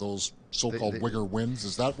wingers for those so-called winger wins?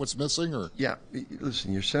 Is that what's missing? Or yeah,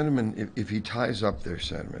 listen, your centerman, if he ties up their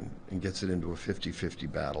centerman and gets it into a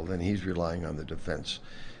 50-50 battle, then he's relying on the defense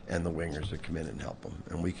and the wingers to come in and help him.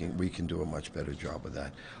 And we can do a much better job of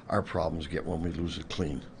that. Our problems get when we lose it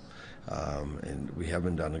clean. And we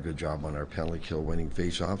haven't done a good job on our penalty kill winning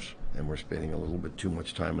face-offs, and we're spending a little bit too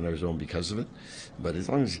much time in our zone because of it. But as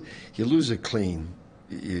long as you lose it clean,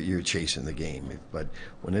 you're chasing the game. But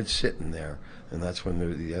when it's sitting there, and that's when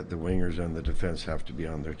the wingers and the defense have to be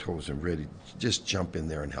on their toes and ready, just jump in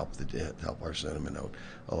there and help our centerman out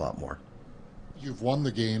a lot more. you've won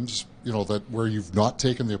the games, you know, that where you've not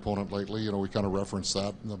taken the opponent lightly. You know, we kind of referenced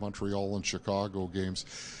that in the Montreal and Chicago games.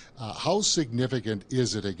 How significant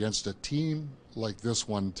is it against a team like this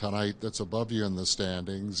one tonight that's above you in the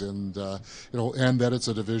standings, and you know, and that it's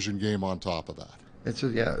a division game on top of that? It's a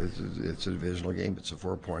divisional game. It's a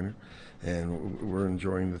 4-pointer, and we're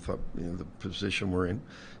enjoying the position we're in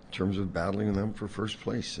terms of battling them for first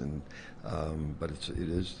place. And but it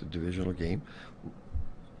is the divisional game.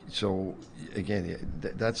 So again,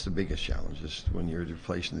 that's the biggest challenge, is when you're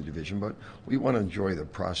placed in the division. But we want to enjoy the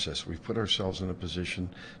process. We've put ourselves in a position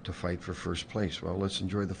to fight for first place. Well, let's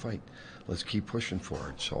enjoy the fight. Let's keep pushing for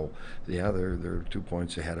it. So yeah, they're 2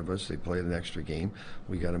 points ahead of us. They played an extra game.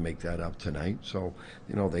 We got to make that up tonight. So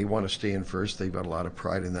you know, they want to stay in first. They've got a lot of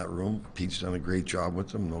pride in that room. Pete's done a great job with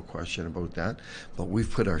them, no question about that. But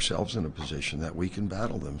we've put ourselves in a position that we can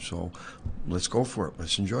battle them. So let's go for it.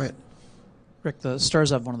 Let's enjoy it. Rick, the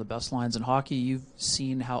Stars have one of the best lines in hockey. You've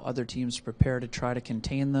seen how other teams prepare to try to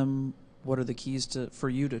contain them. What are the keys for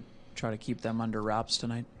you to try to keep them under wraps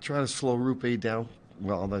tonight? Try to slow Rupe down.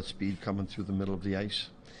 Well, that speed coming through the middle of the ice,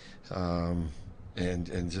 and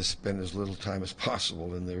just spend as little time as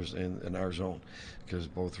possible in our zone, because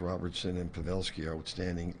both Robertson and Pavelski are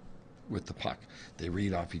outstanding with the puck. They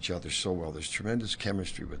read off each other so well. There's tremendous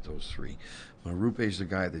chemistry with those three. Rupe's the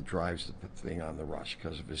guy that drives the thing on the rush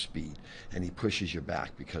because of his speed, and he pushes you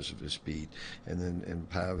back because of his speed. And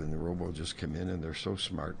Pav and the Robo just come in, and they're so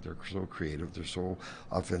smart, they're so creative, they're so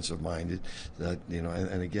offensive minded that, you know,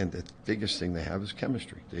 and again, the biggest thing they have is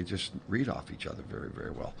chemistry. They just read off each other very,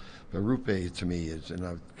 very well. But Rupe, to me, is, and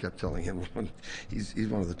I've kept telling him, he's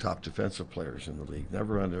one of the top defensive players in the league.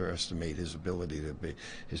 Never underestimate his ability to be,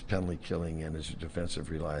 his penalty killing and his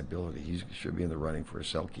defensive reliability. He should be in the running for a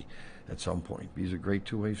Selke at some point. He's a great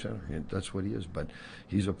two-way center, and that's what he is. But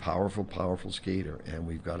he's a powerful, powerful skater, and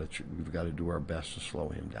we've got to do our best to slow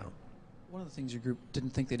him down. One of the things your group didn't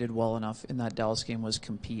think they did well enough in that Dallas game was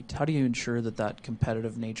compete. How do you ensure that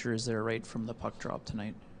competitive nature is there right from the puck drop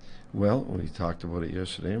tonight? Well, we talked about it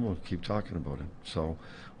yesterday, and we'll keep talking about it. So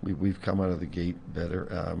we've come out of the gate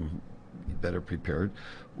better prepared.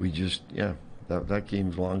 We just, that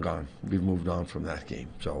game's long gone. We've moved on from that game.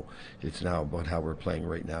 So it's now about how we're playing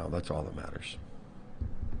right now. That's all that matters.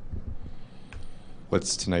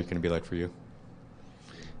 What's tonight going to be like for you?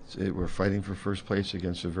 We're fighting for first place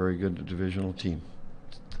against a very good divisional team.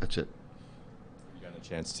 That's it. Have you gotten a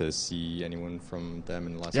chance to see anyone from them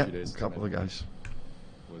in the last few days? Yeah, a couple of guys.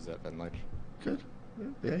 What has that been like? Good.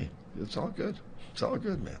 Yeah, it's all good. It's all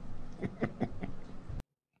good, man.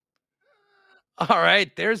 All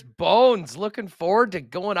right, there's Bones looking forward to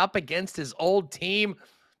going up against his old team.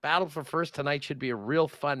 Battle for first tonight should be a real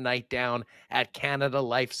fun night down at Canada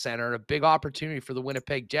Life Center. A big opportunity for the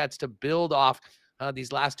Winnipeg Jets to build off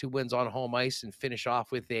these last two wins on home ice and finish off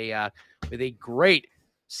with a great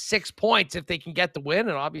 6 points if they can get the win.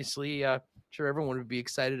 And obviously, sure, everyone would be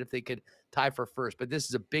excited if they could tie for first. But this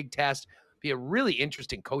is a big test. Be a really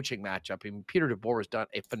interesting coaching matchup. I mean, Peter DeBoer has done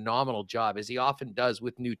a phenomenal job, as he often does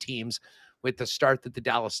with new teams, with the start that the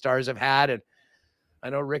Dallas Stars have had. And I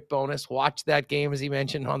know Rick Bowness watched that game, as he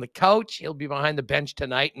mentioned, on the couch. He'll be behind the bench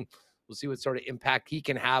tonight, and we'll see what sort of impact he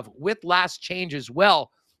can have with last change as well.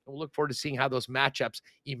 And we'll look forward to seeing how those matchups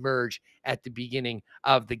emerge at the beginning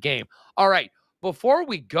of the game. All right, before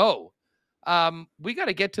we go, we got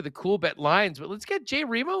to get to the cool bet lines, but let's get Jay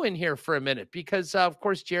Remo in here for a minute, because of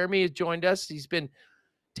course Jeremy has joined us. He's been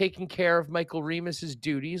taking care of Michael Remus's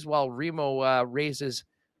duties while Remo raises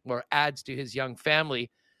or adds to his young family.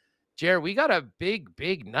 Jer, we got a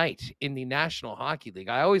big night in the National Hockey League.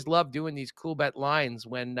 I always love doing these cool bet lines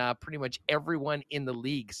when pretty much everyone in the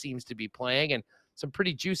league seems to be playing, and some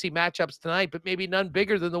pretty juicy matchups tonight, but maybe none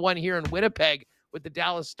bigger than the one here in Winnipeg, with the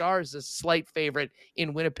Dallas Stars a slight favorite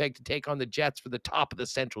in Winnipeg to take on the Jets for the top of the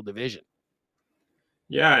Central Division.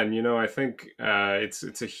 Yeah, and I think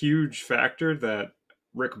it's a huge factor that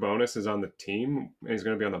Rick Bowness is on the team and he's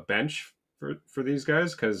going to be on the bench for these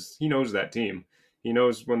guys because he knows that team. He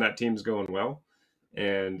knows when that team's going well.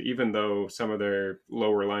 And even though some of their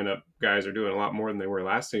lower lineup guys are doing a lot more than they were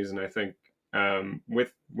last season, I think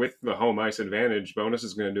with the home ice advantage, Bowness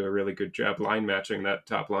is going to do a really good job line matching that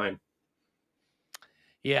top line.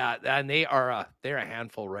 Yeah, and they're a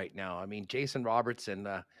handful right now. I mean, Jason Robertson,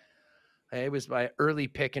 it was my early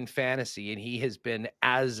pick in fantasy, and he has been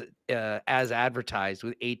as advertised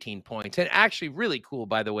with 18 points. And actually really cool,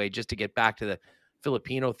 by the way, just to get back to the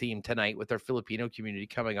Filipino theme tonight with our Filipino community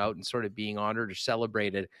coming out and sort of being honored or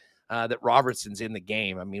celebrated, that Robertson's in the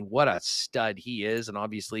game. I mean, what a stud he is. And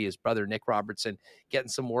obviously his brother, Nick Robertson, getting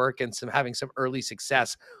some work and having some early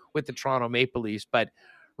success with the Toronto Maple Leafs. But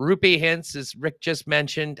Rupe Hintz, as Rick just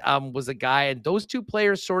mentioned, was a guy, and those two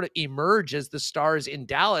players sort of emerge as the stars in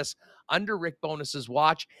Dallas under Rick Bowness's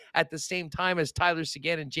watch at the same time as Tyler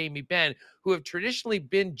Seguin and Jamie Benn, who have traditionally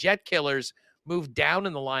been jet killers, moved down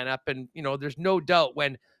in the lineup. And, there's no doubt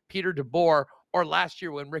when Peter DeBoer or last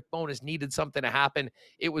year when Rick Bowness needed something to happen,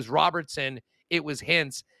 it was Robertson, it was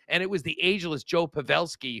Hintz, and it was the ageless Joe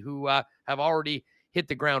Pavelski, who have already hit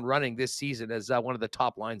the ground running this season as one of the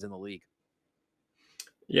top lines in the league.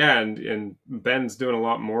 Yeah, and Ben's doing a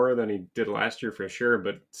lot more than he did last year for sure.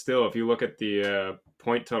 But still, if you look at the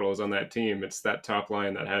point totals on that team, it's that top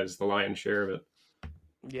line that has the lion's share of it.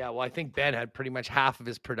 Yeah, well, I think Ben had pretty much half of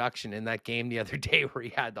his production in that game the other day where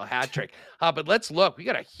he had the hat trick. But let's look. We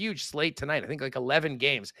got a huge slate tonight. I think like 11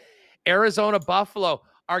 games. Arizona, Buffalo.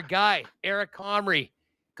 Our guy, Eric Comrie,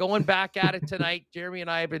 going back at it tonight. Jeremy and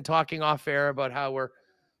I have been talking off air about how we're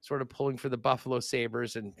sort of pulling for the Buffalo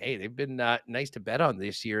Sabres. And, hey, they've been nice to bet on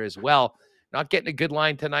this year as well. Not getting a good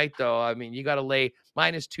line tonight, though. I mean, you got to lay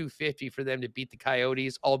minus 250 for them to beat the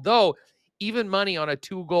Coyotes. Although, even money on a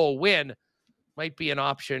 2-goal win might be an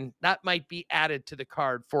option. That might be added to the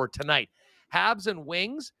card for tonight. Habs and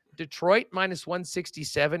Wings, Detroit minus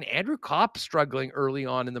 167. Andrew Kopp struggling early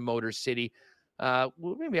on in the Motor City.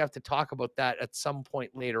 We'll maybe have to talk about that at some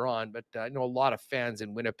point later on, but I know a lot of fans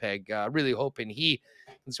in Winnipeg really hoping he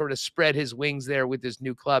can sort of spread his wings there with his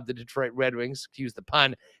new club, the Detroit Red Wings, excuse the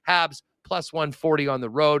pun. Habs plus 140 on the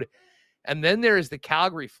road. And then there is the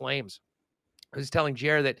Calgary Flames. I was telling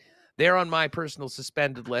Jer that they're on my personal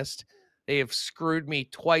suspended list. They have screwed me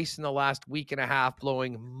twice in the last week and a half,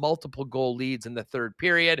 blowing multiple goal leads in the third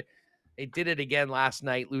period. They did it again last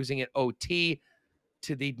night, losing at OT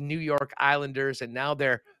to the New York Islanders, and now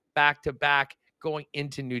they're back-to-back going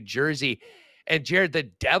into New Jersey. And Jared, the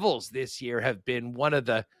Devils this year have been one of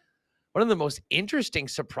the most interesting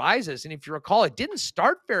surprises. And if you recall, it didn't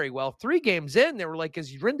start very well. 3 games in, they were like,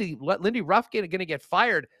 is Lindy Ruff going to get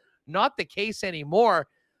fired? Not the case anymore.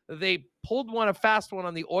 They pulled a fast one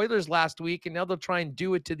on the Oilers last week, and now they'll try and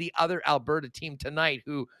do it to the other Alberta team tonight,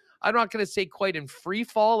 who I'm not going to say quite in free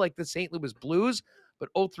fall like the St. Louis Blues, but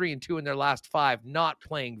 0-3-2 in their last 5, not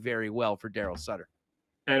playing very well for Daryl Sutter.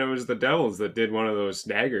 And it was the Devils that did one of those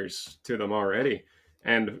daggers to them already.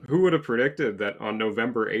 And who would have predicted that on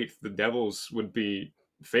November 8th, the Devils would be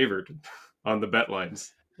favored on the bet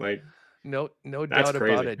lines? Like, no doubt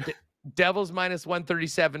about it. Devils minus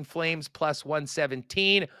 137, Flames plus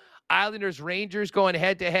 117. Islanders, Rangers going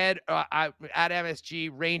head-to-head at MSG.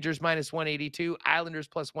 Rangers minus 182, Islanders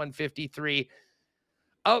plus 153.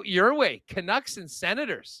 Oh, your way, Canucks and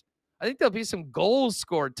Senators. I think there'll be some goals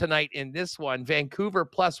scored tonight in this one. Vancouver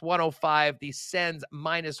plus 105, the Sens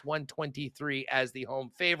minus 123 as the home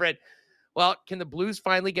favorite. Well, can the Blues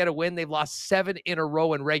finally get a win? They've lost 7 in a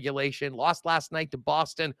row in regulation. Lost last night to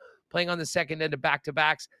Boston, playing on the second end of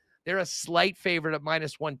back-to-backs. They're a slight favorite at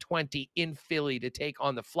minus 120 in Philly to take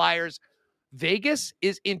on the Flyers. Vegas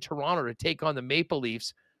is in Toronto to take on the Maple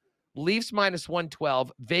Leafs. Leafs minus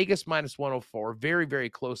 112, Vegas minus 104. Very, very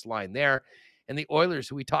close line there. And the Oilers,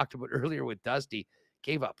 who we talked about earlier with Dusty,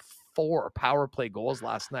 gave up 4 power play goals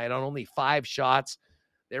last night on only 5 shots.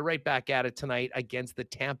 They're right back at it tonight against the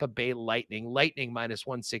Tampa Bay Lightning. Lightning minus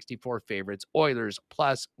 164 favorites. Oilers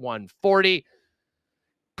plus 140.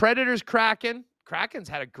 Predators, Kraken. Kraken's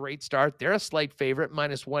had a great start. They're a slight favorite,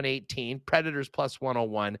 minus 118. Predators plus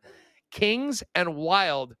 101. Kings and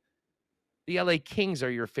Wild. The LA Kings are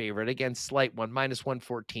your favorite. Again, slight one, minus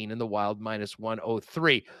 114, and the Wild minus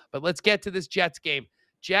 103. But let's get to this Jets game.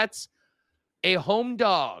 Jets, a home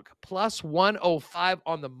dog, plus 105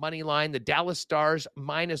 on the money line. The Dallas Stars,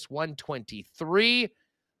 minus 123.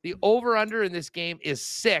 The over-under in this game is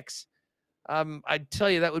 6. I'd tell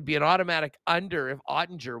you that would be an automatic under if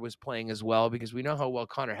Ottinger was playing as well, because we know how well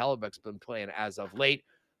Connor Hellebuck's been playing as of late.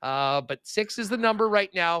 But 6 is the number right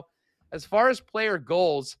now. As far as player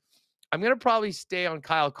goals, I'm going to probably stay on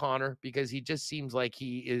Kyle Connor because he just seems like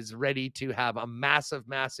he is ready to have a massive,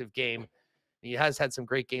 massive game. He has had some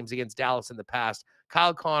great games against Dallas in the past.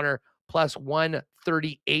 Kyle Connor plus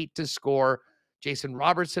 138 to score. Jason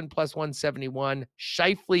Robertson plus 171.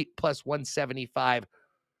 Scheifele plus 175.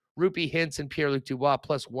 Rupi Hintz and Pierre-Luc Dubois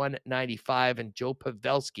plus 195. And Joe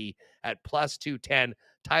Pavelski at plus 210.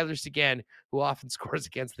 Tyler Seguin, who often scores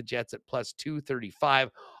against the Jets, at plus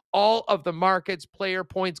 235. All of the markets, player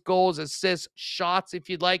points, goals, assists, shots, if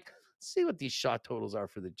you'd like. Let's see what these shot totals are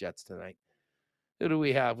for the Jets tonight. Who do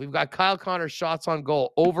we have? We've got Kyle Connor shots on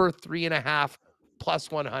goal, over 3.5,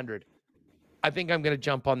 plus 100. I think I'm going to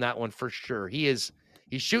jump on that one for sure. He's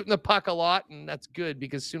shooting the puck a lot, and that's good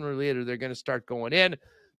because sooner or later they're going to start going in.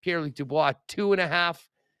 Pierre-Luc Dubois, 2.5,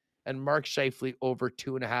 and Mark Scheifele over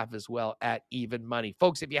 2.5 as well at even money.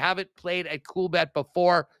 Folks, if you haven't played at CoolBet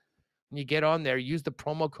before, when you get on there, use the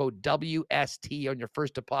promo code WST on your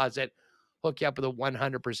first deposit. Hook you up with a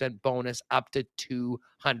 100% bonus up to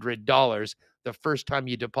 $200 the first time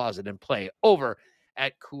you deposit and play over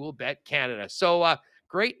at CoolBet Canada. So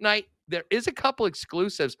great night. There is a couple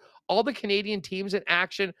exclusives. All the Canadian teams in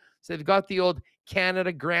action. So they've got the old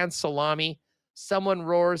Canada Grand Salami. Someone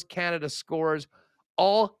roars, Canada scores.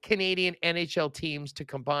 All Canadian NHL teams to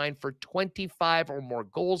combine for 25 or more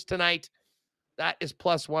goals tonight. That is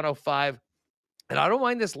plus 105. And I don't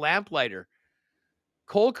mind this lamplighter.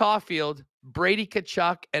 Cole Caulfield, Brady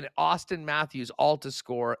Tkachuk, and Austin Matthews all to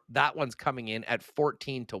score. That one's coming in at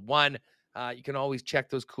 14-1. You can always check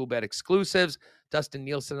those CoolBet exclusives. Dustin,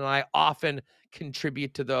 Nielson, and I often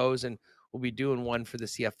contribute to those, and we'll be doing one for the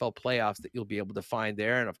CFL playoffs that you'll be able to find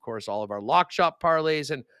there. And, of course, all of our lock shop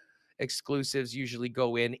parlays and exclusives usually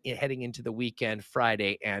go in heading into the weekend,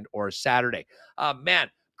 Friday and or Saturday.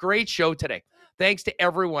 Man, great show today. Thanks to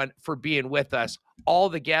everyone for being with us. All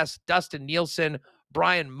the guests, Dustin Nielson,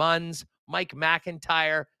 Brian Munz, Mike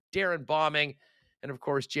McIntyre, Darrin Bauming, and, of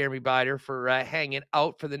course, Jeremy Bider for hanging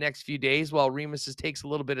out for the next few days while Remus takes a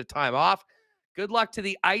little bit of time off. Good luck to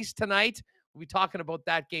the Ice tonight. We'll be talking about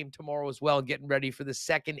that game tomorrow as well, getting ready for the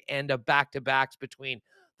second end of back-to-backs between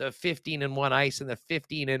the 15-1 Ice and the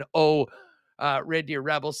 15-0 Red Deer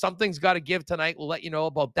Rebels. Something's got to give tonight. We'll let you know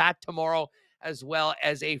about that tomorrow, as well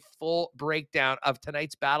as a full breakdown of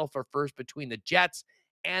tonight's battle for first between the Jets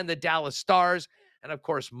and the Dallas Stars. And, of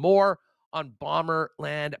course, more on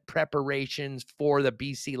Bomberland preparations for the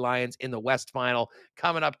BC Lions in the West Final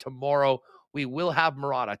coming up tomorrow. We will have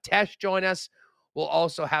Murata Tesh join us. We'll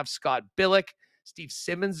also have Scott Billick. Steve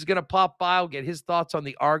Simmons is going to pop by. We'll get his thoughts on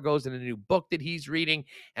the Argos and a new book that he's reading,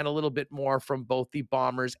 and a little bit more from both the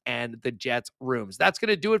Bombers and the Jets rooms. That's going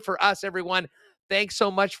to do it for us, everyone. Thanks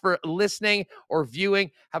so much for listening or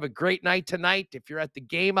viewing. Have a great night tonight. If you're at the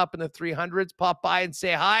game up in the 300s, pop by and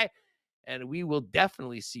say hi. And we will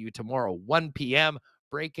definitely see you tomorrow, 1 p.m.,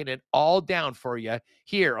 breaking it all down for you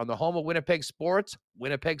here on the home of Winnipeg Sports,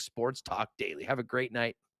 Winnipeg Sports Talk Daily. Have a great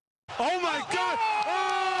night. Oh, my God.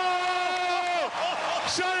 Oh!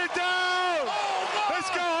 Shut it down. Let's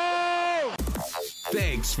go home.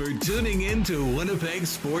 Thanks for tuning in to Winnipeg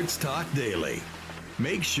Sports Talk Daily.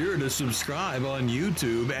 Make sure to subscribe on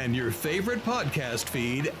YouTube and your favorite podcast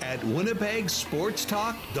feed at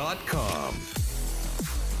winnipegsportstalk.com.